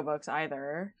audiobooks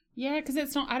either. Yeah, because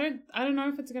it's not... I don't know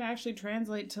if it's going to actually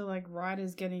translate to like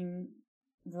writers getting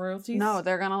royalties. No,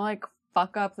 they're gonna like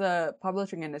fuck up the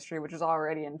publishing industry, which is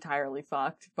already entirely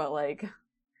fucked, but like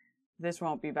this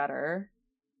won't be better.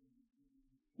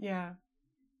 Yeah.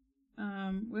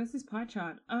 Where's this pie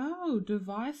chart? Oh,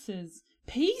 devices.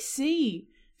 PC.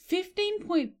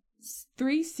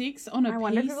 15.36 on a PC. I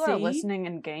wonder if people are listening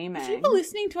and gaming. Are people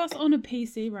listening to us on a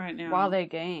PC right now? While they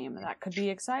game. That could be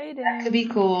exciting. That could be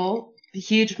cool. A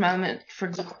huge moment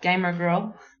for Gamer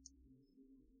Girl.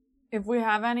 If we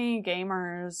have any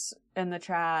gamers in the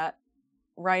chat,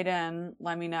 write in,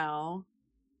 let me know.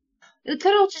 It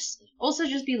could all also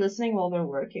just be listening while they're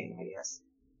working, I guess.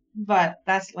 But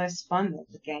that's less fun than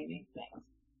the gaming thing.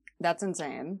 That's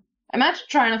insane. Imagine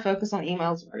trying to focus on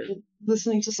emails or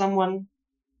listening to someone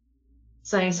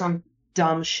saying some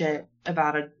dumb shit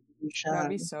about a show. That would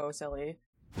be so silly.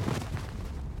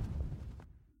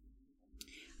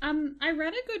 I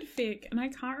read a good fic, and I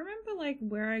can't remember like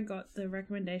where I got the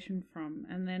recommendation from,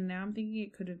 and then now I'm thinking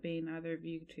it could have been either of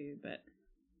you two, but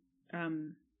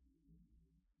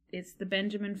it's the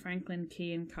Benjamin Franklin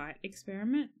Key and Kite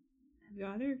Experiment.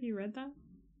 Have either of you read that?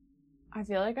 I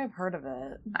feel like I've heard of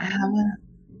it. I haven't.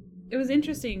 It was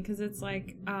interesting because it's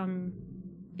like I don't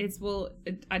know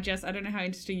how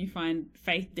interesting you find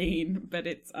Faith Dean, but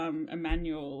it's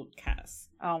Emmanuel Cass.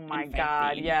 Oh my Faith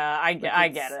god, Dean. yeah, I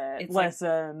get it. It's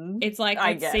Listen. It's like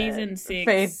I it's get season it. 6.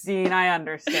 Faith Dean, I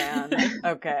understand.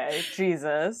 Okay,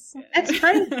 Jesus. It's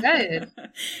pretty good.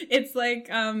 It's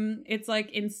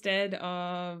like instead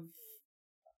of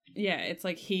it's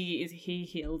like he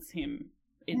heals him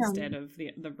instead of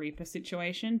the Reaper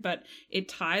situation, but it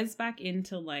ties back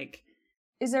into like,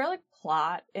 is there like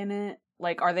plot in it?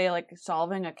 Like, are they like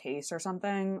solving a case or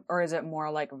something, or is it more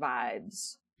like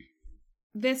vibes?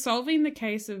 they're solving the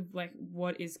case of like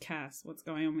what is Cass, what's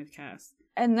going on with Cass.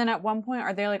 And then at one point,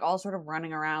 are they like all sort of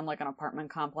running around like an apartment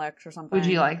complex or something? Would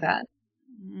you like that?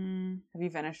 Have you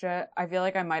finished it? I feel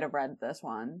like I might have read this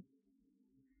one.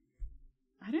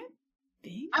 I don't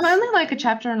think I'm only like a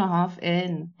chapter and a half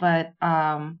in, but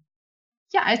yeah,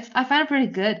 I find it pretty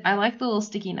good. I like the little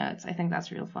sticky notes. I think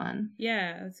that's real fun.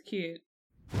 Yeah, that's cute.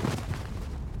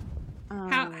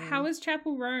 How is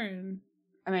Chapel Roan?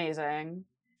 Amazing.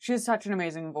 She has such an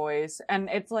amazing voice. And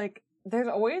it's like, there's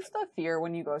always the fear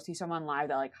when you go see someone live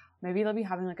that like, maybe they'll be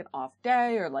having like an off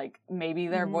day, or like maybe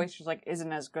their voice just like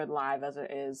isn't as good live as it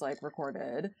is like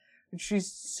recorded. And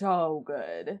she's so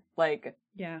good. Like,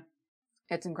 Yeah.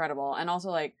 it's incredible. And also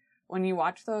like, when you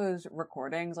watch those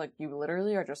recordings, like you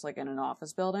literally are just like in an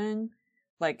office building,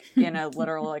 like in a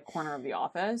literal like corner of the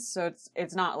office. So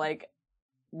it's not like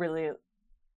really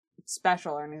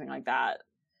special or anything like that.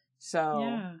 So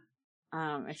Yeah.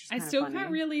 it's just I kinda still funny.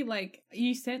 can't really like,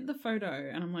 you sent the photo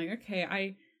and I'm like,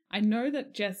 okay, I know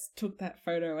that Jess took that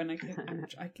photo and I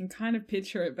can kind of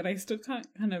picture it, but I still can't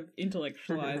kind of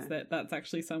intellectualize that that's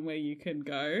actually somewhere you can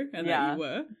go and that you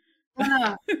were.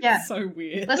 Yeah. So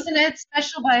weird. Listen, it's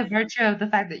special by virtue of the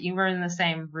fact that you were in the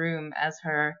same room as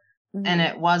her, and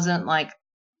it wasn't like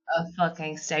a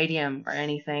fucking stadium or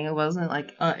anything. It wasn't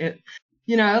like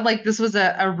like this was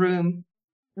a room.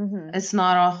 It's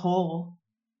not a hall.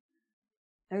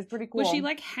 It was pretty cool. Was she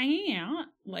like hanging out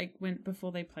like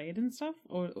before they played and stuff,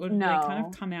 or did No. they kind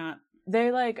of come out?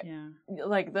 They like Yeah.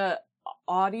 like the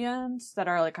audience that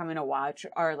are like coming to watch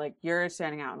are like, you're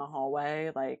standing out in the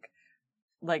hallway, like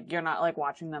like, you're not, like,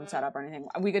 watching them set up or anything.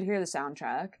 We could hear the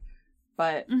soundtrack,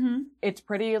 but it's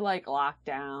pretty, like, locked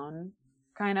down,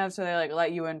 kind of, so they, like,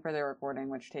 let you in for the recording,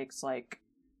 which takes, like,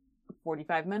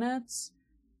 45 minutes,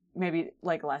 maybe,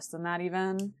 like, less than that,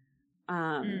 even.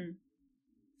 And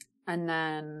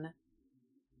then,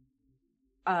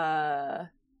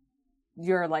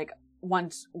 you're, like,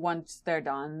 once they're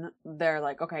done, they're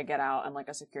like, okay, get out, and, like,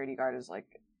 a security guard is like,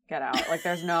 get out. Like,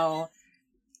 there's no...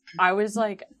 I was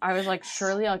like,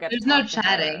 surely I'll get. There's to no talk to her,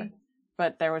 chatting,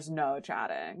 but there was no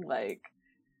chatting. Like,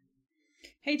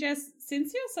 hey Jess,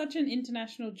 since you're such an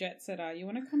international jet setter, you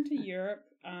want to come to Europe,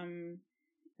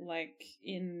 like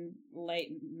in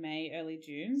late May, early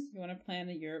June? You want to plan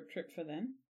a Europe trip for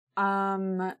then?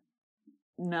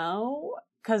 No,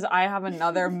 because I have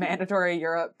another mandatory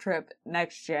Europe trip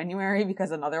next January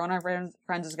because another one of my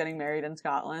friends is getting married in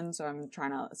Scotland, so I'm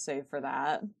trying to save for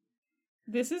that.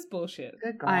 This is bullshit.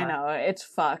 Good God. I know, it's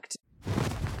fucked.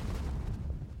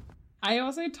 I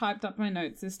also typed up my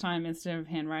notes this time instead of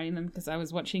handwriting them because I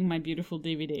was watching my beautiful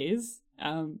DVDs.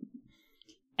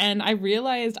 And I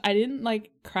realized I didn't,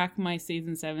 like, crack my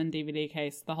season 7 DVD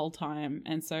case the whole time.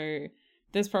 And so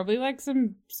there's probably, like,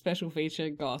 some special feature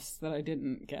goss that I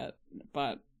didn't get.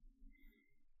 But...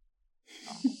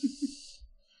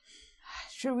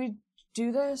 Should we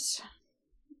do this?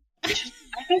 I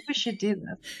think we should do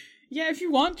this. Yeah, if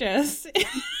you want, Jess.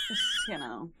 You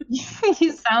know.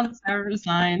 You sound so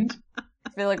resigned. I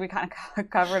feel like we kind of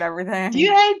covered everything. Do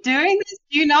you hate doing this?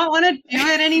 Do you not want to do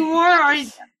it anymore?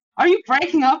 Are you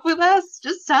breaking up with us?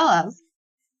 Just tell us.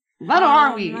 What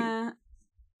are we?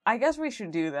 I guess we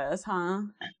should do this, huh?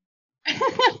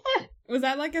 Was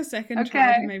that like a second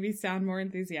try to maybe sound more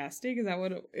enthusiastic? Is that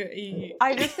what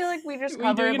I just feel like we just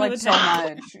covered like so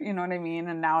much, you know what I mean?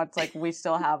 And now it's like we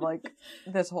still have like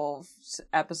this whole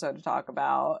episode to talk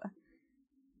about.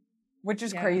 Which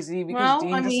is crazy because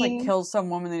Dean just like kills some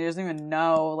woman that he doesn't even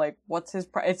know. Like, what's his...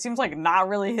 It seems like not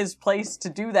really his place to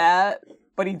do that,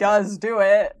 but he does do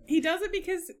it. He does it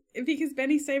because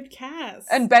Benny saved Cas.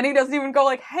 And Benny doesn't even go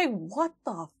like, hey, what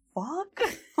the fuck?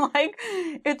 Like,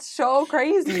 it's so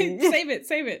crazy. Save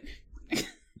it.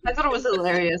 I thought it was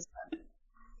hilarious.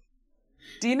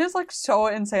 Dean is like so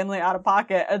insanely out of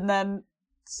pocket, and then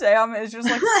Sam is just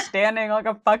like standing like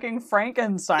a fucking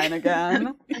Frankenstein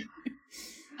again.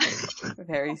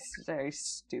 Very, very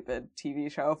stupid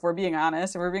TV show. If we're being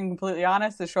honest, if we're being completely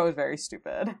honest, the show is very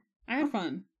stupid. I had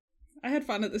fun. I had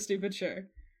fun at the stupid show.